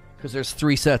 Because there's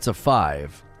 3 sets of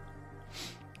 5.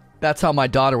 That's how my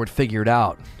daughter would figure it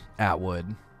out,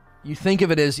 Atwood. You think of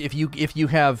it as if you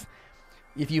have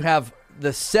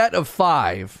the set of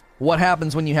 5, what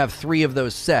happens when you have 3 of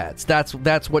those sets?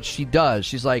 That's what she does.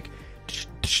 She's like,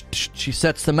 she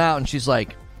sets them out and she's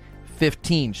like,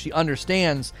 15. She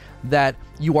understands that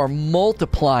you are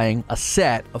multiplying a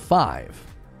set of 5.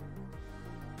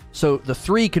 So the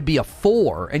 3 could be a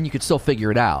 4 and you could still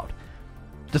figure it out.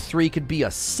 The 3 could be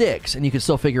a 6 and you could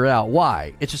still figure it out.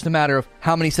 Why? It's just a matter of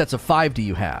how many sets of 5 do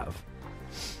you have.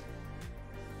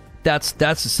 That's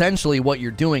essentially what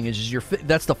you're doing.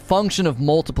 That's the function of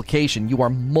multiplication. You are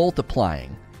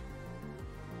multiplying.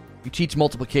 You teach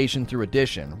multiplication through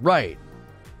addition. Right.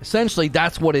 Essentially,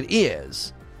 that's what it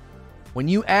is. When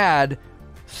you add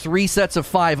 3 sets of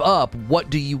 5 up, what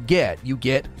do you get? You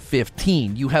get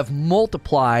 15. You have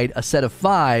multiplied a set of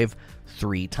 5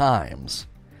 3 times.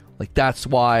 Like, that's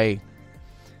why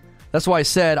I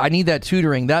said I need that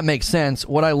tutoring. That makes sense.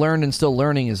 What I learned and still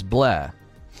learning is bleh.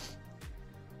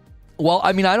 Well,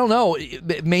 I mean, I don't know.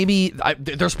 Maybe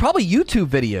there's probably YouTube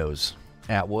videos,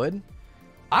 Atwood.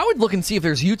 I would look and see if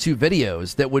there's YouTube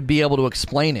videos that would be able to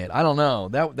explain it. I don't know.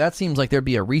 That seems like there'd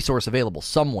be a resource available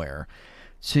somewhere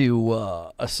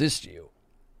to assist you.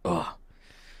 Ugh.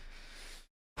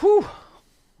 Whew.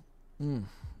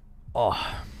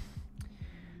 Oh.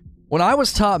 When I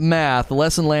was taught math, the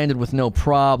lesson landed with no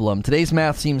problem. Today's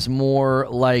math seems more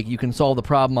like you can solve the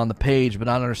problem on the page, but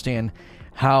not understand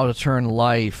how to turn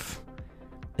life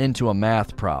into a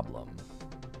math problem.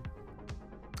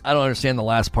 I don't understand the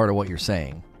last part of what you're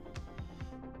saying.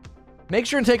 Make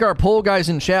sure and take our poll, guys,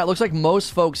 in chat. Looks like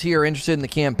most folks here are interested in the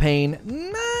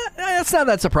campaign. it's not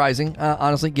that surprising,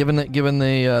 honestly, given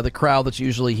the crowd that's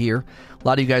usually here. A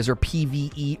lot of you guys are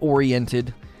PvE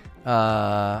oriented,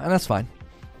 and that's fine.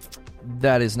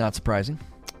 That is not surprising.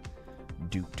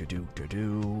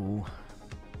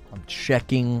 I'm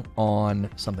checking on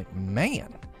something.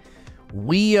 Man,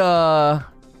 we were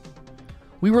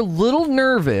a little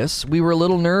nervous. We were a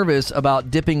little nervous about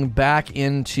dipping back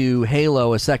into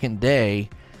Halo a second day,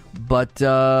 but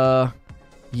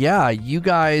yeah, you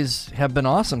guys have been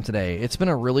awesome today. It's been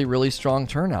a really, really strong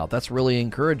turnout. That's really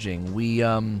encouraging. We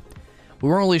weren't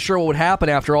really sure what would happen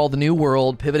after all the New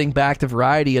World, pivoting back to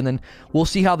Variety, and then we'll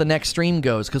see how the next stream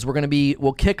goes, because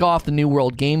we'll kick off the New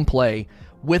World gameplay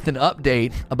with an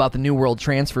update about the New World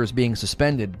transfers being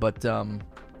suspended. But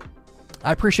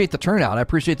I appreciate the turnout. I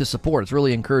appreciate the support. It's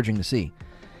really encouraging to see.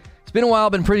 It's been a while.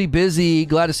 Been pretty busy.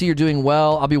 Glad to see you're doing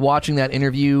well. I'll be watching that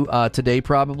interview today,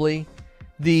 probably.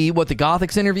 The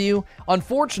Gothics interview.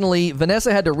 Unfortunately,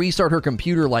 Vanessa had to restart her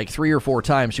computer like 3 or 4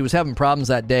 times. She was having problems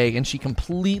that day, and she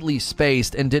completely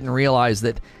spaced and didn't realize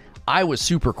that I was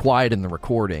super quiet in the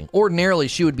recording. Ordinarily,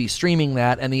 she would be streaming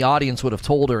that, and the audience would have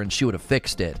told her, and she would have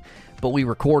fixed it. But we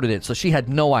recorded it, so she had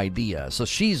no idea. So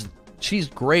she's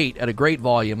great at a great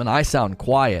volume, and I sound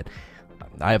quiet.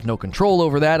 I have no control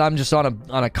over that. I'm just on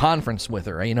a conference with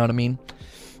her. You know what I mean?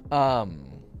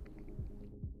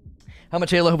 How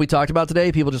much Halo have we talked about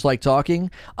today? People just like talking.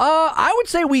 I would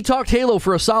say we talked Halo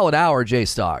for a solid hour,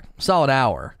 J-Stock. Solid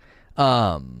hour.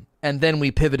 And then we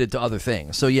pivoted to other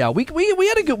things. So yeah, we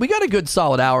got a good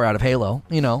solid hour out of Halo,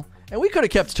 you know. And we could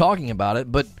have kept talking about it,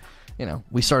 but you know,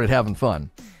 we started having fun.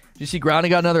 Did you see Grounding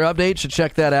got another update? Should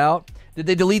check that out. Did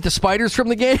they delete the spiders from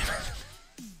the game?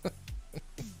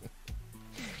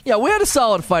 Yeah, we had a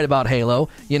solid fight about Halo.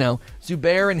 You know,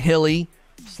 Zubair and Hilly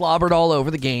slobbered all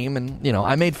over the game, and you know,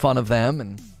 I made fun of them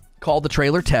and called the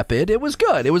trailer tepid. It was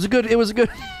good. It was a good fight.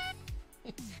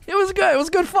 It was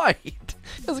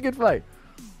a good fight.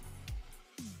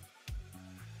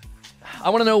 I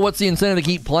want to know what's the incentive to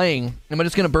keep playing. Am I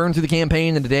just going to burn through the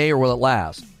campaign in a day, or will it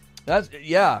last?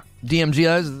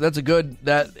 DMG, that's a good,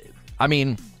 that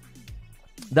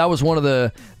was one of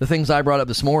the things I brought up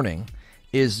this morning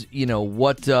is, you know,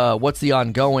 what's the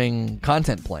ongoing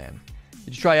content plan?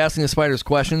 Did you try asking the spiders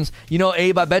questions? You know,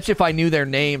 Abe, I bet you if I knew their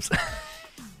names,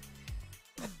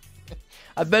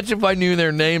 I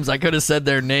could have said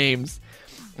their names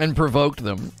and provoked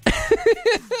them.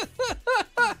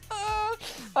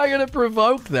 I could have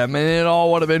provoked them, and it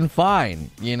all would have been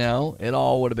fine, you know? It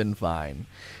all would have been fine.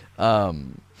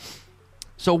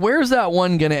 So where's that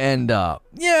one going to end up?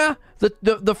 Yeah,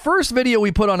 the first video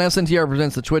we put on SNTR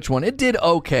Presents, the Twitch one, it did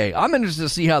okay. I'm interested to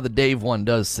see how the Dave one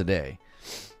does today.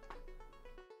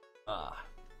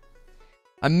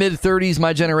 I'm mid-30s.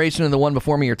 My generation and the one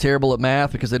before me are terrible at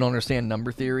math because they don't understand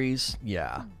number theories.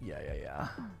 Yeah.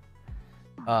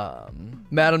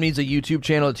 Madam needs a YouTube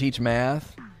channel to teach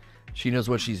math. She knows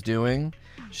what she's doing.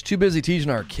 She's too busy teaching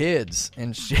our kids,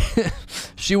 and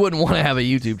she wouldn't want to have a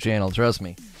YouTube channel, trust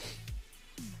me.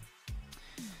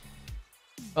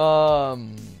 I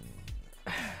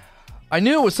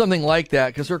knew it was something like that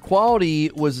because her quality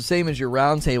was the same as your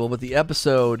roundtable, but the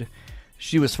episode,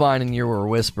 she was fine and you were a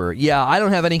whisper. Yeah, I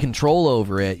don't have any control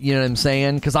over it, you know what I'm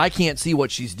saying? Because I can't see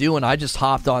what she's doing. I just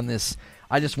hopped on this,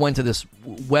 I just went to this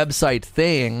website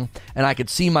thing, and I could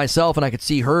see myself and I could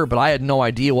see her, but I had no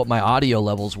idea what my audio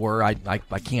levels were. I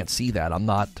can't see that.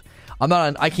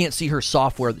 I can't see her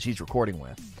software that she's recording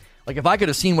with. Like, if I could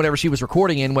have seen whatever she was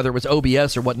recording in, whether it was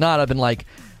OBS or whatnot, I've been like,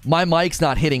 my mic's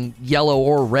not hitting yellow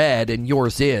or red, and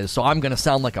yours is, so I'm going to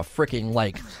sound like a freaking,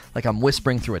 like I'm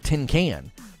whispering through a tin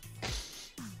can.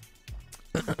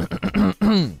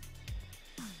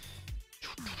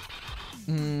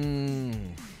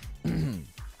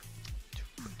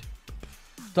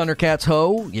 Thundercats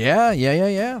Ho. Yeah.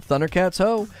 Thundercats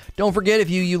Ho. Don't forget, if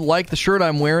you like the shirt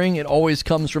I'm wearing, it always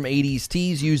comes from 80s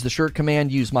Tees. Use the shirt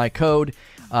command, use my code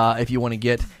if you want to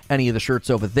get any of the shirts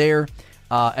over there,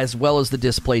 as well as the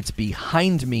disc plates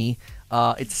behind me.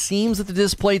 It seems that the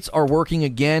disc plates are working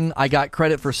again. I got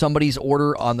credit for somebody's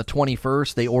order on the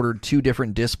 21st. They ordered 2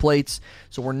 different disc plates.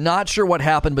 So we're not sure what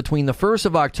happened between the 1st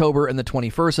of October and the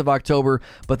 21st of October,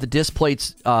 but the disc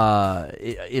plates,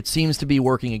 it seems to be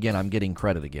working again. I'm getting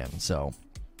credit again, so.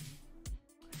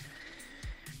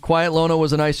 Quiet Lono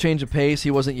was a nice change of pace. He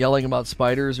wasn't yelling about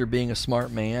spiders or being a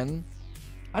smart man.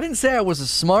 I didn't say I was a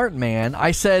smart man.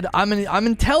 I said I'm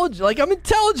intelligent. Like, I'm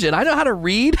intelligent. I know how to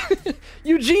read.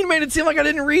 Eugene made it seem like I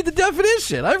didn't read the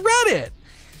definition. I read it.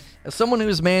 As someone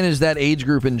who's managed that age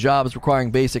group in jobs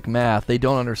requiring basic math, they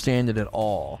don't understand it at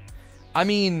all. I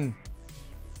mean,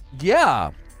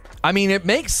 yeah. I mean, it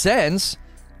makes sense.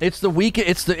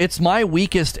 It's my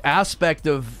weakest aspect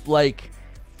of, like,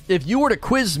 if you were to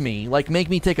quiz me, like make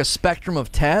me take a spectrum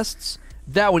of tests,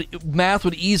 math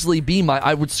would easily be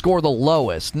I would score the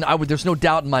lowest. There's no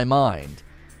doubt in my mind.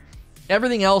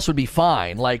 Everything else would be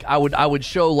fine. Like I would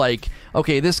show, like,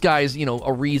 okay, this guy's,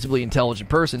 a reasonably intelligent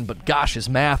person, but gosh, his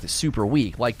math is super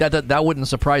weak. Like that wouldn't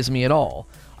surprise me at all.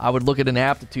 I would look at an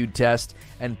aptitude test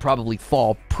and probably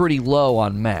fall pretty low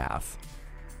on math.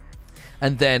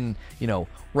 And then,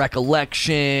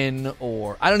 recollection,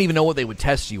 or I don't even know what they would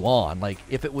test you on. Like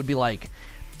if it would be like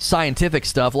scientific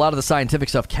stuff, a lot of the scientific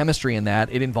stuff, chemistry and that,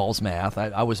 it involves math.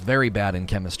 I was very bad in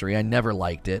chemistry. I never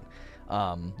liked it.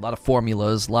 A lot of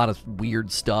formulas, a lot of weird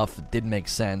stuff that didn't make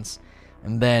sense.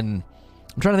 And then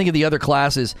I'm trying to think of the other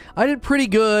classes. I did pretty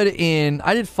good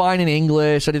I did fine in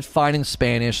English. I did fine in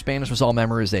Spanish. Spanish was all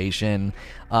memorization.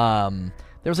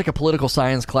 There was like a political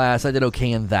science class. I did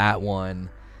okay in that one.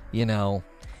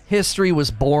 History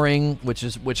was boring,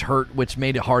 which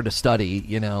made it hard to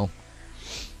study,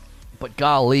 But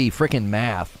golly, freaking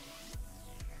math.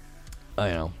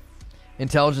 I know.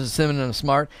 Intelligence is synonym of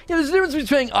smart. There's a difference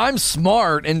between I'm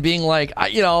smart and being like, I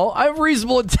have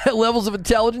reasonable levels of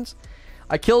intelligence.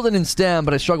 I killed it in STEM,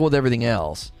 but I struggle with everything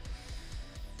else.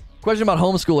 Question about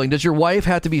homeschooling. Does your wife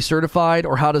have to be certified,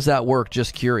 or how does that work?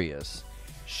 Just curious.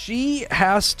 She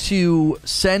has to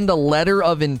send a letter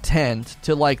of intent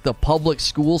to, like, the public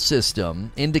school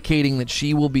system indicating that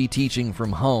she will be teaching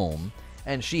from home,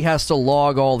 and she has to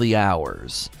log all the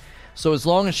hours. So as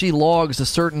long as she logs a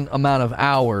certain amount of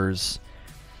hours,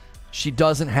 she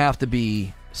doesn't have to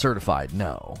be certified,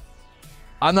 no.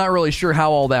 I'm not really sure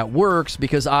how all that works,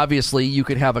 because obviously you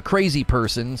could have a crazy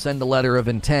person send a letter of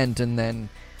intent and then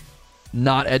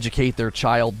not educate their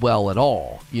child well at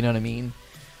all. You know what I mean?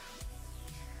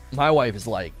 My wife is,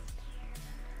 like,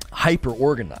 hyper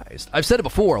organized. I've said it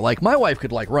before, like, my wife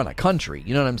could, like, run a country.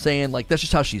 You know what I'm saying? Like, that's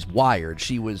just how she's wired.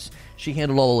 She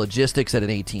handled all the logistics at an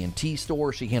AT&T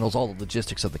store. She handles all the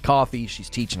logistics of the coffee. She's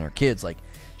teaching her kids. Like,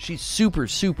 she's super,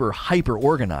 super hyper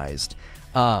organized.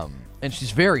 And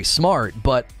she's very smart,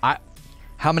 but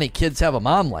how many kids have a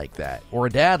mom like that or a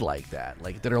dad like that?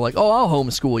 Like, that are like, oh, I'll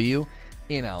homeschool you.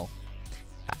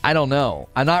 I don't know.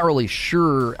 I'm not really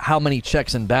sure how many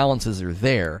checks and balances are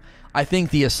there. I think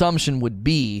the assumption would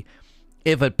be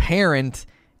if a parent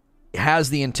has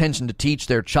the intention to teach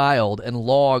their child and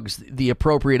logs the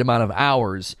appropriate amount of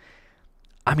hours,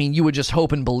 I mean, you would just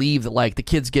hope and believe that, like, the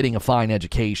kid's getting a fine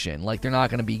education. Like, they're not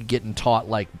going to be getting taught,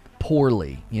 like,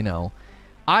 poorly,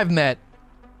 I've never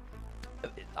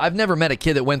met a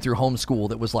kid that went through homeschool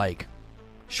that was, like,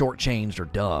 shortchanged or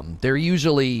dumb. They're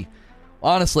usually,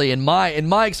 honestly, in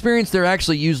my experience, they're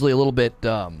actually usually a little bit,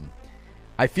 I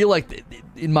feel like,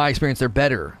 in my experience, they're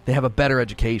better. They have a better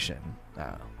education.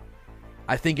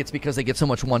 I think it's because they get so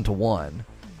much one-to-one.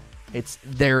 It's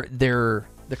the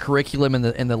curriculum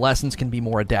and the lessons can be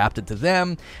more adapted to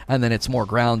them, and then it's more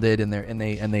grounded, and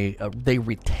they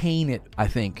retain it, I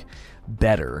think,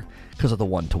 better because of the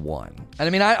one-to-one. And I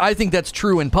mean, I think that's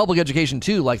true in public education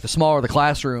too. Like, the smaller the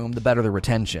classroom, the better the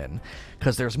retention,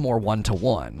 because there's more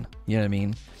one-to-one. You know what I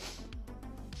mean?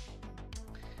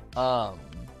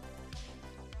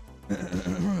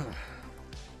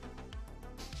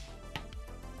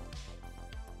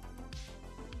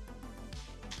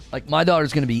 Like, my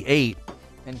daughter's going to be 8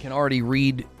 and can already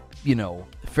read,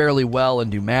 fairly well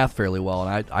and do math fairly well,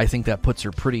 and I think that puts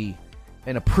her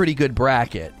in a pretty good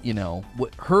bracket.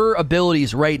 Her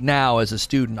abilities right now as a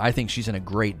student, I think she's in a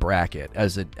great bracket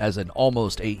as an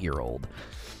almost 8-year-old.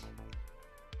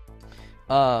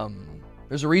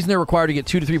 There's a reason they're required to get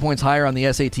 2 to 3 points higher on the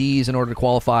SATs in order to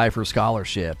qualify for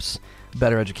scholarships,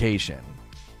 better education.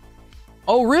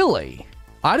 Oh, really?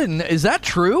 Is that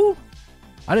true?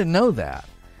 I didn't know that.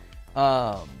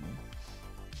 I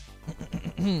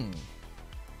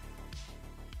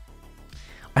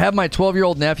have my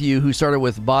 12-year-old nephew who started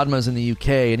with Bodmas in the UK,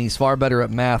 and he's far better at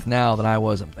math now than I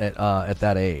was at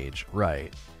that age.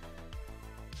 Right.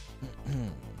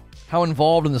 How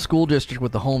involved in the school district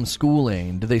with the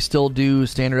homeschooling? Do they still do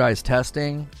standardized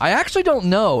testing? I actually don't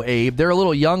know, Abe. They're a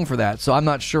little young for that, so I'm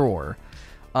not sure.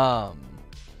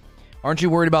 Aren't you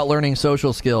worried about learning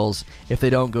social skills if they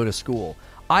don't go to school?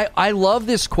 I love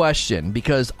this question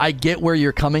because I get where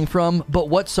you're coming from, but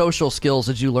what social skills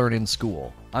did you learn in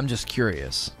school? I'm just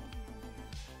curious.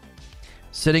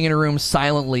 Sitting in a room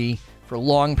silently for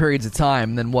long periods of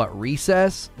time, then what,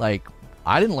 recess? Like,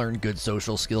 I didn't learn good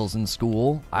social skills in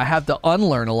school. I had to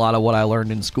unlearn a lot of what I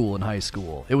learned in school in high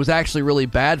school. It was actually really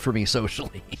bad for me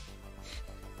socially.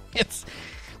 It's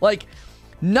like,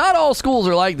 not all schools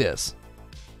are like this,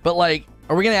 but like,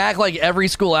 are we going to act like every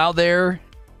school out there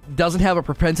doesn't have a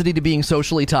propensity to being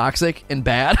socially toxic and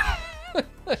bad.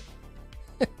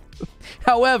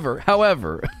 However,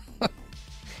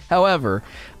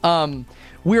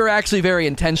 we're actually very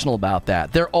intentional about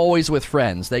that. They're always with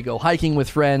friends. They go hiking with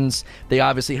friends. They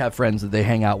obviously have friends that they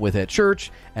hang out with at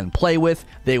church and play with.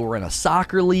 They were in a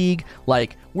soccer league.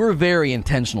 Like, we're very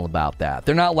intentional about that.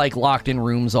 They're not like locked in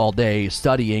rooms all day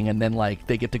studying and then like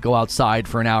they get to go outside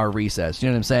for an hour recess. You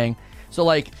know what I'm saying? So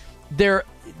like the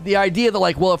idea that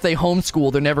like, well, if they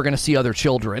homeschool, they're never going to see other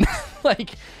children.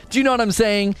 Like, do you know what I'm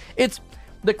saying?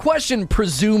 The question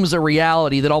presumes a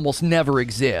reality that almost never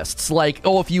exists. Like,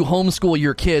 oh, if you homeschool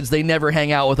your kids, they never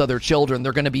hang out with other children.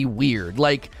 They're going to be weird.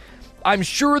 Like, I'm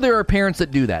sure there are parents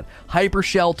that do that.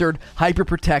 Hyper-sheltered,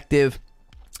 hyper-protective,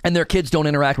 and their kids don't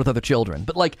interact with other children.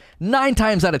 But, like, 9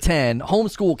 times out of 10,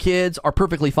 homeschool kids are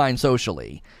perfectly fine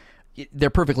socially. They're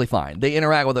perfectly fine. They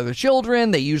interact with other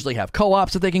children. They usually have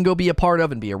co-ops that they can go be a part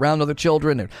of and be around other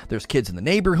children. There's kids in the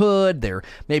neighborhood.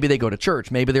 Maybe they go to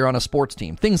church. Maybe they're on a sports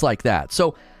team. Things like that.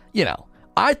 So, you know,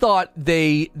 I thought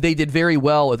they did very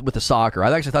well with the soccer.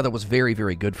 I actually thought that was very,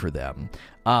 very good for them.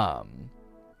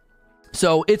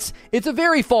 So it's a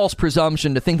very false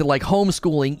presumption to think that like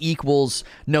homeschooling equals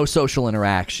no social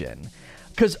interaction.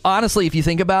 Because honestly, if you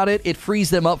think about it, it frees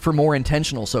them up for more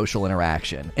intentional social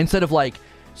interaction instead of like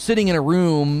sitting in a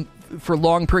room for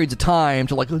long periods of time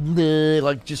to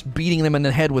like just beating them in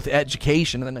the head with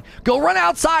education and then go run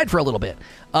outside for a little bit.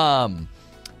 And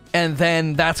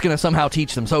then that's going to somehow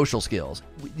teach them social skills.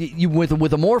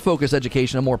 With a more focused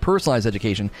education, a more personalized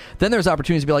education, then there's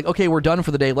opportunities to be like, okay, we're done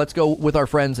for the day. Let's go with our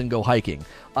friends and go hiking.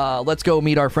 Let's go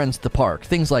meet our friends at the park.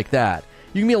 Things like that.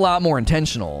 You can be a lot more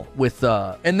intentional with,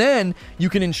 and then you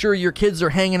can ensure your kids are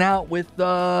hanging out with,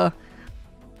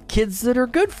 kids that are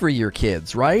good for your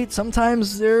kids, right?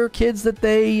 Sometimes there are kids that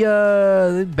they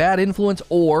bad influence,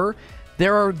 or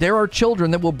there are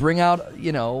children that will bring out,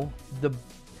 you know,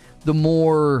 the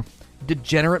more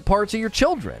degenerate parts of your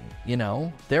children. You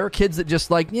know, there are kids that just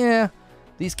like, yeah,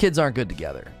 these kids aren't good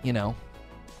together. You know,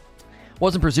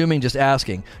 wasn't presuming, just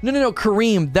asking. No,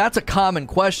 Kareem, that's a common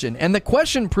question, and the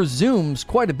question presumes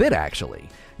quite a bit actually.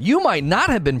 You might not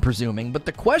have been presuming, but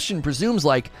the question presumes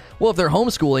like, well, if they're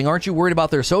homeschooling, aren't you worried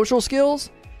about their social skills?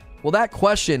 Well, that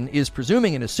question is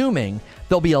presuming and assuming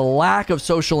there'll be a lack of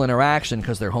social interaction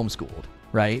because they're homeschooled,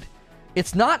 right?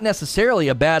 It's not necessarily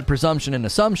a bad presumption and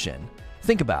assumption.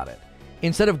 Think about it.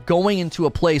 Instead of going into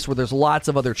a place where there's lots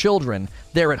of other children,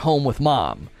 they're at home with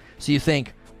mom. So you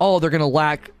think, oh, they're going to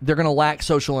lack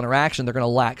social interaction, they're going to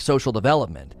lack social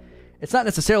development. It's not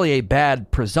necessarily a bad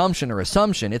presumption or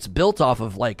assumption. It's built off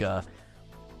of like a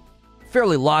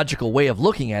fairly logical way of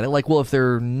looking at it. Like, well, if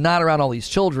they're not around all these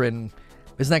children,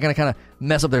 isn't that going to kind of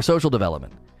mess up their social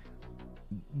development?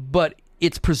 But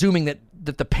it's presuming that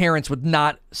the parents would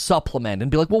not supplement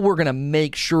and be like, well, we're going to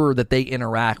make sure that they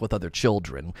interact with other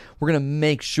children. We're going to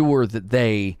make sure that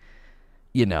they,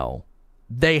 you know,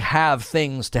 they have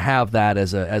things to have that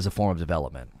as a form of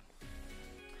development.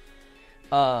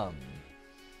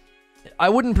 I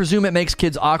wouldn't presume it makes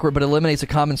kids awkward, but eliminates a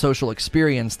common social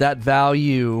experience. The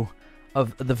value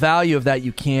of that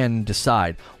you can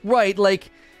decide. Right,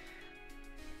 like,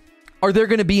 are they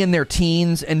going to be in their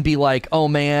teens and be like, oh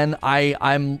man,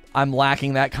 I'm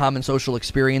lacking that common social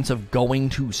experience of going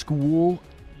to school?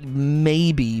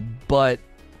 Maybe, but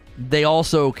they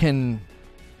also can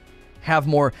have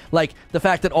more, like the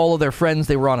fact that all of their friends,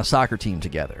 they were on a soccer team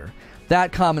together.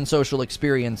 That common social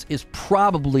experience is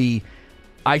probably,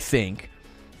 I think,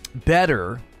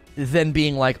 better than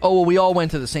being like, oh, well, we all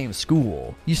went to the same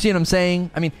school. You see what I'm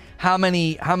saying? I mean, how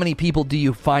many people do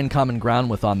you find common ground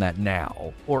with on that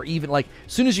now? Or even like,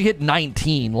 as soon as you hit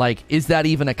 19, like, is that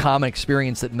even a common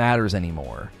experience that matters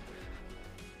anymore?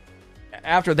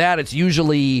 After that, it's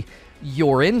usually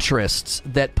your interests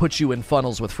that put you in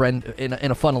funnels with in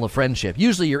a funnel of friendship.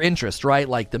 Usually your interests, right?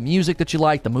 Like the music that you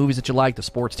like, the movies that you like, the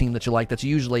sports team that you like. That's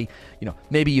usually, you know,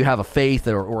 maybe you have a faith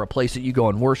or a place that you go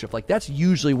and worship. Like that's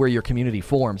usually where your community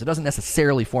forms. It doesn't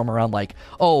necessarily form around like,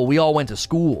 oh, we all went to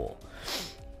school.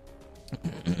 I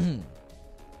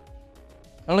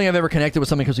don't think I've ever connected with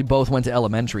something because we both went to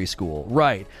elementary school.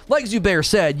 Right. Like Zubair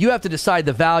said, you have to decide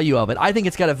the value of it. I think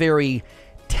it's got a very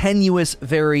tenuous,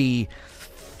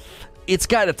 it's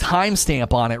got a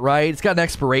timestamp on it, right? It's got an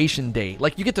expiration date.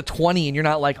 Like, you get to 20 and you're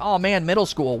not like, oh, man, middle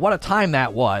school, what a time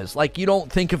that was. Like, you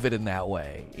don't think of it in that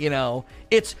way, you know?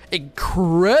 It's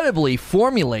incredibly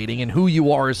formulating in who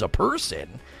you are as a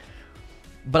person.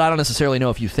 But I don't necessarily know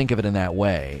if you think of it in that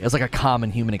way. As like a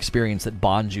common human experience that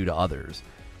bonds you to others.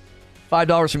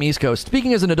 $5 from East Coast.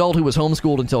 Speaking as an adult who was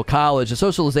homeschooled until college, the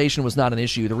socialization was not an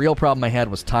issue. The real problem I had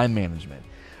was time management.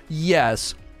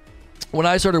 Yes. when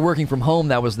I started working from home,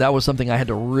 that was something I had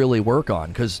to really work on,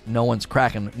 because no one's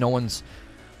cracking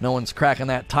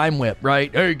that time whip,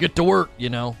 right? Hey, get to work, you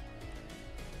know.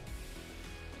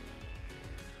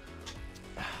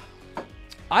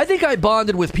 I think I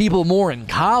bonded with people more in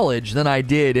college than I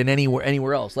did in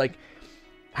anywhere else. Like,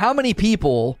 how many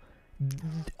people,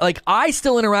 like, I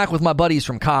still interact with my buddies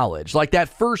from college. Like, that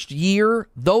first year,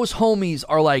 those homies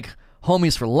are like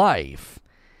homies for life.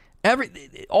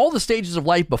 All the stages of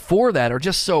life before that are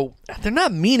just so, they're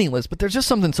not meaningless, but there's just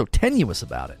something so tenuous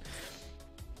about it.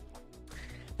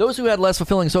 Those who had less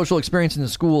fulfilling social experiences in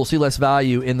school see less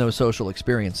value in those social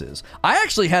experiences. I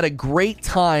actually had a great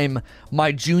time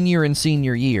my junior and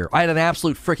senior year. I had an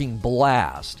absolute freaking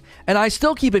blast. And I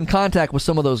still keep in contact with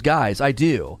some of those guys. I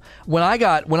do. When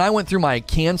I went through my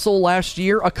cancel last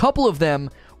year, a couple of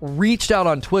them reached out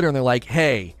on Twitter and they're like,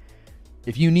 hey,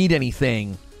 if you need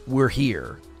anything, we're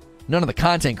here. None of the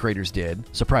content creators did.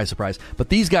 Surprise, surprise. But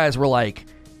these guys were like,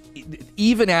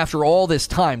 even after all this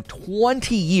time,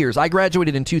 20 years, I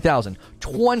graduated in 2000,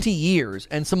 20 years,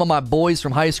 and some of my boys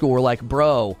from high school were like,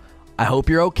 bro, I hope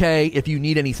you're okay. If you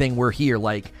need anything, we're here.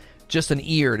 Like, just an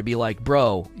ear to be like,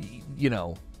 bro, you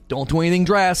know, don't do anything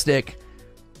drastic.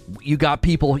 You got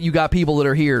people that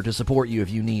are here to support you if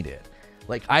you need it.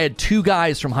 Like, I had 2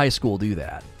 guys from high school do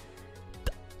that.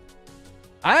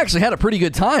 I actually had a pretty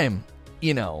good time,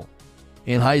 you know,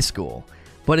 in high school,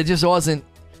 but it just wasn't.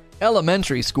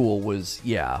 Elementary school was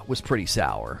pretty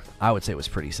sour. I would say it was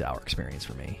a pretty sour experience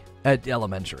for me. At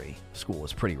elementary school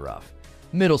was pretty rough.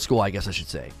 Middle school, I guess I should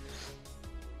say.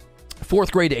 4th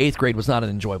grade to 8th grade was not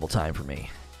an enjoyable time for me.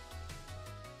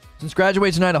 Since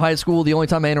graduation night of high school, the only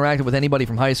time I interacted with anybody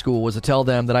from high school was to tell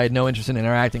them that I had no interest in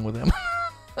interacting with them.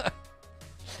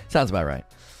 Sounds about right.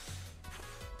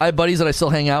 I have buddies that I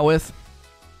still hang out with.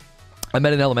 I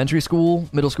met in elementary school,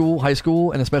 middle school, high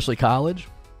school, and especially college.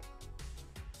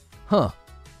 Huh.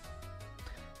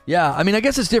 Yeah, I mean, I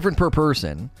guess it's different per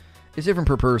person.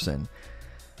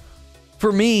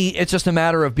 For me, it's just a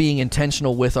matter of being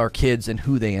intentional with our kids and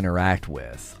who they interact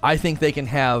with. I think they can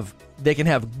have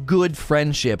good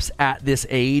friendships at this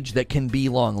age that can be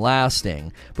long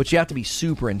lasting, but you have to be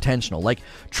super intentional. Like,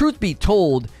 truth be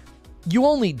told, you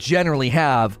only generally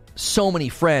have so many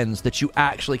friends that you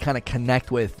actually kind of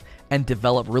connect with and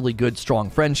develop really good, strong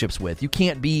friendships with. You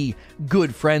can't be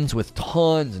good friends with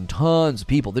tons and tons of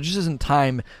people. There just isn't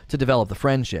time to develop the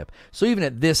friendship. So even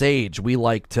at this age, we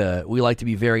like to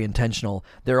be very intentional.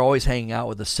 They're always hanging out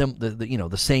with the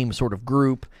same sort of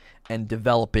group and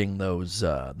developing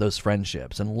those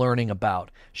friendships and learning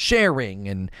about sharing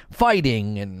and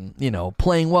fighting and, you know,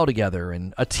 playing well together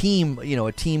and a team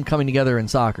coming together in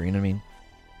soccer. You know what I mean?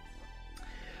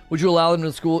 Would you allow them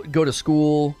to go to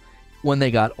school when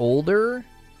they got older?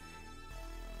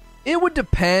 It would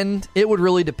depend. It would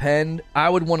really depend. I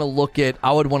would want to look at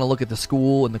the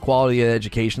school and the quality of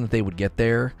education that they would get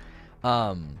there.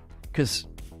 Because,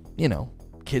 you know,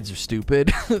 kids are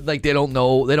stupid. Like, they don't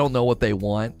know what they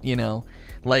want, you know?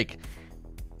 Like,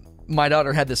 my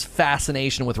daughter had this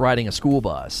fascination with riding a school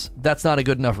bus. That's not a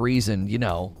good enough reason, you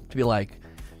know, to be like,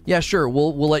 yeah, sure,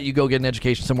 we'll let you go get an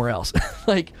education somewhere else.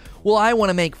 Like, well, I want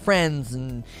to make friends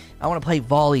and I want to play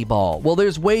volleyball. Well,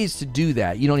 there's ways to do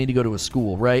that. You don't need to go to a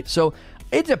school, right? So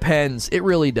it depends. It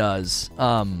really does.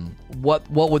 What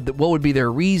would be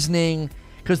their reasoning?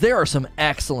 Because there are some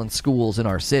excellent schools in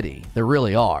our city. There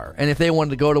really are. And if they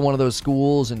wanted to go to one of those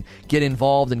schools and get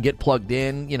involved and get plugged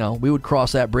in, you know, we would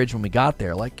cross that bridge when we got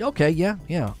there. Like, okay, yeah,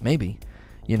 maybe.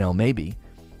 You know, maybe.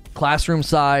 Classroom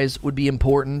size would be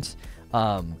important.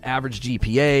 Average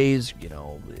GPAs, you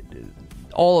know,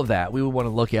 all of that we would want to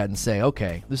look at and say,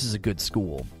 okay, this is a good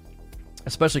school.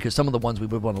 Especially because some of the ones we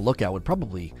would want to look at would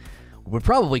probably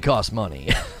cost money.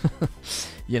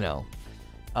 You know,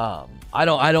 I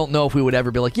don't know if we would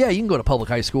ever be like, yeah, you can go to public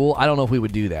high school. I don't know if we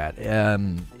would do that. I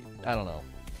don't know,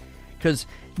 because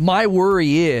my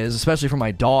worry is, especially for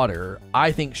my daughter,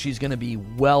 I think she's going to be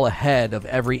well ahead of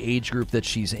every age group that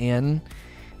she's in.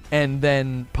 And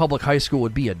then public high school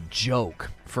would be a joke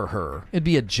for her. It'd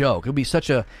be a joke. That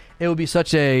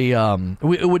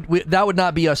would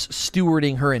not be us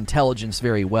stewarding her intelligence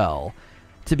very well.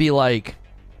 To be like,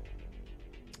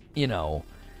 you know,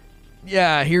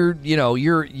 yeah, here, you know,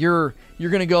 you're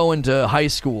going to go into high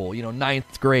school, you know,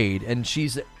 9th grade, and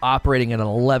she's operating at an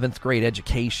 11th grade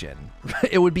education.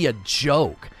 It would be a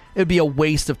joke. It would be a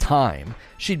waste of time.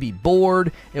 She'd be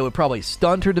bored. It would probably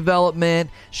stunt her development.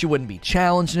 She wouldn't be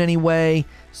challenged in any way.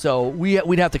 So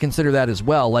we'd have to consider that as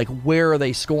well. Like, where are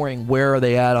they scoring? Where are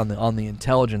they at on the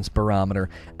intelligence barometer?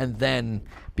 And then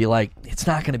be like, it's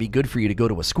not going to be good for you to go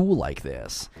to a school like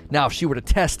this. Now, if she were to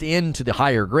test into the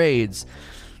higher grades,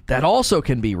 that also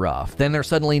can be rough. Then they're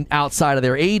suddenly outside of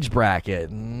their age bracket,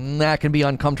 and that can be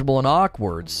uncomfortable and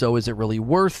awkward. So is it really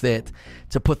worth it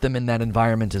to put them in that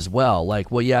environment as well?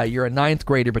 Like, well, yeah, you're a 9th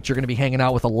grader, but you're going to be hanging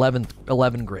out with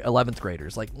 11th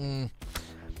graders. Like,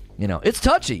 it's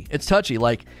touchy. It's touchy.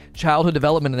 Like, childhood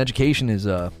development and education is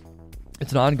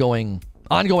it's an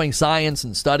ongoing science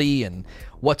and study, and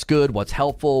what's good, what's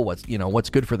helpful, what's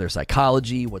good for their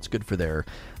psychology, what's good for their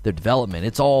development.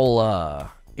 It's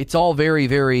all very,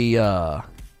 very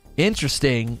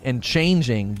interesting and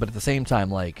changing, but at the same time,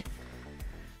 like,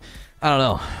 I don't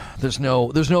know. There's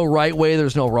no right way,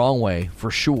 there's no wrong way,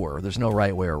 for sure. There's no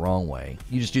right way or wrong way.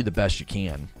 You just do the best you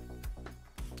can.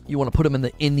 You want to put them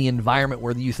in the environment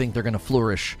where you think they're going to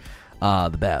flourish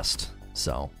the best.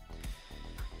 So,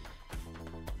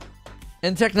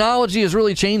 and technology is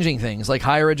really changing things. Like,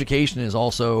 higher education is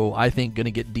also, I think, going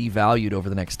to get devalued over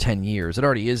the next 10 years. It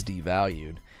already is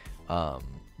devalued.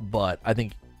 But I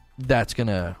think that's going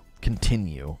to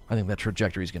continue. I think that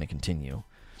trajectory is going to continue.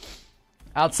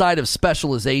 Outside of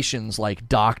specializations like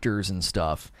doctors and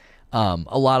stuff,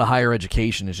 a lot of higher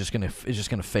education is just going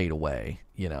to fade away,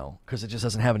 because it just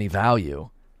doesn't have any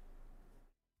value.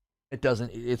 It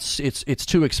doesn't. It's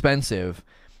too expensive,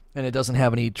 and it doesn't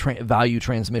have any value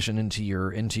transmission into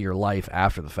your life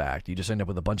after the fact. You just end up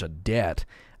with a bunch of debt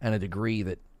and a degree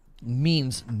that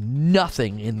means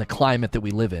nothing in the climate that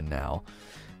we live in now.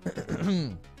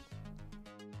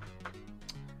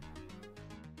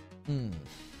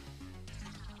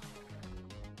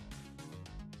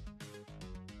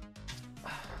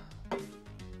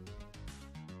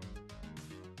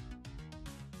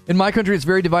 In my country, it's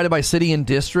very divided by city and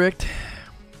district.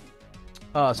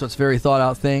 So it's a very thought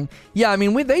out thing. Yeah, I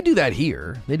mean, they do that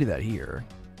here. They do that here.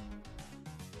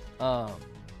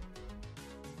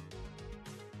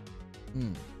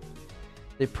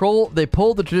 They pulled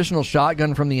the traditional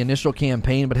shotgun from the initial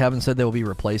campaign, but haven't said they will be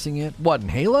replacing it. What, in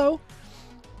Halo?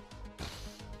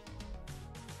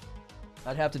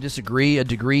 I'd have to disagree. A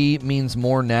degree means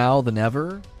more now than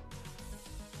ever.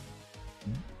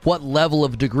 What level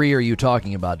of degree are you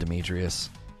talking about,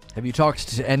 Demetrius? Have you talked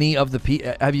to any of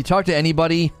the have you talked to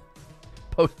anybody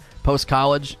post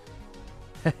college?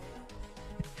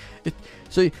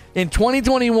 So in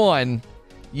 2021,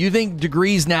 you think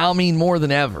degrees now mean more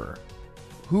than ever?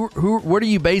 What are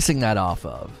you basing that off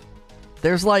of?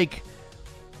 There's like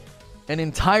an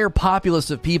entire populace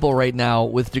of people right now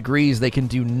with degrees they can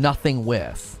do nothing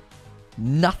with.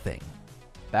 Nothing.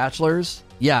 Bachelors?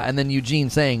 Yeah, and then Eugene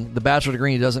saying the bachelor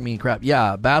degree doesn't mean crap.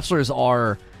 Yeah, bachelors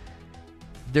are...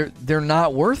 They're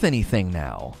not worth anything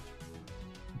now.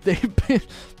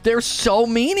 They're so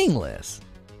meaningless.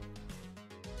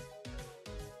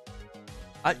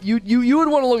 You would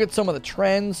want to look at some of the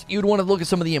trends. You'd want to look at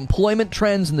some of the employment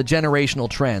trends and the generational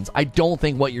trends. I don't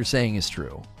think what you're saying is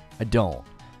true. I don't.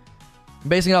 I'm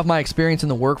basing it off my experience in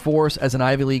the workforce as an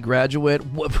Ivy League graduate.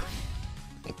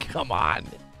 Come on.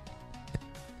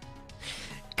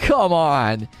 Come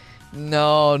on.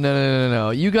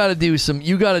 No. You got to do some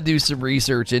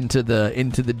research into the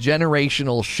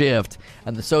generational shift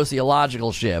and the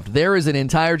sociological shift. There is an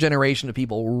entire generation of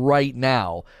people right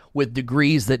now with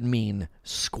degrees that mean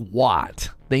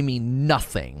squat. They mean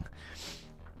nothing.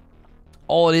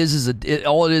 All it is a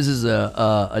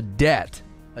debt.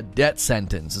 A debt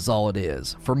sentence is all it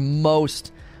is for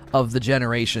most of the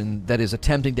generation that is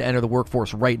attempting to enter the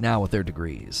workforce right now with their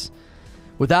degrees.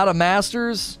 Without a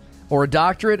master's or a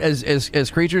doctorate,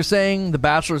 as Creature's saying, the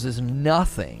bachelor's is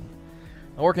nothing.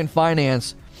 I work in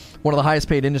finance, one of the highest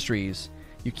paid industries.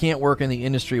 You can't work in the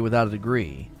industry without a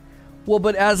degree. Well,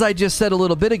 but as I just said a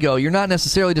little bit ago, you're not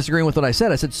necessarily disagreeing with what I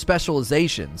said. I said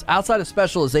specializations. Outside of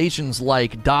specializations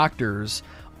like doctors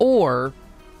or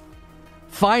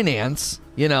finance,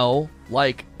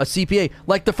 like a CPA.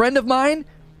 Like the friend of mine,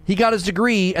 he got his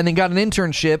degree and then got an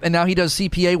internship, and now he does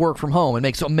CPA work from home and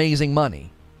makes amazing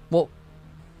money. Well,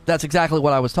 that's exactly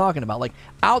what I was talking about. Like,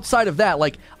 outside of that,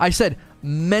 like I said,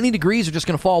 many degrees are just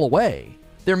going to fall away.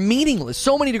 They're meaningless.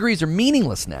 So many degrees are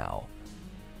meaningless now.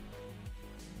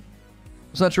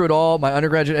 It's not true at all. My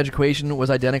undergraduate education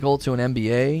was identical to an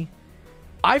MBA.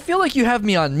 I feel like you have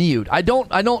me on mute. I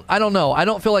don't know. I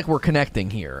don't feel like we're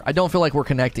connecting here.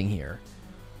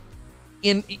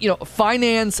 In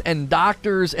finance and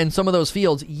doctors and some of those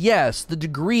fields, yes, the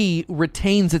degree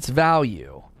retains its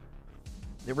value.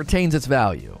 It retains its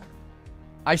value.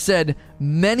 I said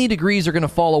many degrees are going to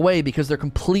fall away because they're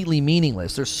completely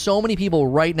meaningless. There's so many people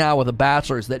right now with a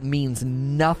bachelor's that means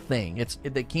nothing.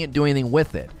 They can't do anything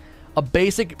with it. A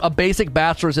basic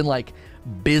bachelor's in like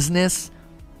business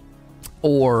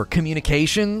or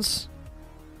communications.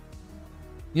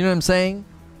 You know what I'm saying?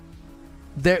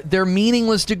 They're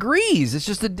meaningless degrees. It's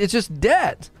just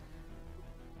debt.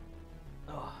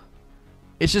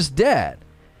 It's just debt.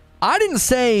 I didn't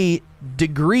say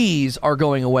degrees are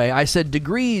going away. I said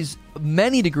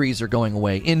many degrees are going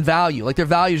away in value. Like their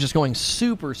value is just going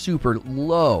super, super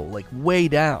low, like way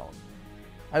down.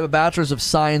 I have a bachelor's of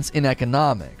science in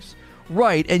economics.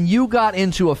 Right, and you got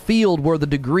into a field where the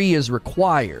degree is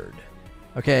required.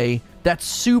 Okay? That's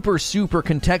super, super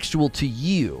contextual to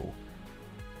you.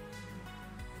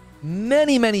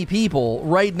 Many, many people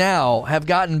right now have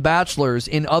gotten bachelors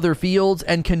in other fields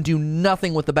and can do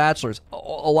nothing with the bachelor's. A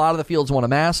lot of the fields want a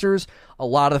master's. A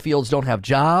lot of the fields don't have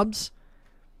jobs.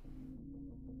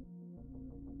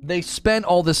 They spent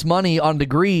all this money on a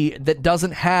degree that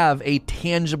doesn't have a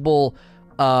tangible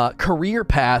career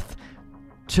path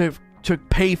to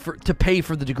pay for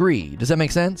the degree. Does that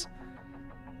make sense?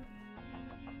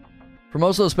 For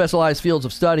most of those specialized fields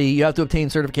of study, you have to obtain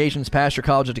certifications past your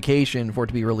college education for it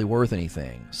to be really worth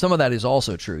anything. Some of that is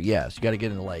also true, yes. You got to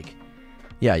get into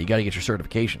you got to get your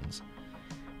certifications.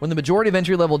 When the majority of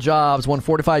entry-level jobs want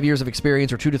 4 to 5 years of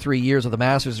experience or 2 to 3 years with a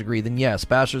master's degree, then yes,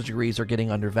 bachelor's degrees are getting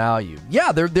undervalued.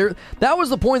 Yeah, that was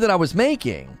the point that I was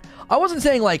making. I wasn't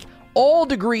saying like all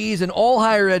degrees and all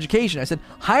higher education. I said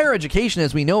higher education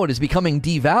as we know it is becoming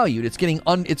devalued.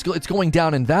 It's going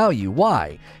down in value.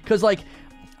 Why? Because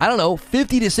I don't know,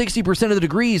 50 to 60% of the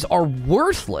degrees are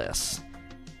worthless.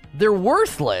 They're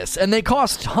worthless, and they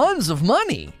cost tons of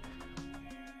money.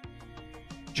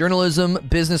 Journalism,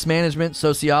 business management,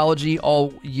 sociology,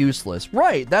 all useless.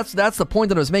 Right, that's the point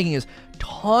that I was making is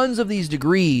tons of these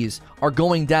degrees are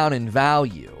going down in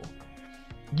value.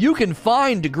 You can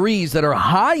find degrees that are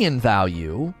high in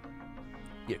value.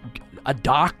 A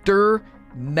doctor,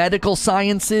 medical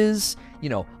sciences,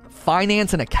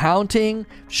 finance and accounting,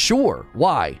 sure.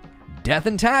 Why? Death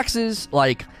and taxes,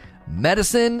 like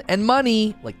medicine and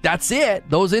money, like that's it.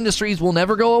 Those industries will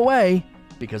never go away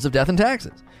because of death and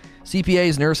taxes.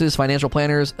 CPAs, nurses, financial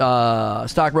planners,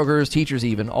 stockbrokers, teachers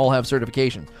even, all have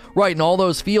certifications. Right, and all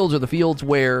those fields are the fields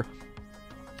where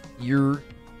you're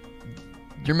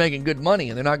making good money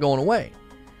and they're not going away.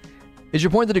 Is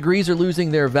your point that degrees are losing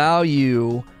their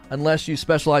value unless you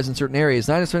specialize in certain areas?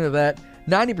 90% of that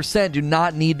 90% do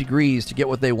not need degrees to get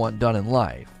what they want done in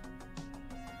life.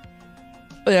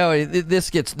 This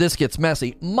gets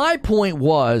messy. My point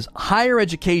was higher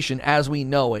education as we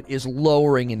know it is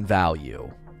lowering in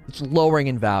value. It's lowering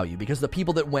in value because the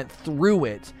people that went through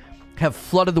it have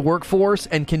flooded the workforce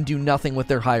and can do nothing with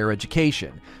their higher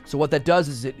education. So what that does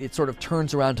is it sort of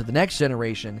turns around to the next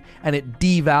generation and it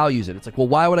devalues it. It's like, well,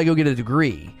 why would I go get a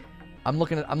degree? I'm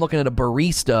looking at a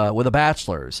barista with a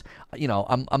bachelor's.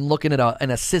 I'm looking at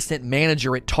an assistant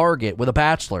manager at Target with a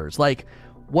bachelor's. Like,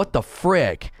 what the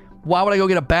frick? Why would I go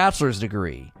get a bachelor's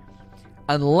degree?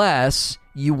 Unless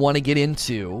you want to get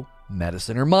into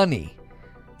medicine or money.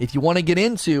 If you want to get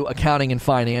into accounting and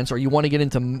finance, or you want to get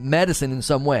into medicine in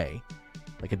some way,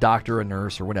 like a doctor, a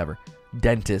nurse, or whatever,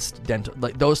 dentist, dental,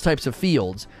 like those types of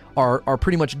fields are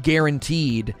pretty much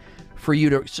guaranteed for you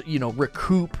to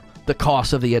recoup the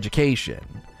cost of the education.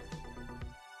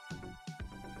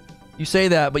 You say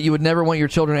that, but you would never want your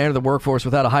children to enter the workforce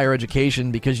without a higher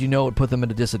education because it would put them at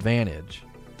a disadvantage.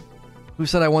 Who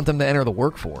said I want them to enter the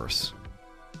workforce?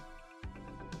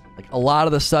 Like a lot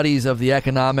of the studies of the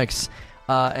economics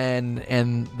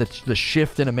and the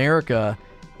shift in America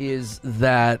is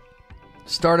that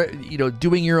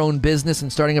doing your own business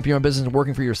and starting up your own business and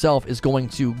working for yourself is going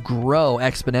to grow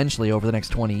exponentially over the next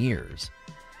 20 years.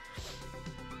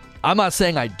 I'm not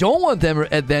saying I don't want them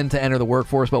then to enter the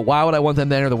workforce, but why would I want them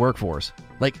to enter the workforce?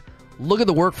 Like, look at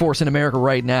the workforce in America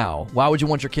right now. Why would you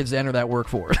want your kids to enter that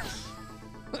workforce?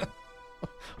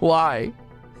 Why?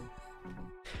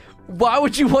 Why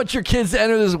would you want your kids to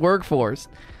enter this workforce?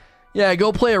 Yeah,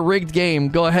 go play a rigged game.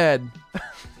 Go ahead.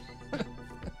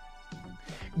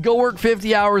 Go work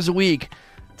 50 hours a week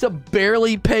to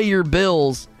barely pay your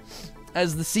bills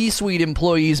as the C-suite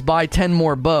employees buy 10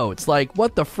 more boats. Like,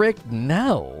 what the frick?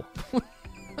 No.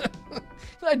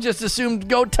 I just assumed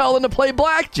go tell them to play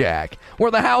blackjack,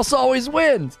 where the house always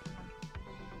wins.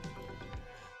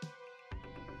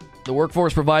 The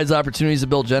workforce provides opportunities to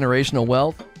build generational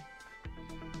wealth.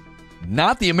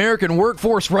 Not the American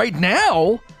workforce right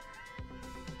now.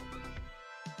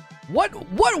 What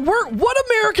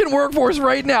American workforce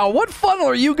right now? What funnel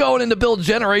are you going in to build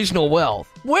generational wealth?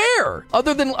 Where?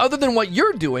 Other than what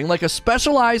you're doing, like a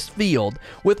specialized field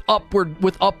with upward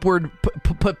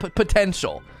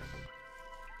potential.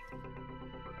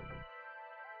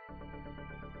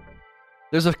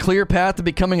 There's a clear path to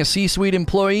becoming a C-suite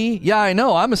employee. Yeah, I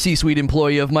know. I'm a C-suite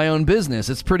employee of my own business.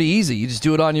 It's pretty easy. You just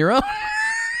do it on your own.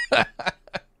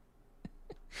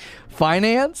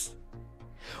 finance?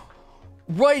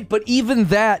 Right, but even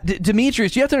that,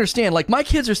 Demetrius, you have to understand, like, my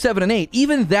kids are 7 and 8.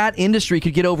 Even that industry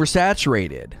could get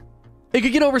oversaturated. It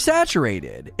could get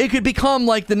oversaturated. It could become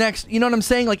like the next, you know what I'm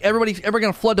saying? Like, everybody's ever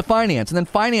going to flood to finance, and then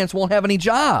finance won't have any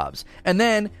jobs. And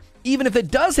then, even if it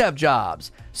does have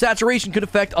jobs, saturation could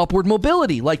affect upward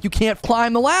mobility. Like, you can't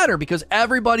climb the ladder because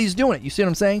everybody's doing it. You see what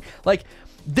I'm saying? Like,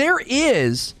 there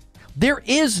is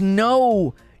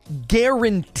no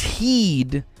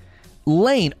guaranteed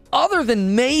lane other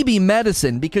than maybe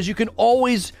medicine, because you can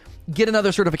always get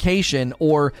another certification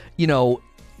or, you know,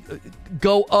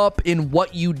 go up in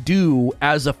what you do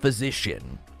as a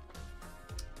physician,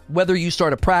 whether you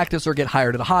start a practice or get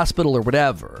hired at a hospital or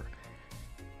whatever.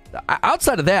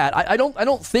 Outside of that, I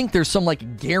don't think there's some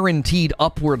like guaranteed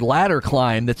upward ladder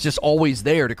climb that's just always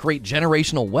there to create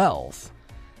generational wealth.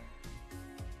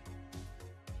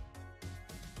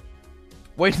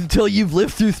 Wait until you've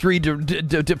lived through 3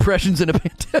 depressions and a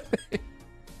pandemic.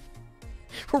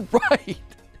 Right.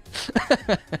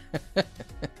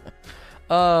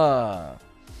 I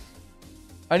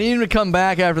need him to come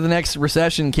back after the next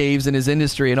recession caves in his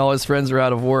industry and all his friends are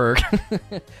out of work.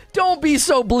 Don't be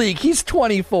so bleak. He's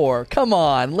 24. Come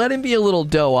on. Let him be a little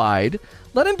doe-eyed.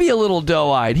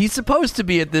 He's supposed to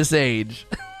be at this age.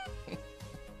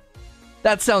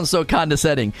 That sounds so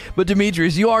condescending. But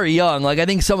Demetrius, you are young. Like, I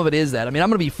think some of it is that. I mean, I'm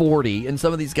going to be 40, and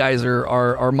some of these guys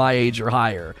are my age or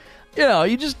higher. You know,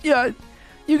 you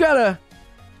gotta...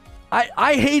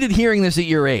 I hated hearing this at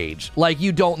your age. Like,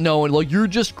 you don't know, and like, you're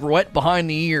just wet behind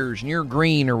the ears, and you're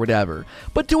green or whatever.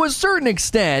 But to a certain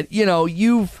extent, you know,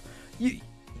 you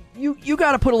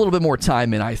got to put a little bit more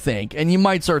time in, I think, and you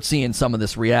might start seeing some of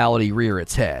this reality rear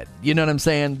its head. You know what I'm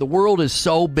saying? The world is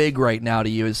so big right now to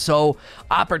you. It's so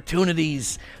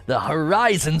opportunities, the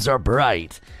horizons are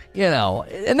bright. You know,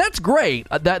 and that's great.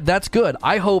 That's good.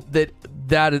 I hope that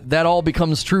all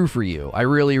becomes true for you. I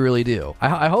really, really do.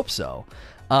 I hope so.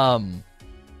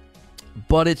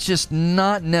 But it's just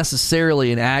not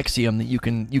necessarily an axiom that you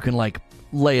can like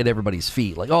lay at everybody's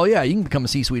feet. Like, oh yeah, you can become a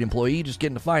C-suite employee, just get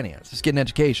into finance, just get an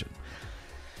education.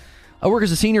 I work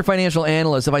as a senior financial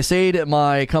analyst. If I stayed at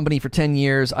my company for 10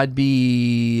 years, I'd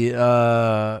be,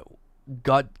 I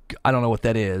don't know what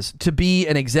that is, to be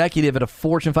an executive at a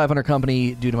Fortune 500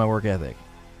 company due to my work ethic.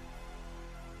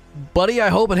 Buddy, I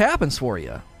hope it happens for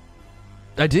you.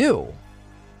 I do.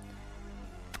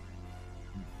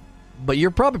 But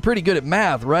you're probably pretty good at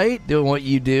math, right? Doing what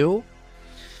you do.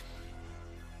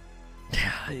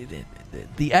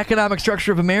 The economic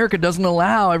structure of America doesn't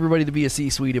allow everybody to be a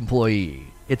C-suite employee.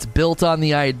 It's built on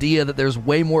the idea that there's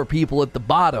way more people at the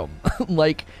bottom.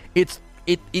 Like, it's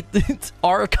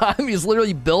our economy is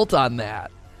literally built on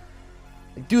that.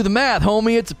 Like, do the math,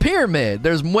 homie. It's a pyramid.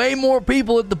 There's way more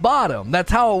people at the bottom.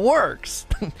 That's how it works.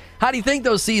 How do you think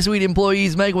those C-suite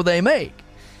employees make what they make?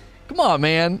 Come on,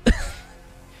 man.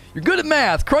 You're good at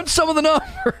math. Crunch some of the numbers.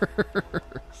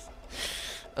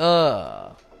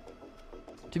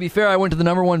 To be fair, I went to the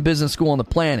 #1 business school on the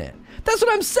planet. That's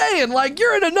what I'm saying. Like,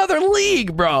 you're in another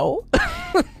league, bro.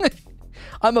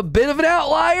 I'm a bit of an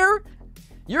outlier.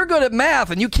 You're good at math,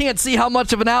 and you can't see how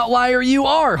much of an outlier you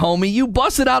are, homie. You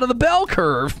busted out of the bell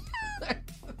curve.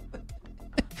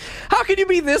 How can you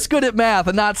be this good at math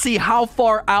and not see how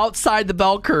far outside the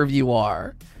bell curve you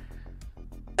are?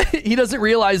 He doesn't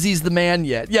realize he's the man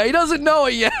yet. Yeah, he doesn't know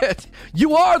it yet.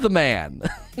 You are the man.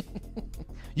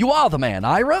 You are the man,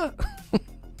 Ira.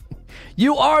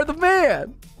 You are the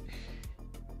man.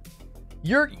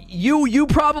 You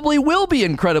probably will be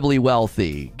incredibly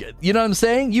wealthy. You know what I'm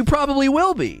saying? You probably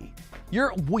will be.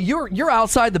 You're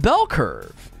outside the bell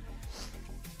curve.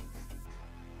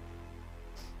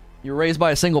 You're raised by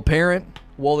a single parent?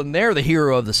 Well, then they're the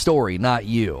hero of the story, not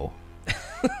you.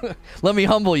 Let me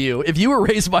humble you. If you were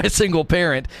raised by a single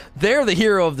parent, they're the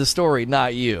hero of the story,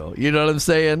 not you. You know what I'm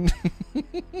saying?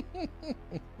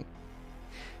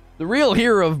 The real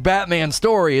hero of Batman's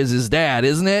story is his dad,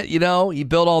 isn't it? You know, he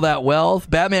built all that wealth.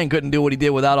 Batman couldn't do what he did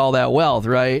without all that wealth,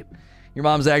 right? Your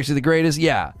mom's actually the greatest?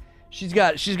 Yeah. She's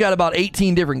got about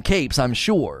 18 different capes, I'm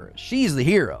sure. She's the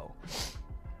hero.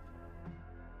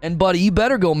 And buddy, you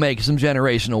better go make some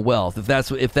generational wealth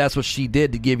if that's what she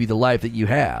did to give you the life that you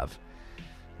have.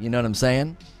 You know what I'm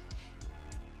saying?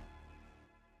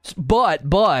 But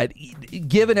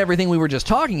given everything we were just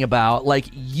talking about, like,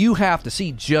 you have to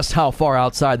see just how far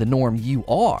outside the norm you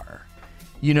are.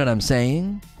 You know what I'm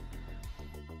saying?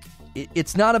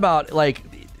 It's not about, like,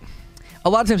 a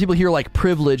lot of times people hear, like,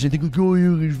 privilege and think, like, oh,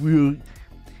 you.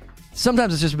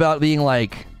 Sometimes it's just about being,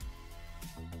 like,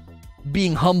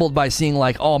 being humbled by seeing,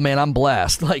 like, oh, man, I'm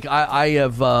blessed. Like,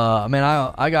 I'm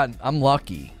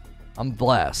lucky. I'm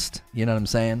blessed. You know what I'm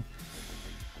saying?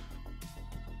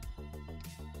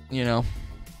 You know?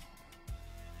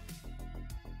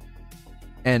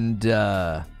 And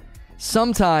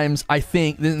sometimes I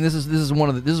think this is one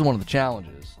of the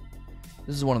challenges.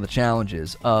 This is one of the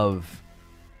challenges of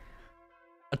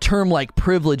a term like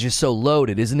privilege is so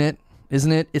loaded, isn't it?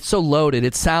 Isn't it? It's so loaded.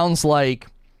 It sounds like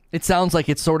it's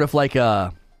sort of like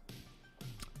a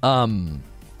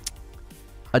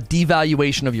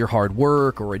devaluation of your hard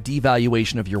work or a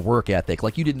devaluation of your work ethic.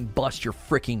 Like you didn't bust your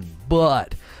freaking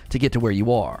butt to get to where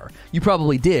you are. You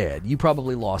probably did. You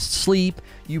probably lost sleep.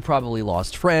 You probably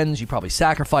lost friends. You probably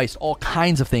sacrificed all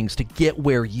kinds of things to get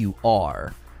where you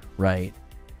are, right?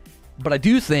 But I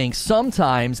do think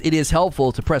sometimes it is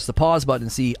helpful to press the pause button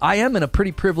and see, I am in a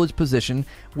pretty privileged position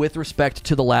with respect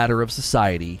to the ladder of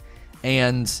society.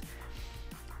 And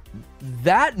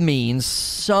that means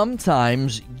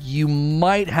sometimes you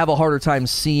might have a harder time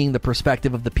seeing the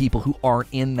perspective of the people who aren't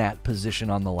in that position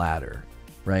on the ladder,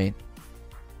 right?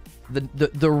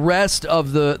 The rest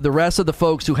of the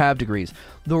folks who have degrees,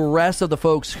 the rest of the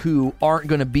folks who aren't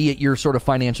going to be at your sort of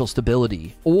financial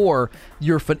stability or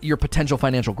your potential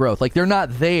financial growth, like they're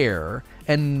not there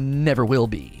and never will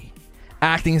be.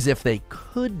 Acting as if they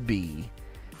could be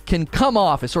can come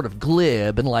off as sort of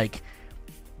glib and like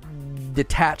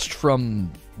detached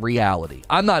from reality.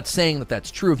 I'm not saying that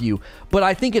that's true of you, but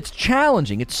I think it's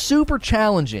challenging. It's super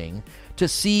challenging to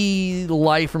see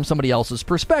life from somebody else's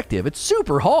perspective. It's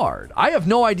super hard. I have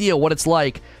no idea what it's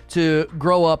like to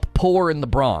grow up poor in the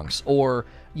Bronx or,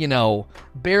 you know,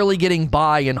 barely getting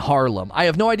by in Harlem. I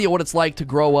have no idea what it's like to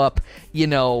grow up, you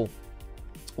know,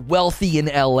 wealthy in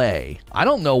LA. I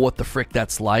don't know what the frick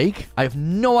that's like. I have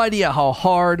no idea how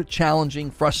hard, challenging,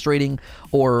 frustrating,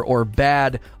 or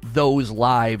bad those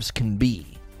lives can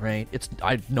be, right?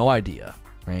 I have no idea,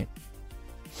 right?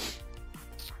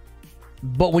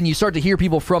 But when you start to hear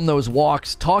people from those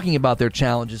walks talking about their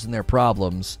challenges and their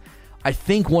problems, I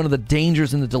think one of the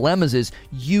dangers and the dilemmas is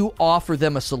you offer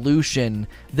them a solution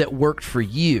that worked for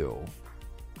you,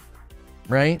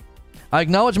 right? I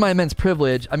acknowledge my immense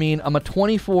privilege. I mean, I'm a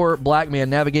 24 black man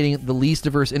navigating the least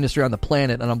diverse industry on the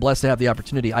planet, and I'm blessed to have the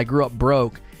opportunity. I grew up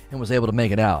broke and was able to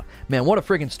make it out. Man, what a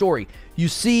freaking story. You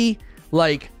see,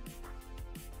 like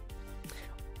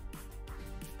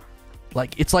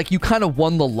it's like you kind of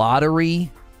won the lottery,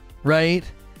 right?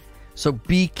 So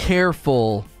be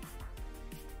careful.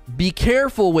 Be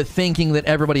careful with thinking that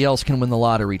everybody else can win the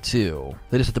lottery too.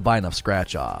 They just have to buy enough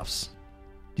scratch-offs. Do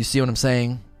you see what I'm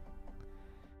saying?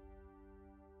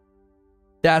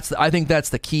 I think that's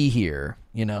the key here,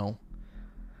 you know.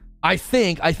 I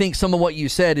think some of what you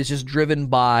said is just driven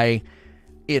by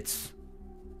he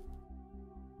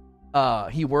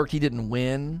worked, he didn't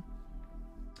win.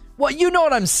 Well, you know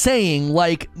what I'm saying.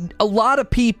 Like, a lot of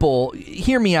people,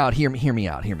 hear me out.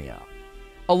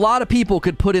 A lot of people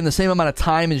could put in the same amount of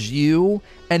time as you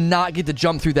and not get to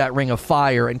jump through that ring of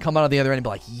fire and come out of the other end and be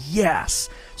like, yes.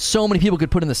 So many people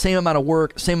could put in the same amount of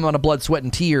work, same amount of blood, sweat,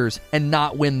 and tears and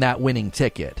not win that winning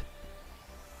ticket.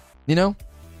 You know?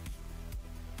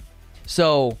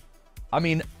 So, I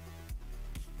mean,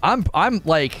 I'm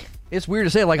like, it's weird to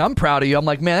say, like, I'm proud of you. I'm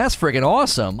like, man, that's freaking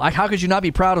awesome. Like, how could you not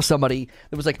be proud of somebody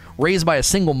that was, like, raised by a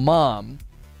single mom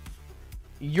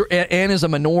and is a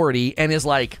minority and is,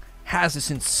 like, has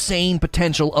this insane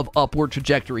potential of upward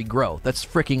trajectory growth? That's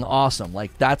freaking awesome.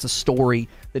 Like, that's a story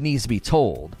that needs to be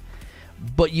told.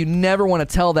 But you never want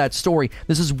to tell that story.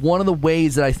 This is one of the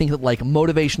ways that I think that, like,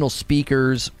 motivational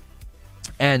speakers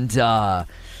and,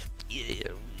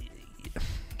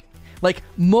 like,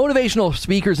 motivational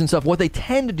speakers and stuff, what they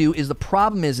tend to do is the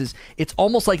problem is it's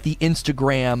almost like it's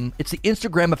the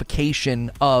Instagramification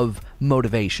of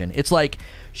motivation. It's like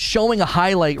showing a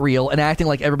highlight reel and acting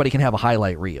like everybody can have a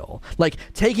highlight reel. Like,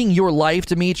 taking your life,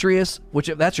 Demetrius, which,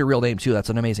 if that's your real name too, that's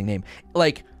an amazing name.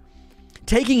 Like,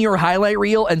 taking your highlight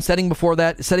reel and setting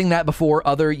that before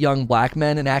other young black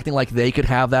men and acting like they could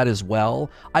have that as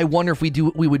well. I wonder if we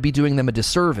would be doing them a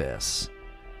disservice.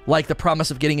 Like the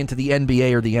promise of getting into the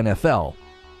NBA or the NFL.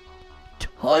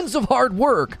 Tons of hard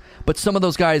work, but some of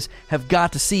those guys have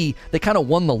got to see they kind of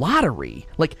won the lottery.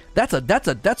 Like, that's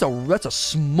a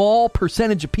small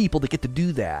percentage of people that get to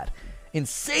do that.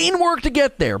 Insane work to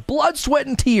get there, blood, sweat,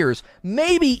 and tears,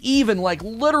 maybe even like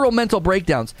literal mental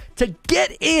breakdowns to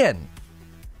get in.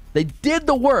 They did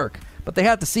the work, but they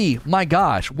have to see, my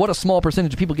gosh, what a small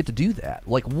percentage of people get to do that.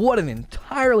 Like, what an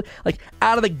entirely, like,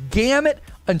 out of the gamut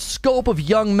and scope of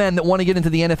young men that want to get into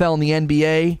the NFL and the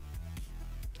NBA,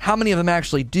 how many of them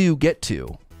actually do get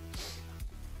to?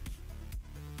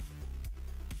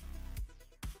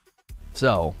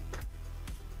 So,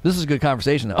 this is a good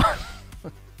conversation, though.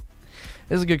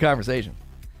 This is a good conversation.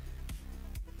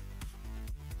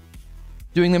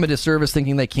 Doing them a disservice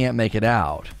thinking they can't make it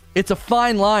out. It's a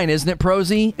fine line, isn't it,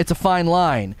 Prosy? It's a fine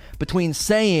line between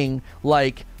saying,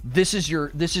 like, this is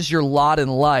your lot in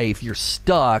life, you're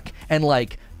stuck, and,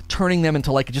 like, turning them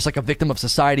into, like, just like a victim of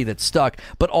society that's stuck,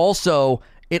 but also...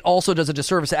 It also does a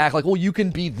disservice to act like, well, you can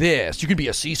be this. You can be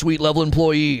a C-suite level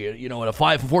employee, you know, at a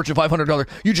Fortune 500.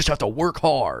 You just have to work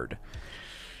hard.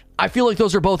 I feel like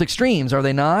those are both extremes, are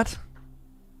they not?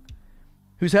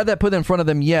 Who's had that put in front of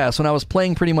them? Yes. When I was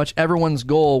playing, pretty much everyone's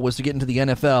goal was to get into the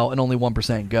NFL, and only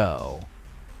 1% go.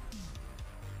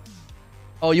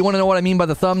 Oh, you want to know what I mean by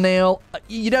the thumbnail?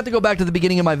 You'd have to go back to the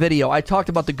beginning of my video. I talked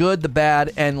about the good, the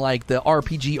bad, and, like, the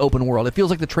RPG open world. It feels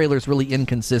like the trailer's really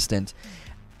inconsistent.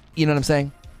 You know what I'm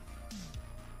saying?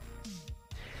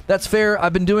 That's fair.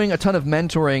 I've been doing a ton of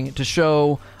mentoring to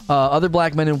show other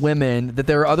black men and women that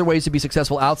there are other ways to be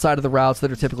successful outside of the routes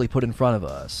that are typically put in front of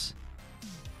us.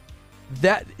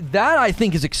 That I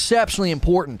think is exceptionally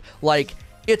important. Like,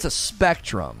 it's a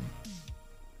spectrum,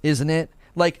 isn't it?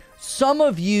 Like, some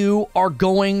of you are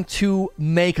going to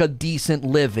make a decent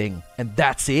living, and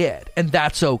that's it. And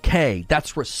that's okay.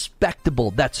 That's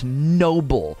respectable. That's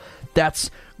noble.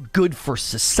 That's good for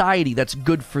society. That's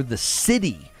good for the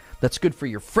city. That's good for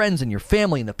your friends and your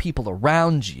family and the people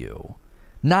around you.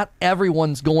 Not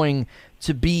everyone's going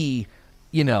to be,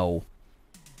 you know,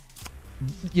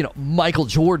 Michael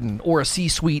Jordan or a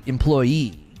C-suite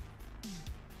employee.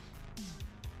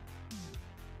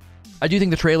 I do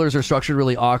think the trailers are structured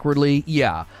really awkwardly.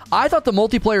 Yeah. I thought the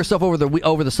multiplayer stuff over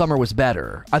the summer was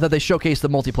better. I thought they showcased the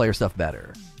multiplayer stuff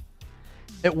better.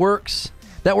 It works.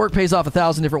 That work pays off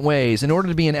 1,000 different ways. In order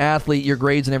to be an athlete, your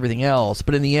grades and everything else.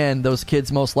 But in the end, those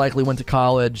kids most likely went to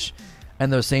college,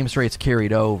 and those same traits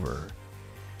carried over.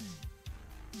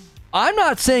 I'm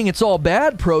not saying it's all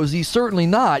bad, Prosy. Certainly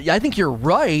not. I think you're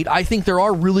right. I think there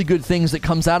are really good things that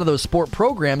comes out of those sport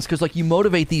programs because, like, you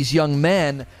motivate these young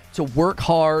men to work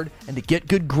hard and to get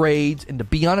good grades and to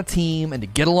be on a team and to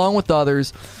get along with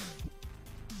others.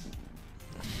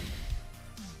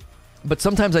 But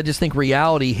sometimes I just think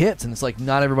reality hits, and it's like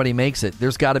not everybody makes it.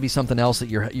 There's got to be something else that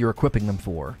you're equipping them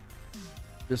for.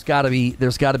 There's got to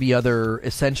be other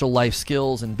essential life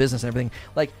skills and business and everything.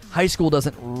 Like, high school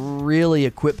doesn't really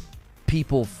equip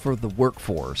people for the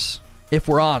workforce. If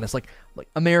we're honest, like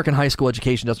American high school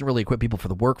education doesn't really equip people for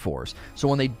the workforce. So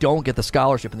when they don't get the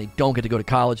scholarship and they don't get to go to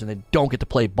college and they don't get to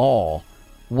play ball,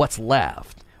 what's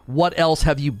left? What else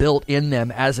have you built in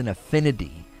them as an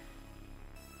affinity?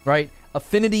 Right?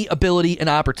 Affinity, ability, and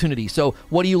opportunity. So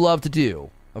what do you love to do?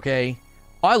 Okay?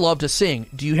 I love to sing.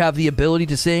 Do you have the ability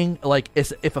to sing? Like,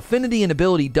 if affinity and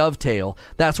ability dovetail,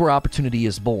 that's where opportunity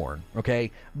is born.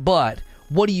 Okay? But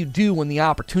what do you do when the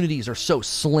opportunities are so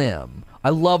slim? I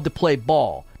love to play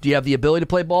ball. Do you have the ability to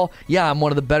play ball? Yeah, I'm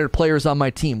one of the better players on my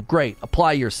team. Great.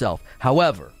 Apply yourself.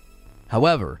 However,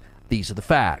 these are the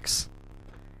facts.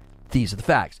 These are the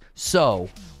facts. So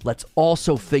let's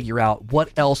also figure out what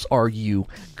else are you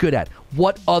good at.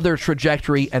 What other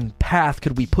trajectory and path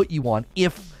could we put you on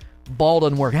if ball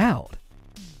doesn't work out?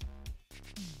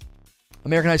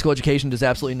 American high school education does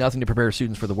absolutely nothing to prepare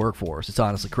students for the workforce. It's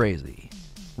honestly crazy.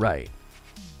 Right.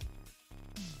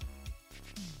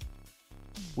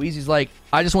 Wheezy's like,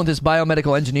 I just want this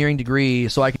biomedical engineering degree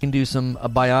so I can do some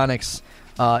bionics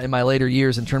in my later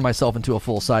years and turn myself into a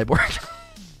full cyborg.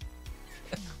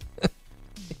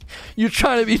 You're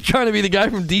trying to be the guy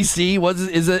from DC.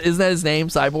 Isn't that his name,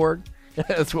 Cyborg?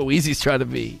 That's what Wheezy's trying to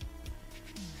be.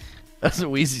 That's what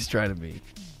Wheezy's trying to be.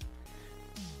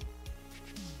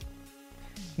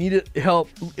 Need to help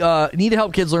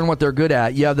kids learn what they're good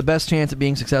at. You have the best chance at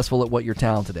being successful at what you're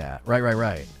talented at.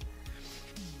 Right.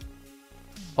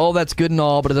 Oh, that's good and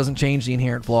all, but it doesn't change the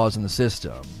inherent flaws in the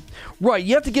system. Right,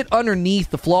 you have to get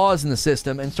underneath the flaws in the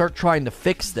system and start trying to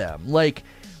fix them. Like,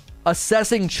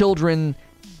 assessing children,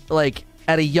 like,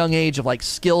 at a young age of, like,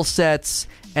 skill sets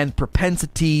and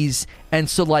propensities, and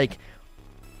so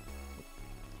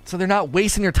they're not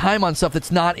wasting their time on stuff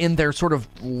that's not in their sort of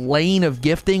lane of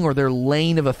gifting or their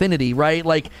lane of affinity, right?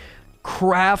 Like,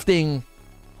 crafting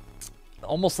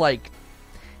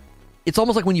it's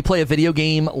almost like when you play a video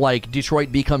game like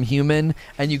Detroit Become Human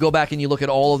and you go back and you look at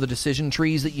all of the decision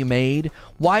trees that you made.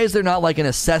 Why is there not like an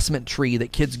assessment tree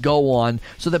that kids go on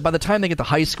so that by the time they get to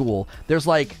high school, there's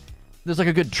like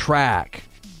a good track?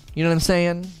 You know what I'm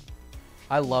saying?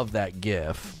 I love that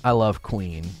gif. I love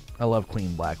Queen. I love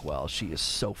Queen Blackwell. She is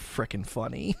so freaking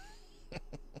funny.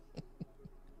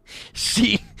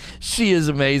 She is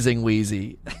amazing,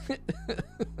 Wheezy.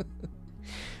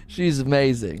 She's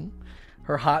amazing.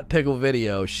 Her hot pickle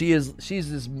video. She's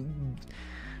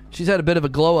had a bit of a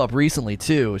glow up recently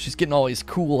too. She's getting all these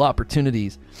cool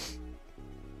opportunities.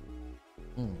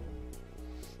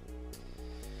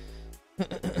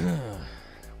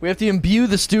 We have to imbue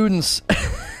the students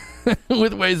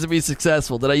with ways to be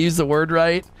successful. Did I use the word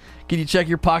right? Can you check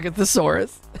your pocket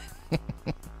thesaurus?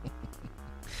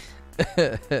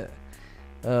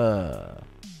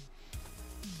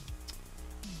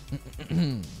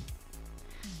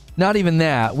 Not even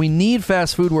that. We need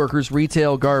fast food workers,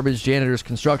 retail, garbage, janitors,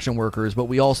 construction workers, but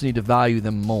we also need to value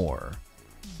them more.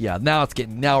 Yeah, now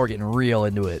we're getting real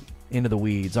into the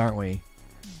weeds, aren't we?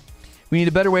 We need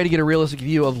a better way to get a realistic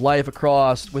view of life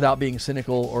across without being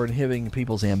cynical or inhibiting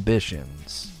people's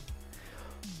ambitions.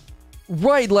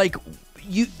 Right, like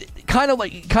you kind of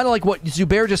like what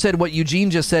Zubair just said, what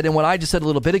Eugene just said, and what I just said a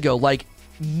little bit ago. Like,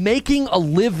 making a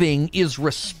living is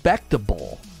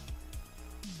respectable.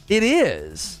 It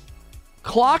is.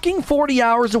 Clocking 40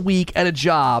 hours a week at a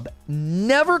job,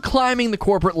 never climbing the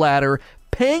corporate ladder,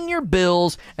 paying your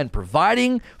bills, and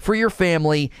providing for your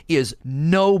family is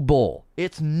noble.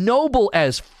 It's noble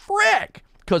as frick,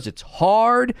 because it's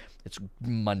hard, it's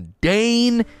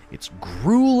mundane, it's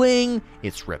grueling,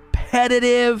 it's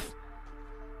repetitive,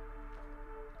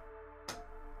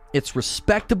 it's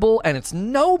respectable, and it's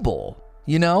noble,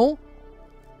 you know?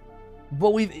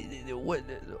 But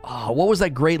what was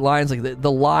that great line? It's like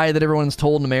the lie that everyone's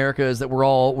told in America is that we're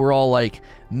all like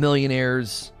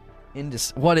millionaires.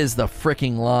 What is the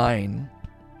freaking line?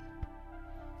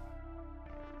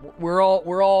 We're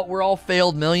all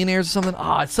failed millionaires or something.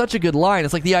 It's such a good line.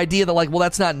 It's like the idea that, like, well,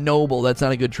 that's not noble. That's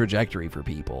not a good trajectory for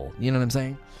people. You know what I'm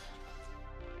saying?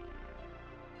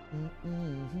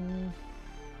 Mm-hmm.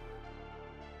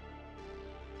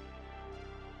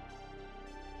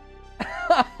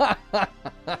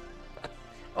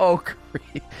 Oh,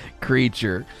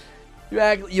 creature. You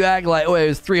act like, oh, it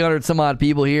was 300 some odd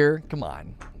people here. Come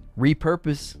on.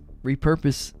 Repurpose.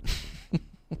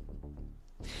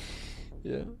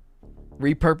 Yeah.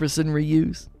 Repurpose and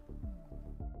reuse.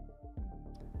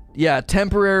 Yeah,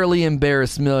 temporarily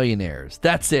embarrassed millionaires.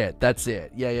 That's it.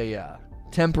 Yeah.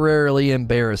 Temporarily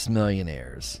embarrassed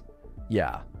millionaires.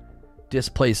 Yeah.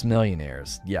 Displaced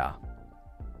millionaires. Yeah.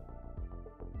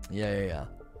 Yeah.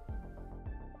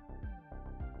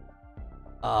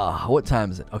 What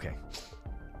time is it? Okay.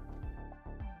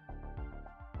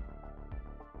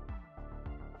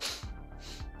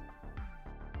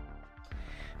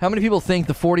 How many people think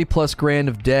the 40 plus grand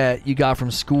of debt you got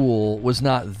from school was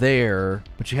not there,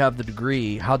 but you have the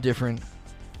degree? How different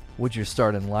would your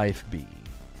start in life be?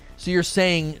 So you're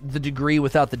saying the degree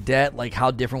without the debt, like how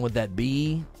different would that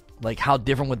be? Like how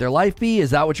different would their life be?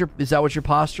 Is that what you're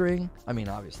posturing? I mean,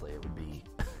 obviously it would be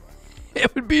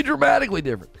it would be dramatically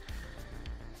different.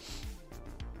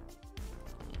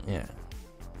 Yeah.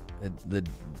 The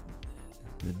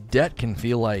debt can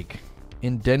feel like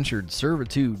indentured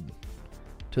servitude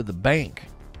to the bank.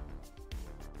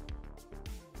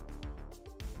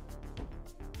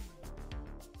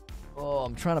 Oh,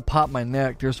 I'm trying to pop my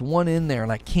neck. There's one in there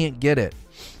and I can't get it.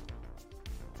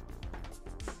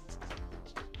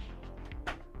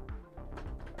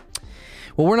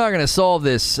 Well, we're not going to solve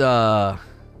this. Have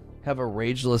a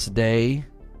rageless day.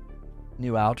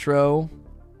 New outro.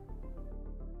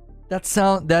 That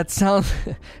sound.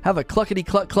 Have a cluckety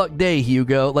cluck cluck day,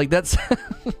 Hugo. Like that's.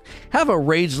 Have a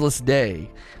rageless day.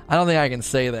 I don't think I can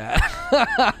say that.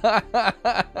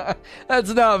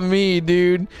 That's not me,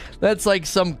 dude. That's like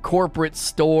some corporate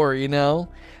store, you know.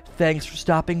 Thanks for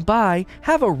stopping by.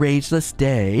 Have a rageless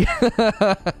day.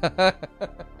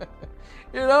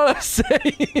 You know what I'm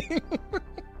saying?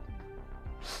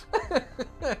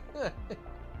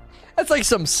 That's like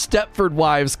some Stepford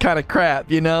Wives kind of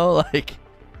crap, you know? Like,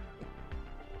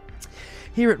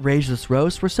 here at Rageless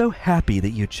Roast, we're so happy that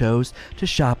you chose to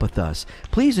shop with us.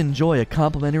 Please enjoy a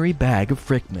complimentary bag of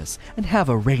Frickmas and have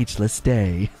a rageless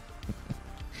day.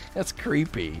 That's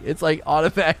creepy. It's like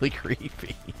automatically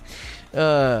creepy. You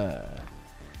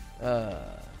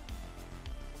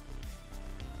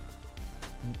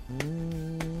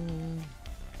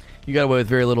got away with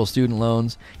very little student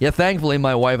loans. Yeah, thankfully,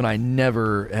 my wife and I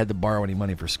never had to borrow any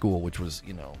money for school, which was,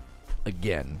 you know,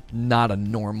 again, not a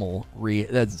normal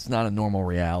that's not a normal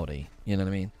reality. You know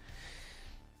what I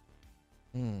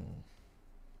mean?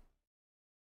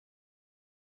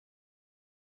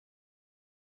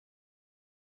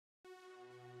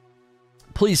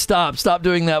 Please stop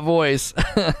doing that voice.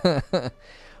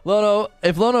 Lono,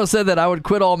 if Lono said that, I would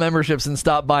quit all memberships and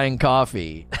stop buying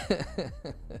coffee.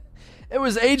 It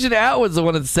was Agent Atwood's the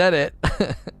one that said it.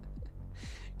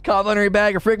 Complimentary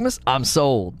bag of Frickmas? I'm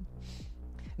sold.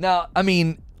 Now, I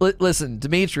mean, listen,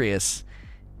 Demetrius,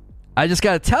 I just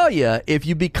got to tell you, if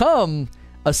you become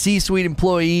a C-suite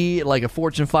employee, like a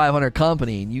Fortune 500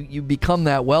 company, and you become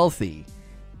that wealthy,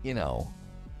 you know,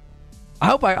 I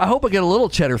hope I get a little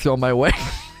cheddar thrown my way.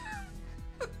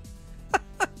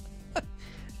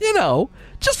 You know,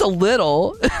 just a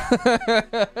little.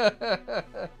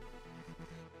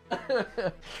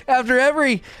 After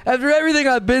everything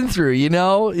I've been through, you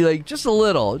know, like just a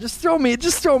little. Just throw me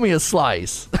a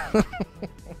slice.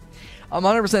 I'm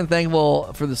 100%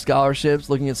 thankful for the scholarships.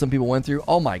 Looking at some people went through.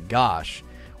 Oh my gosh,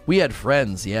 we had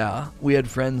friends. Yeah, we had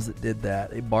friends that did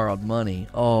that. They borrowed money.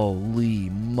 Holy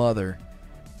mother!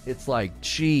 It's like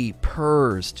gee,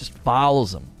 purrs just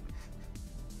follows them.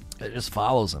 It just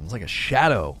follows them. It's like a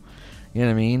shadow. You know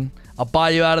what I mean? I'll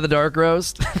buy you out of the dark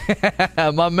roast.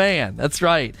 My man. That's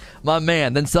right. My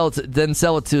man. Then sell it to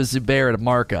Zubair at a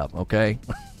markup, okay?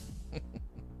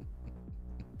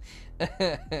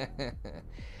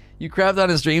 You crapped on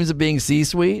his dreams of being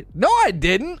C-suite? No, I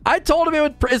didn't. I told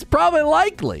him it's probably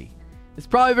likely. It's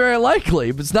probably very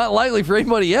likely, but it's not likely for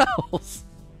anybody else.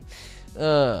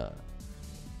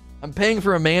 I'm paying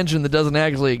for a mansion that doesn't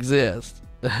actually exist.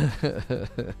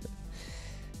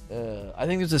 I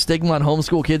think there's a stigma on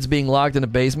homeschool kids being locked in a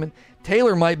basement.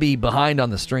 Taylor might be behind on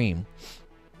the stream.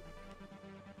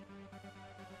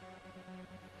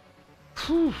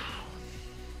 Whew.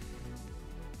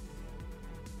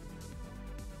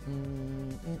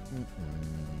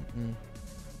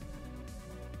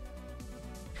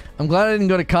 I'm glad I didn't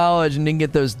go to college and didn't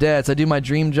get those debts. I do my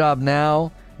dream job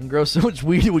now and grow so much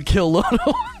weed it would kill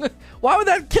Lono. Why would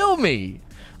that kill me?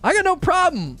 I got no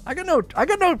problem. I got no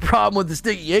problem with the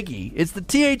sticky icky. It's the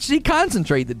THC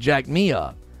concentrate that jacked me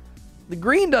up. The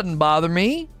green doesn't bother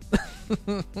me.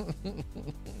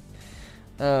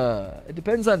 It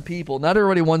depends on people. Not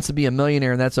everybody wants to be a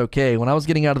millionaire, and that's okay. When I was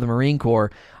getting out of the Marine Corps,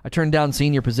 I turned down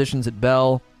senior positions at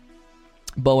Bell,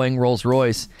 Boeing,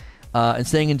 Rolls-Royce, and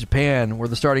staying in Japan, where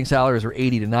the starting salaries were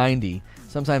 80 to 90.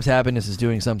 Sometimes happiness is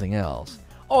doing something else.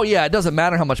 Oh, yeah, it doesn't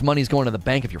matter how much money's going to the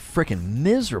bank if you're freaking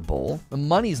miserable. The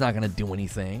money's not going to do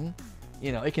anything.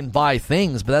 You know, it can buy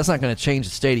things, but that's not going to change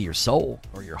the state of your soul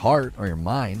or your heart or your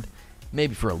mind.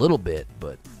 Maybe for a little bit,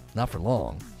 but not for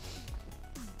long.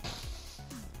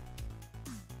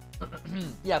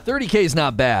 Yeah, 30K is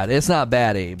not bad. It's not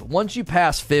bad, Abe. Once you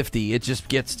pass 50, it's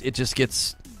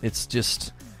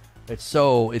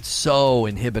so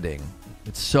inhibiting.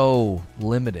 It's so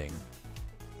limiting.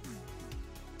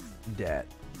 Debt.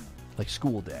 Like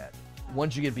school debt.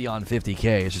 Once you get beyond 50K,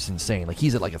 it's just insane. Like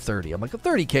he's at like a 30. I'm like, a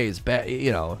 30K is bad.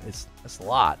 You know, it's a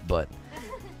lot, but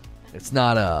it's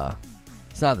not the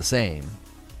same.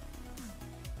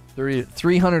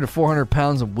 300 to 400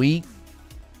 pounds a week.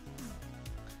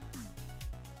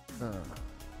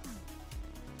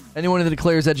 Anyone that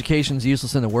declares education is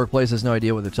useless in the workplace has no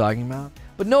idea what they're talking about.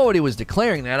 But nobody was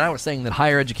declaring that. I was saying that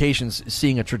higher education's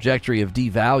seeing a trajectory of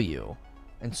devalue.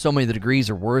 And so many of the degrees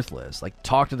are worthless. Like,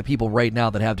 talk to the people right now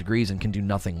that have degrees and can do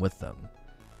nothing with them.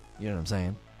 You know what I'm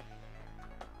saying?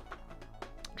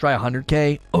 Try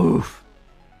 100K. Oof.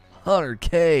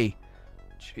 100K.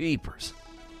 Jeepers.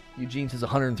 Eugene says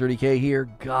 130K here.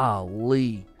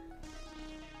 Golly.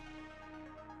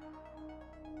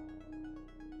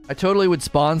 I totally would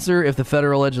sponsor if the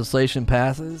federal legislation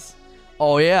passes.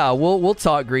 Oh yeah, we'll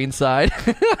talk green side.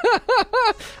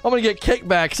 I'm gonna get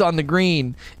kickbacks on the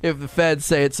green if the feds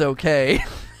say it's okay.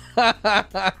 Do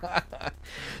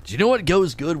you know what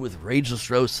goes good with Rageless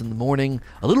Roast in the morning?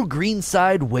 A little green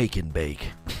side wake and bake.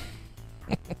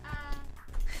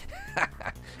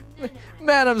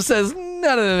 Madam says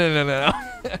no.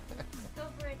 Go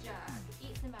for a jog.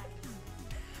 Eat some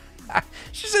vitamins.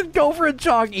 She said go for a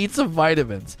jog, eat some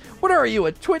vitamins. What are you,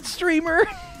 a Twitch streamer?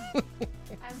 I'm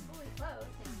fully clothed,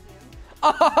 thank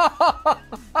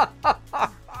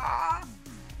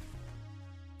you.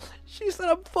 She said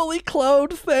I'm fully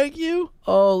clothed, thank you.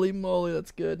 Holy moly,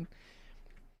 that's good.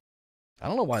 I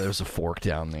don't know why there's a fork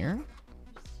down there.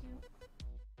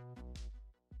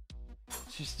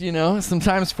 Just, you know,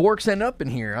 sometimes forks end up in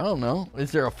here. I don't know.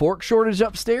 Is there a fork shortage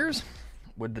upstairs?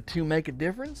 Would the two make a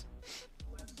difference?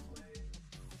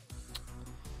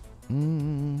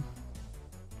 I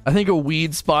think a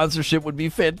weed sponsorship would be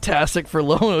fantastic for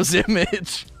Lono's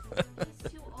image.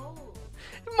 He's too old.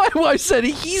 My wife said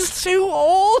he's too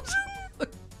old.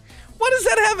 What does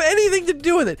that have anything to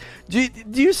do with it? Do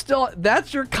you still?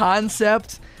 That's your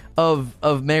concept of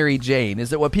Mary Jane?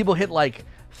 Is that what people hit like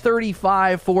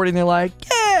 35, 40, and they're like,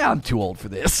 yeah, I'm too old for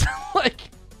this. Like,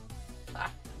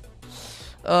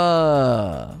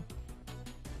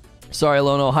 sorry,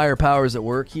 Lono. Higher powers at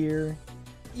work here.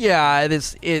 Yeah,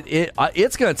 it's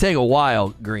going to take a while,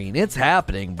 Green. It's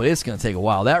happening, but it's going to take a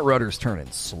while. That rudder's turning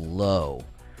slow.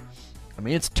 I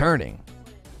mean, it's turning.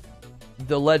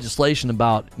 The legislation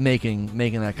about making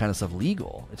that kind of stuff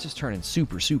legal, it's just turning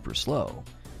super, super slow.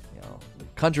 You know,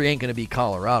 Country ain't going to be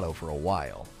Colorado for a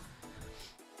while.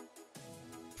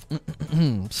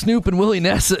 Snoop and Willie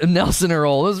Nelson are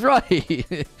old. That's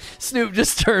right. Snoop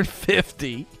just turned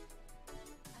 50.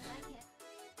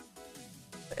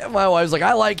 And my wife's like,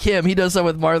 I like him. He does that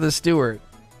with Martha Stewart.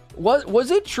 Was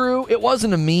it true? It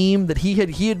wasn't a meme that he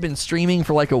had been streaming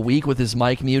for like a week with his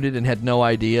mic muted and had no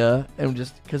idea, and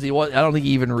just because I don't think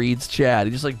he even reads chat.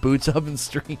 He just like boots up and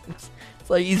streams. It's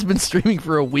like he's been streaming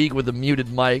for a week with a muted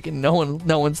mic and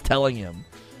no one's telling him.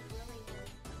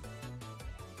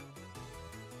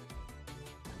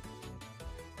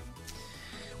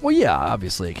 Well, yeah,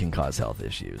 obviously it can cause health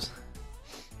issues.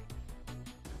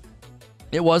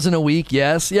 It wasn't a week,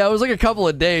 yes. Yeah, it was like a couple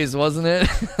of days, wasn't it?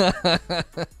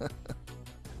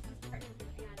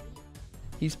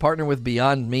 He's partnered with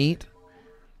Beyond Meat.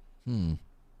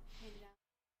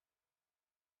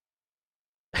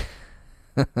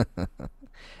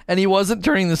 And he wasn't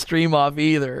turning the stream off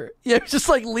either. Yeah, just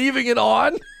like leaving it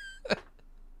on.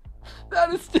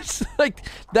 That is just like,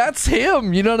 that's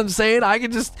him. You know what I'm saying? I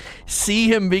can just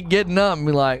see him getting up and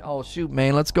be like, oh, shoot,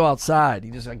 man, let's go outside.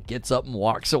 He just like gets up and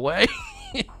walks away.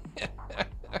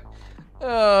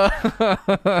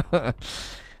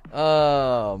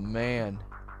 Oh, man.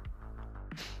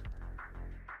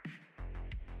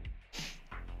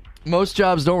 Most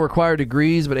jobs don't require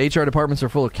degrees, but HR departments are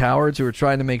full of cowards who are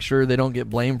trying to make sure they don't get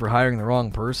blamed for hiring the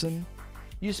wrong person.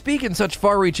 You speak in such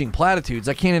far-reaching platitudes.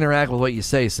 I can't interact with what you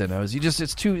say, Sinos.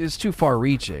 It's too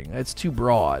far-reaching. It's too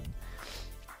broad.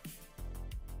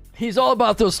 He's all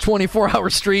about those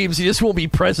 24-hour streams. He just won't be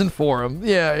present for them.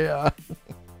 Yeah.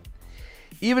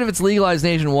 Even if it's legalized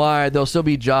nationwide, there'll still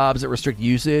be jobs that restrict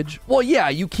usage. Well, yeah,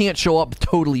 you can't show up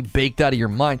totally baked out of your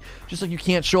mind. Just like you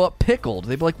can't show up pickled.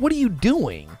 They'd be like, what are you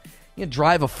doing? You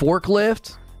drive a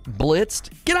forklift?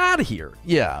 Blitzed? Get out of here.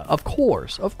 Yeah, of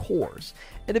course.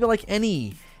 It'd be like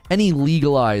any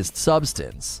legalized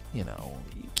substance. You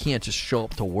can't just show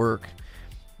up to work,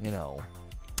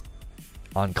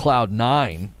 on cloud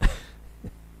 9.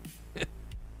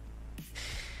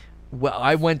 Well,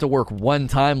 I went to work one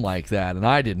time like that, and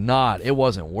I did not. It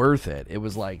wasn't worth it. It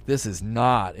was like, this is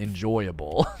not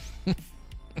enjoyable.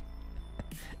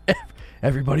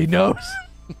 Everybody knows.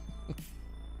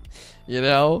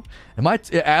 Am I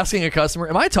asking a customer,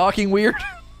 am I talking weird?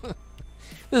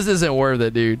 This isn't worth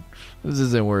it, dude. This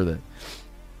isn't worth it.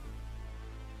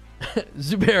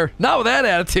 Zubair, not with that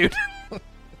attitude.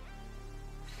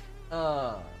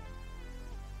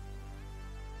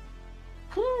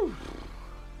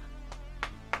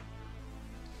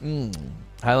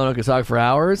 Highland could talk for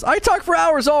hours. I talk for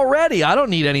hours already. I don't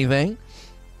need anything.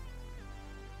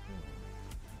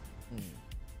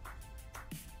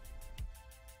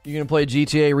 You gonna play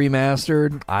GTA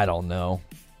Remastered? I don't know.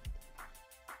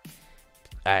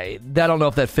 I don't know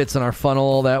if that fits in our funnel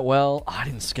all that well. Oh, I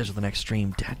didn't schedule the next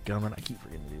stream. Dadgummit, I keep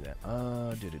forgetting to do that.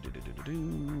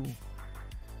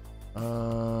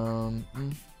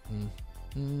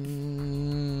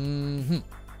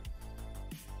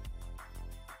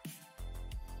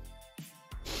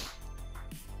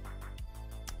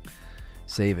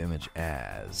 Save image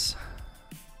as.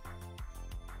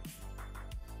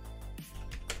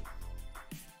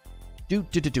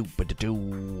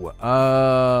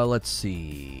 Let's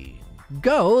see.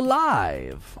 Go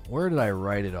live. Where did I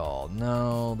write it all?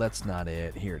 No, that's not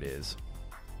it. Here it is.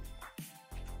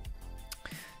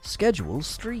 Schedule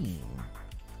stream.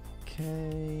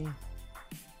 Okay.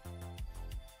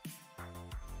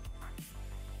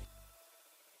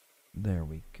 There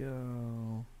we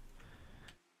go.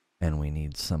 And we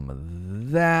need some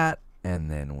of that.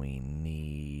 And then we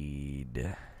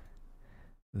need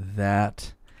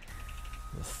that.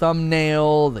 The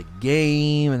thumbnail, the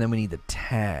game, and then we need the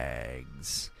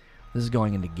tags. This is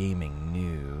going into gaming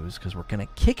news because we're going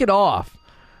to kick it off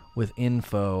with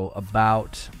info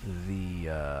about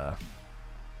the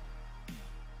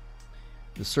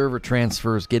server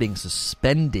transfers getting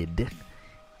suspended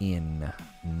in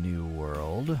New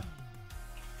World.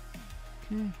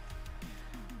 Okay.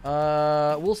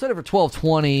 We'll set it for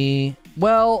 12:20.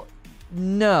 Well,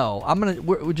 no, I'm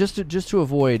gonna just to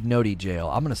avoid Noti jail.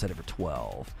 I'm gonna set it for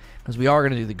 12 because we are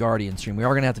gonna do the Guardian stream. We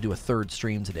are gonna have to do a third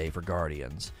stream today for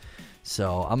Guardians,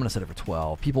 so I'm gonna set it for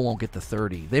 12. People won't get the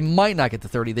 30. They might not get the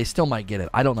 30. They still might get it.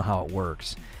 I don't know how it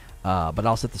works, but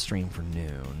I'll set the stream for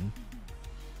noon.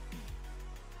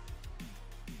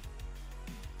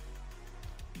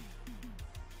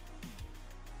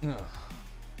 Ugh.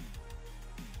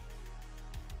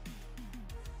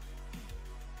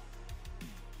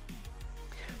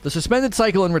 The suspended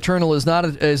cycle in Returnal is not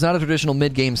a traditional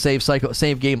mid-game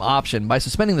save game option. By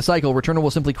suspending the cycle, Returnal will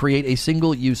simply create a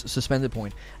single-use suspended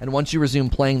point, and once you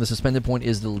resume playing, the suspended point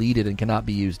is deleted and cannot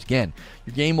be used again.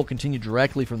 Your game will continue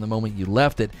directly from the moment you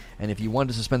left it, and if you want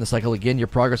to suspend the cycle again, your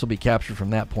progress will be captured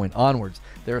from that point onwards.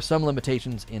 There are some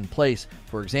limitations in place.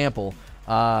 For example,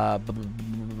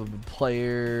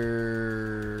 player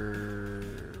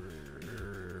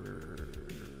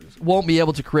won't be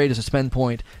able to create a suspend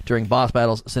point during boss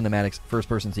battles, cinematics,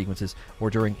 first-person sequences, or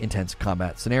during intense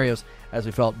combat scenarios, as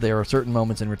we felt there are certain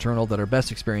moments in Returnal that are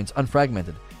best experienced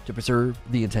unfragmented to preserve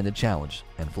the intended challenge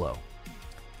and flow.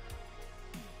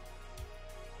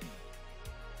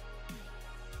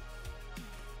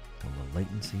 A little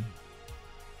latency.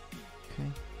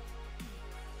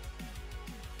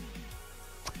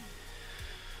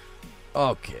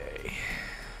 Okay.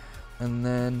 And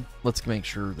then let's make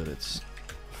sure that it's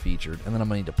featured, and then I'm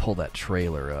gonna need to pull that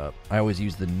trailer up. I always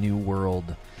use the New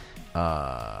World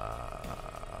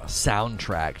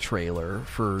soundtrack trailer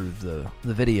for the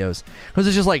videos because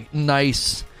it's just like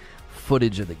nice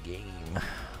footage of the game.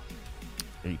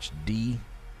 HD,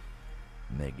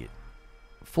 make it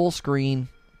full screen.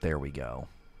 There we go.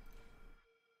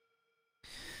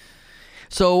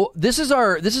 So this is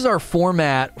our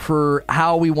format for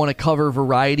how we want to cover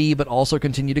variety, but also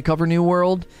continue to cover New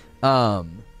World.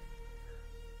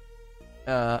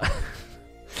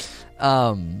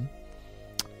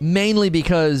 Mainly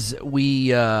because we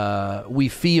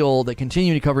feel that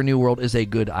continuing to cover New World is a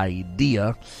good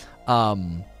idea,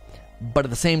 but at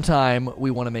the same time we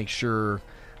want to make sure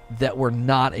that we're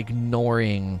not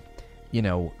ignoring,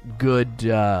 good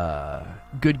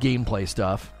gameplay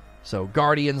stuff. So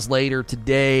Guardians later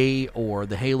today, or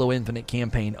the Halo Infinite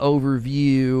campaign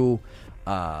overview,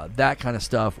 that kind of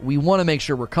stuff. We want to make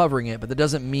sure we're covering it, but that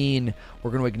doesn't mean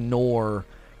we're going to ignore,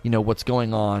 what's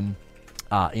going on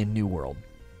in New World.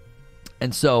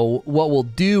 And so what we'll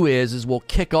do is we'll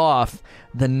kick off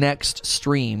the next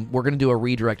stream. We're going to do a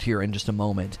redirect here in just a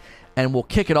moment. And we'll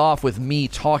kick it off with me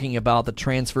talking about the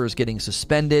transfers getting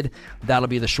suspended. That'll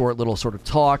be the short little sort of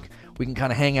talk. We can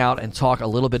kind of hang out and talk a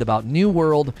little bit about New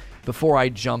World before I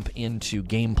jump into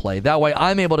gameplay. That way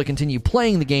I'm able to continue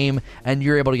playing the game, and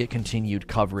you're able to get continued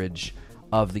coverage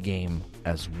of the game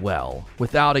as well,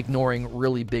 without ignoring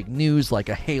really big news like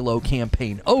a Halo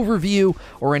campaign overview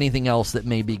or anything else that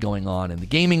may be going on in the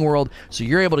gaming world. So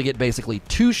you're able to get basically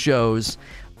two shows,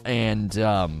 and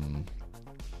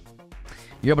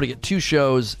you're able to get two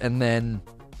shows and then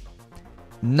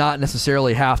not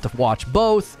necessarily have to watch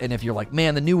both. And if you're like,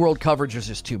 man, the New World coverage is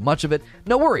just too much of it,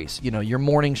 no worries. Your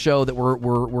morning show that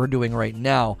we're doing right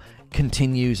now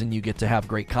continues, and you get to have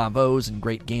great combos and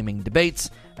great gaming debates,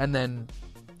 and then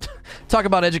talk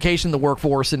about education, the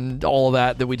workforce, and all of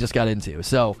that we just got into.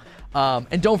 So,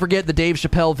 and don't forget, the Dave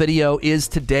Chappelle video is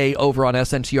today over on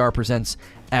SNTR Presents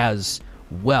as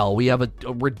well. We have a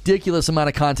ridiculous amount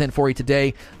of content for you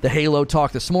today. The Halo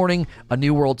talk this morning, a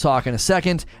New World talk in a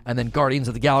second, and then Guardians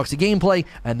of the Galaxy gameplay,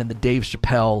 and then the Dave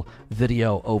Chappelle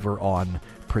video over on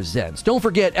Presents. Don't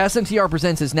forget, SNTR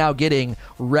Presents is now getting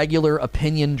regular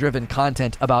opinion-driven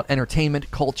content about entertainment,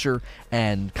 culture,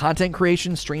 and content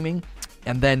creation, streaming.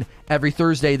 And then every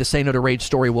Thursday, the Say No to Rage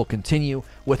story will continue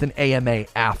with an AMA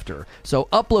after. So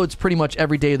uploads pretty much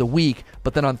every day of the week,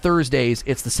 but then on Thursdays,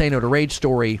 it's the Say No to Rage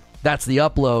story. That's the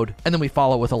upload, and then we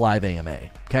follow with a live AMA,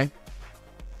 okay?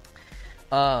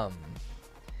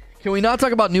 Can we not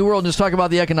talk about New World and just talk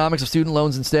about the economics of student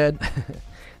loans instead?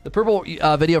 The Purple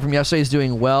video from yesterday is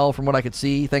doing well from what I could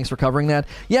see. Thanks for covering that.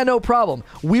 Yeah, no problem.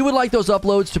 We would like those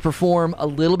uploads to perform a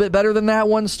little bit better than that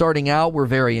one. Starting out, we're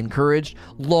very encouraged.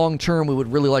 Long term, we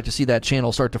would really like to see that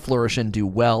channel start to flourish and do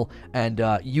well. And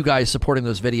you guys supporting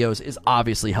those videos is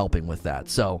obviously helping with that.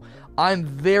 So I'm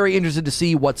very interested to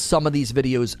see what some of these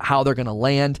videos, how they're going to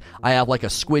land. I have like a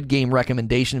Squid Game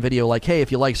recommendation video, like, hey,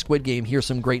 if you like Squid Game, here's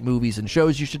some great movies and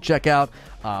shows you should check out.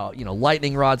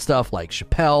 Lightning rod stuff like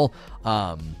Chappelle,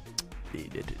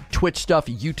 Twitch stuff,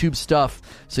 YouTube stuff.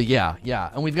 So yeah.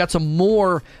 And we've got some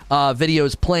more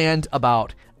videos planned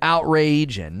about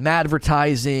outrage and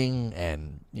madvertising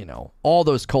and, all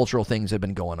those cultural things have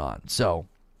been going on. So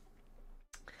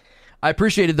I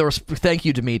appreciated thank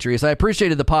you, Demetrius. I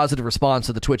appreciated the positive response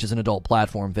to the Twitch as an adult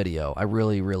platform video. I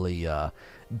really, really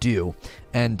do.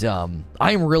 And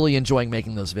I'm really enjoying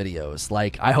making those videos.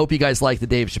 Like, I hope you guys like the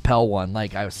Dave Chappelle one.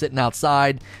 Like, I was sitting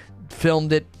outside,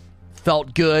 filmed it,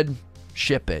 felt good,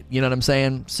 ship it. You know what I'm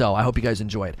saying? So I hope you guys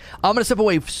enjoy it. I'm gonna step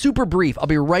away super brief. I'll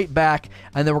be right back,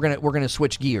 and then we're gonna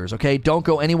switch gears. Okay, don't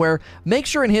go anywhere. Make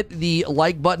sure and hit the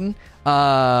like button.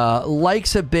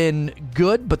 Likes have been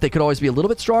good, but they could always be a little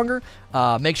bit stronger.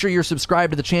 Make sure you're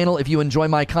subscribed to the channel if you enjoy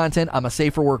my content. I'm a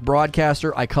Safer Work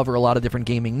broadcaster. I cover a lot of different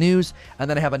gaming news, and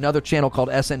then I have another channel called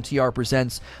SNTR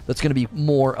Presents that's going to be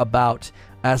more about,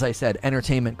 as I said,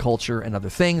 entertainment, culture, and other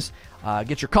things.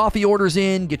 Get your coffee orders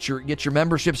in, get your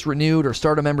memberships renewed, or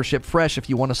start a membership fresh if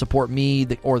you want to support me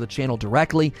or the channel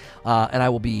directly. And I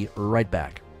will be right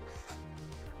back.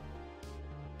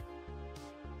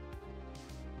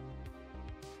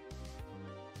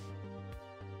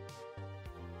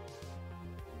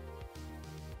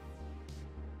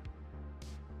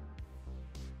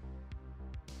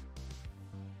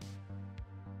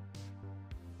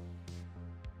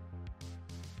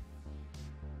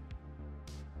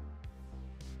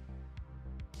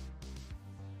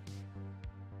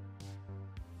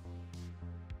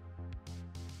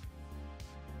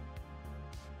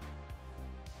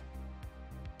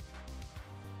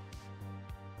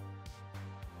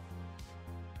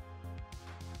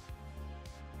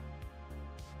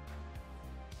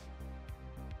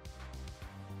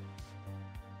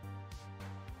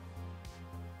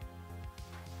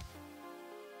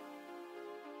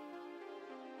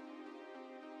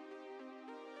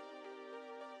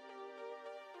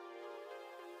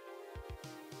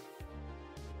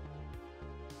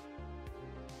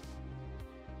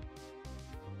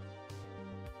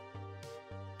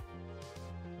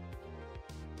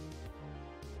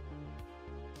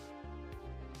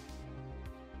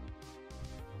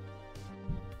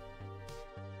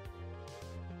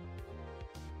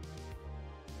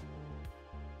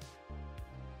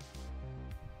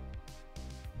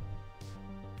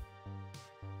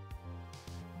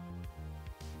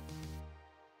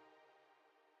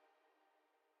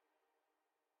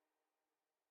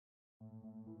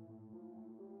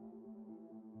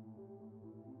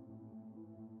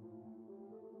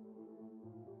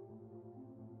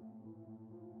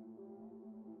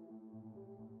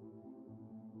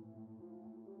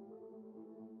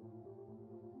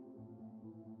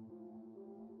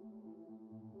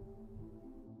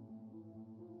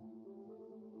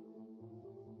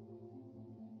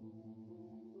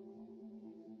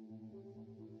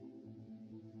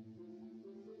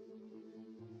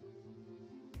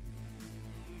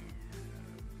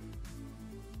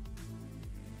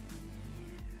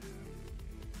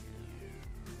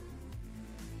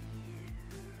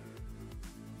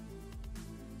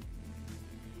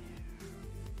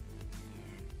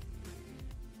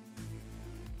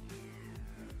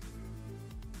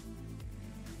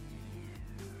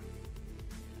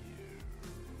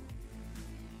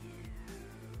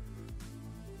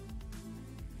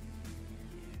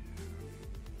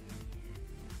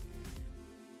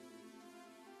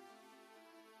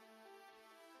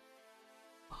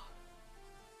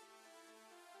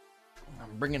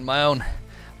 I'm bringing my own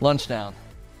lunch down.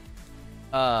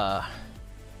 For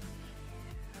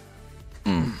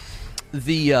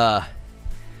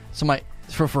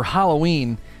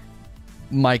Halloween,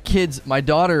 my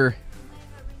daughter.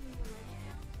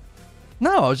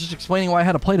 No, I was just explaining why I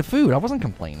had a plate of food. I wasn't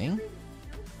complaining.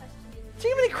 It's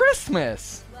even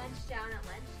Christmas. Lunch down at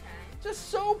lunchtime. Just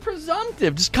so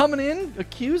presumptive. Just coming in,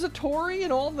 accusatory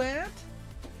and all that.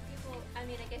 People, I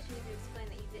mean, I guess you need to explain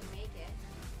that you didn't make it.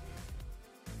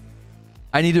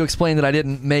 I need to explain that I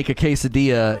didn't make a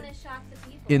quesadilla I want to shock the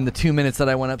people. in the 2 minutes that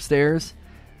I went upstairs.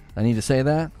 I need to say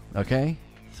that, okay?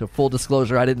 So full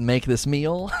disclosure, I didn't make this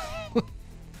meal.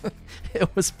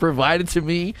 It was provided to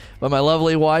me by my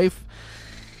lovely wife.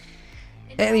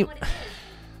 And you know Anyway. what it is.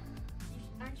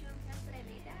 Aren't you impressed that I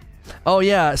made that? Oh,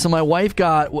 yeah, so my wife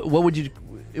got, what would you,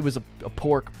 it was a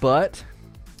pork butt.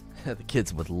 The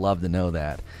kids would love to know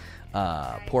that.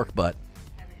 Pork butt.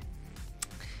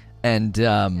 And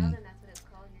Tell them that's what it's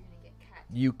called. You're going to get cut.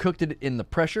 you cooked it in the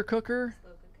pressure cooker?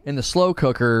 Slow cooker. In the slow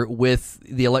cooker with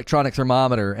the electronic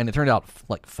thermometer, and it turned out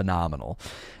like phenomenal.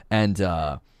 And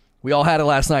we all had it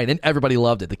last night, and everybody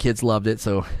loved it. The kids loved it,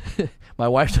 so my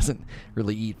wife doesn't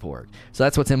really eat pork. So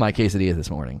that's what's in my quesadilla this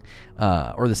morning,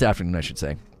 or this afternoon, I should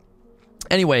say.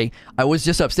 Anyway, I was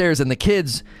just upstairs, and the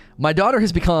kids, my daughter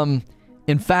has become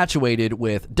infatuated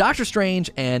with Doctor Strange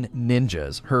and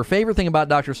ninjas. Her favorite thing about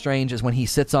Doctor Strange is when he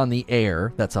sits on the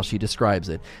air. That's how she describes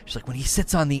it. She's like, when he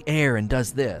sits on the air and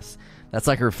does this. That's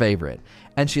like her favorite.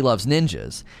 And she loves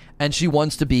ninjas. And she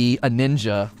wants to be a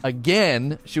ninja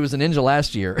again. She was a ninja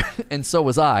last year, and so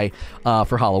was I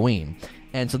for Halloween.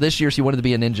 And so this year she wanted to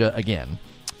be a ninja again.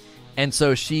 And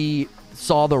so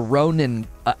saw the Ronin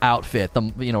outfit,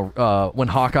 when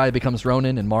Hawkeye becomes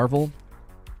Ronin in Marvel,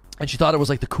 and she thought it was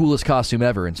like the coolest costume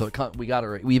ever, and so we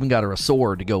even got her a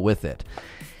sword to go with it.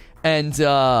 And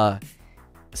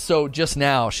so just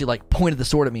now she like pointed the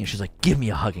sword at me and she's like, "Give me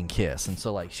a hug and kiss." And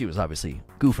so like she was obviously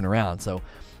goofing around, so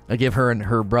I give her and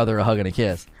her brother a hug and a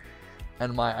kiss.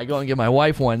 And I go and give my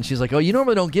wife one. And she's like, "Oh, you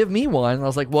normally don't give me one." And I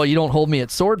was like, "Well, you don't hold me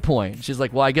at sword point." She's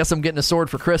like, "Well, I guess I'm getting a sword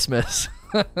for Christmas."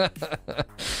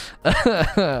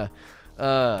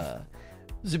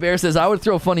 Zubair says, "I would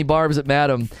throw funny barbs at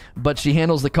Madam, but she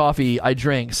handles the coffee I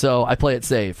drink, so I play it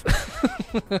safe."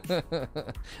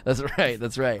 That's right.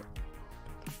 That's right.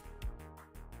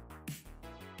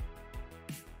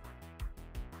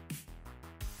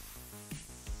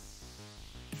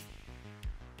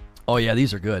 Oh, yeah,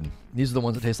 these are good. These are the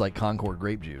ones that taste like Concord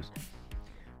grape juice.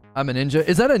 I'm a ninja.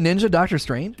 Is that a ninja Doctor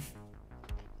Strange?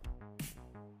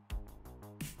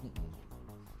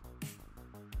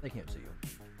 They can't see you.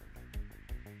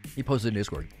 He posted in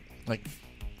Discord. Like,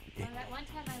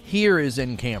 here is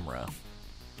in camera.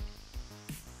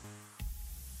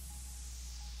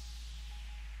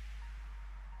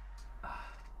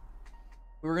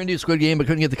 We were going to do Squid Game, but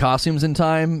couldn't get the costumes in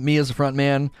time. Me as the front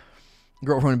man.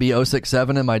 Girlfriend would be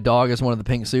 067, and my dog is one of the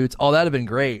pink suits. Oh, that'd have been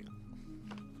great.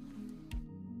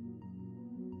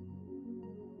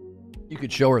 You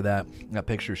could show her that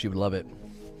picture. She would love it.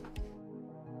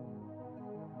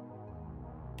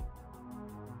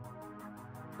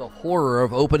 The horror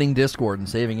of opening Discord and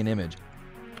saving an image.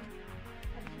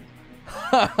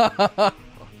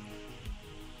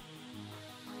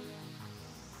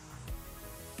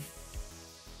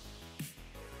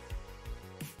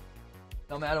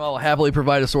 No, madam, I will happily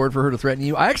provide a sword for her to threaten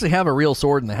you. I actually have a real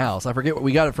sword in the house. I forget what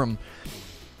we got it from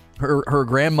her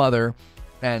grandmother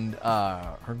and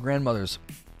her grandmother's,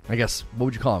 I guess, what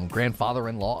would you call him?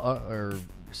 Grandfather-in-law or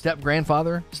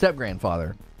step-grandfather?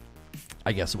 Step-grandfather,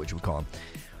 I guess is what you would call him.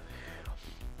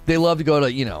 They love to go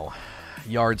to,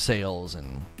 yard sales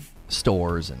and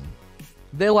stores, and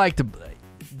they like to...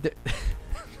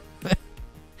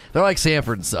 They're like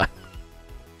Sanford and Son.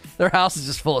 Their house is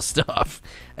just full of stuff,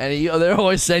 and they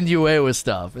always send you away with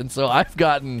stuff. And so I've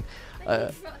gotten.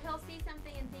 He'll see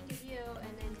something and think of you, and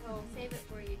then he'll save it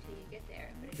for you till you get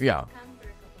there. But if yeah. you come for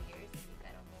a couple years, then you've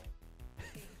got a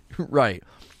whole thing. Right,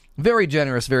 very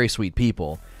generous, very sweet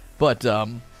people. But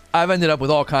I've ended up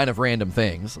with all kind of random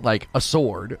things, like a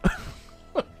sword.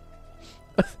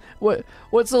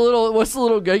 What's the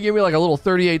little? Give me like a little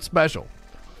 38 special.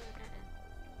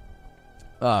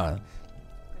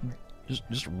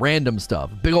 Just random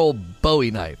stuff. Big old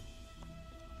Bowie knife.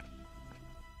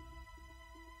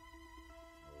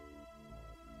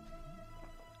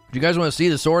 Do you guys want to see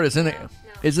the sword? It's in the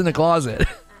It's in the closet.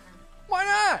 Why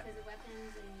not? Because of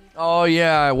weapons and Oh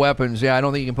yeah, weapons. Yeah, I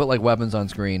don't think you can put like weapons on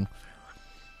screen.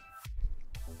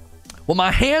 Well,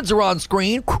 my hands are on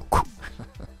screen. they're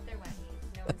weapons.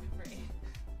 No one's afraid.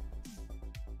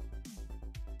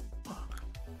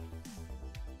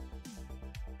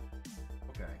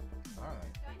 Okay. All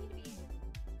right. Do I need to be?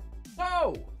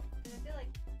 No. Because I feel like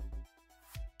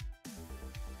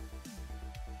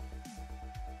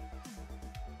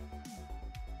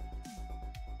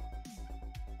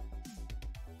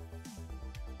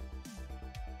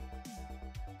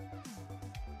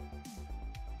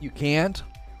You can't?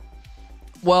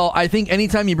 Well, I think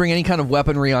anytime you bring any kind of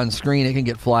weaponry on screen, it can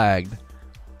get flagged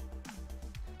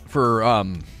for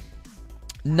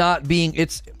not being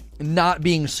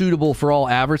suitable for all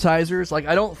advertisers. Like,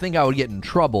 I don't think I would get in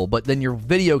trouble, but then your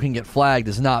video can get flagged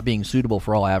as not being suitable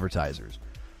for all advertisers.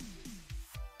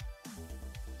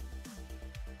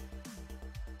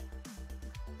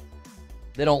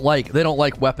 They don't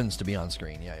like weapons to be on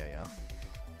screen. Yeah.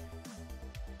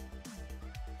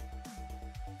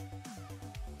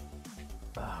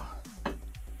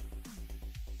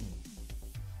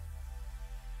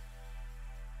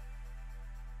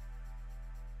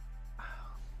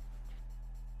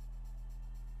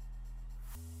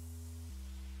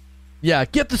 Yeah,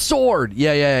 get the sword.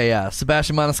 Yeah.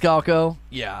 Sebastian Maniscalco.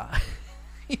 Yeah.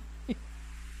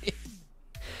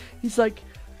 He's like,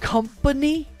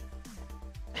 company?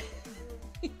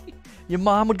 Your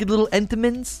mom would get little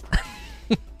Entenmann's?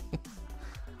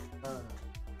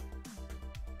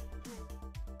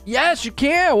 Yes, you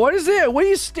can. What is it? What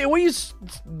are you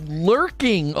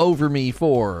lurking over me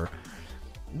for?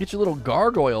 Get your little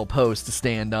gargoyle post to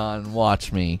stand on and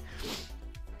watch me.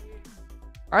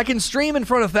 I can stream in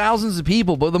front of thousands of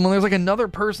people, but then when there's like another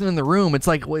person in the room, it's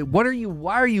like, wait,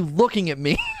 why are you looking at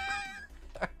me?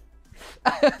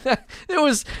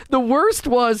 The worst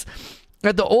was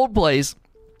at the old place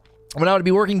when I would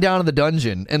be working down in the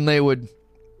dungeon and they would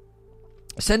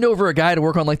send over a guy to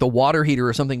work on like the water heater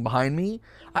or something behind me,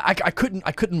 I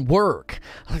couldn't work.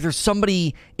 Like there's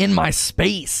somebody in my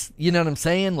space, you know what I'm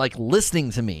saying? Like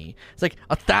listening to me. It's like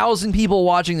 1,000 people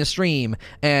watching the stream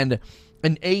and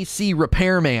an AC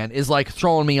repairman is like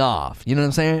throwing me off. You know what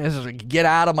I'm saying? It's just like, get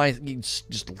out of my,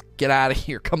 just get out of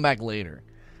here. Come back later.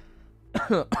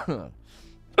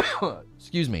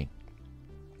 Excuse me.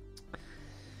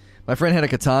 My friend had a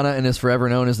katana and is forever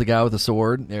known as the guy with the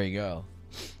sword. There you go.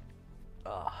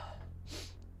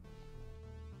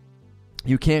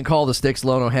 You can't call the sticks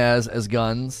Lono has as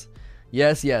guns.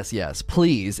 Yes, yes, yes.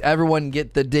 Please, everyone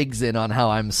get the digs in on how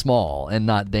I'm small and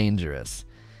not dangerous.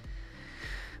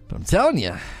 But I'm telling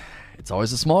you, it's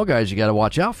always the small guys you got to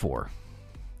watch out for.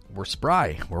 We're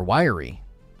spry. We're wiry.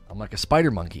 I'm like a spider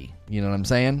monkey. You know what I'm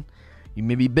saying? You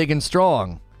may be big and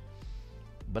strong,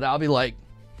 but I'll be like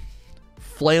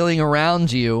flailing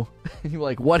around you. And you're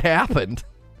like, what happened?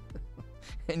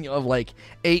 And you'll have like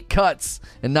 8 cuts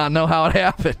and not know how it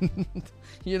happened.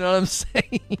 You know what I'm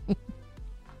saying?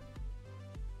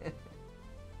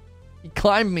 He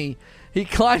climbed me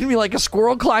like a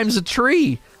squirrel climbs a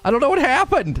tree. I don't know what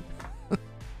happened.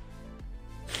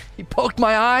 He poked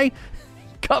my eye,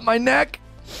 cut my neck.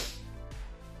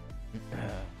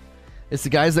 It's the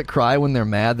guys that cry when they're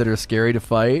mad that are scary to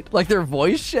fight. Like their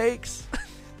voice shakes.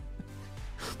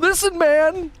 Listen,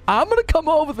 man, I'm going to come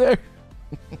over there.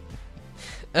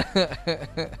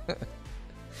 Have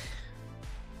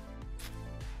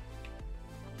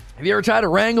you ever tried to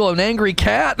wrangle an angry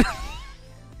cat?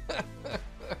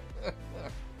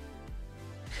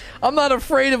 I'm not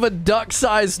afraid of a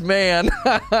duck-sized man.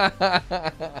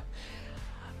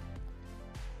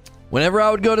 Whenever I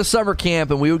would go to summer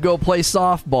camp and we would go play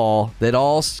softball, they'd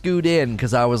all scoot in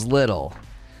because I was little,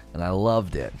 and I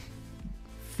loved it.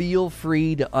 Feel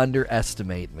free to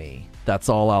underestimate me. That's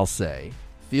all I'll say.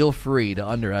 Feel free to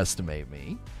underestimate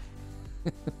me.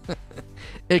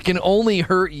 It can only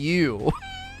hurt you.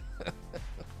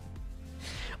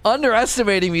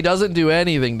 Underestimating me doesn't do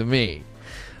anything to me,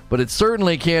 but it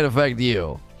certainly can't affect you.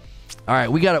 All right,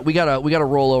 we gotta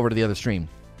roll over to the other stream.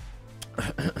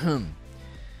 All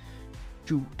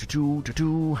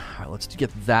right, let's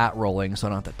get that rolling so I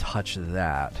don't have to touch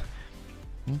that.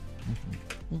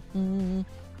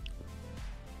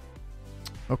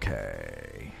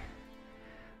 Okay.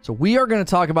 So we are going to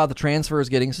talk about the transfers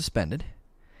getting suspended.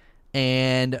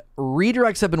 And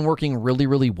redirects have been working really,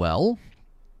 really well.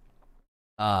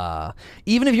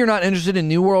 Even if you're not interested in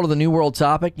New World or the New World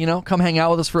topic, come hang out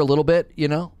with us for a little bit,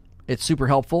 It's super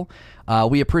helpful.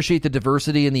 We appreciate the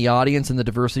diversity in the audience and the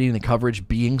diversity in the coverage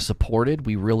being supported.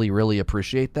 We really, really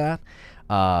appreciate that.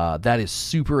 That is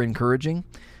super encouraging.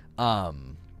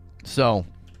 So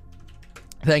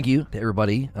thank you to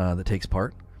everybody that takes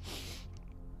part.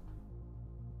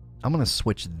 I'm going to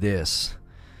switch this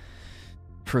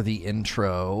for the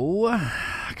intro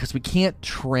because we can't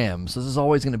trim. So this is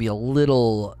always going to be a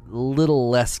little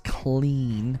less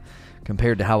clean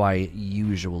compared to how I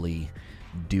usually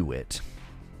do it.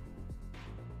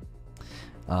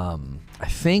 I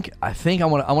think I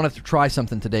want to try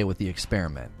something today with the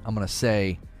experiment. I'm going to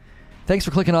say thanks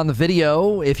for clicking on the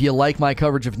video. If you like my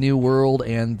coverage of New World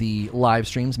and the live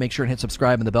streams, make sure and hit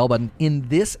subscribe and the bell button. In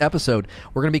this episode,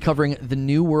 we're going to be covering the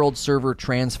New World server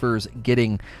transfers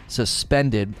getting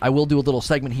suspended. I will do a little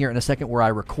segment here in a second where I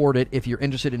record it. If you're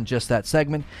interested in just that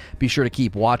segment, be sure to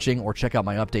keep watching or check out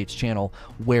my updates channel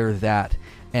where that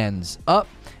ends up.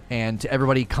 And to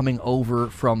everybody coming over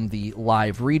from the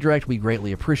live redirect, we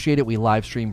greatly appreciate it. We live stream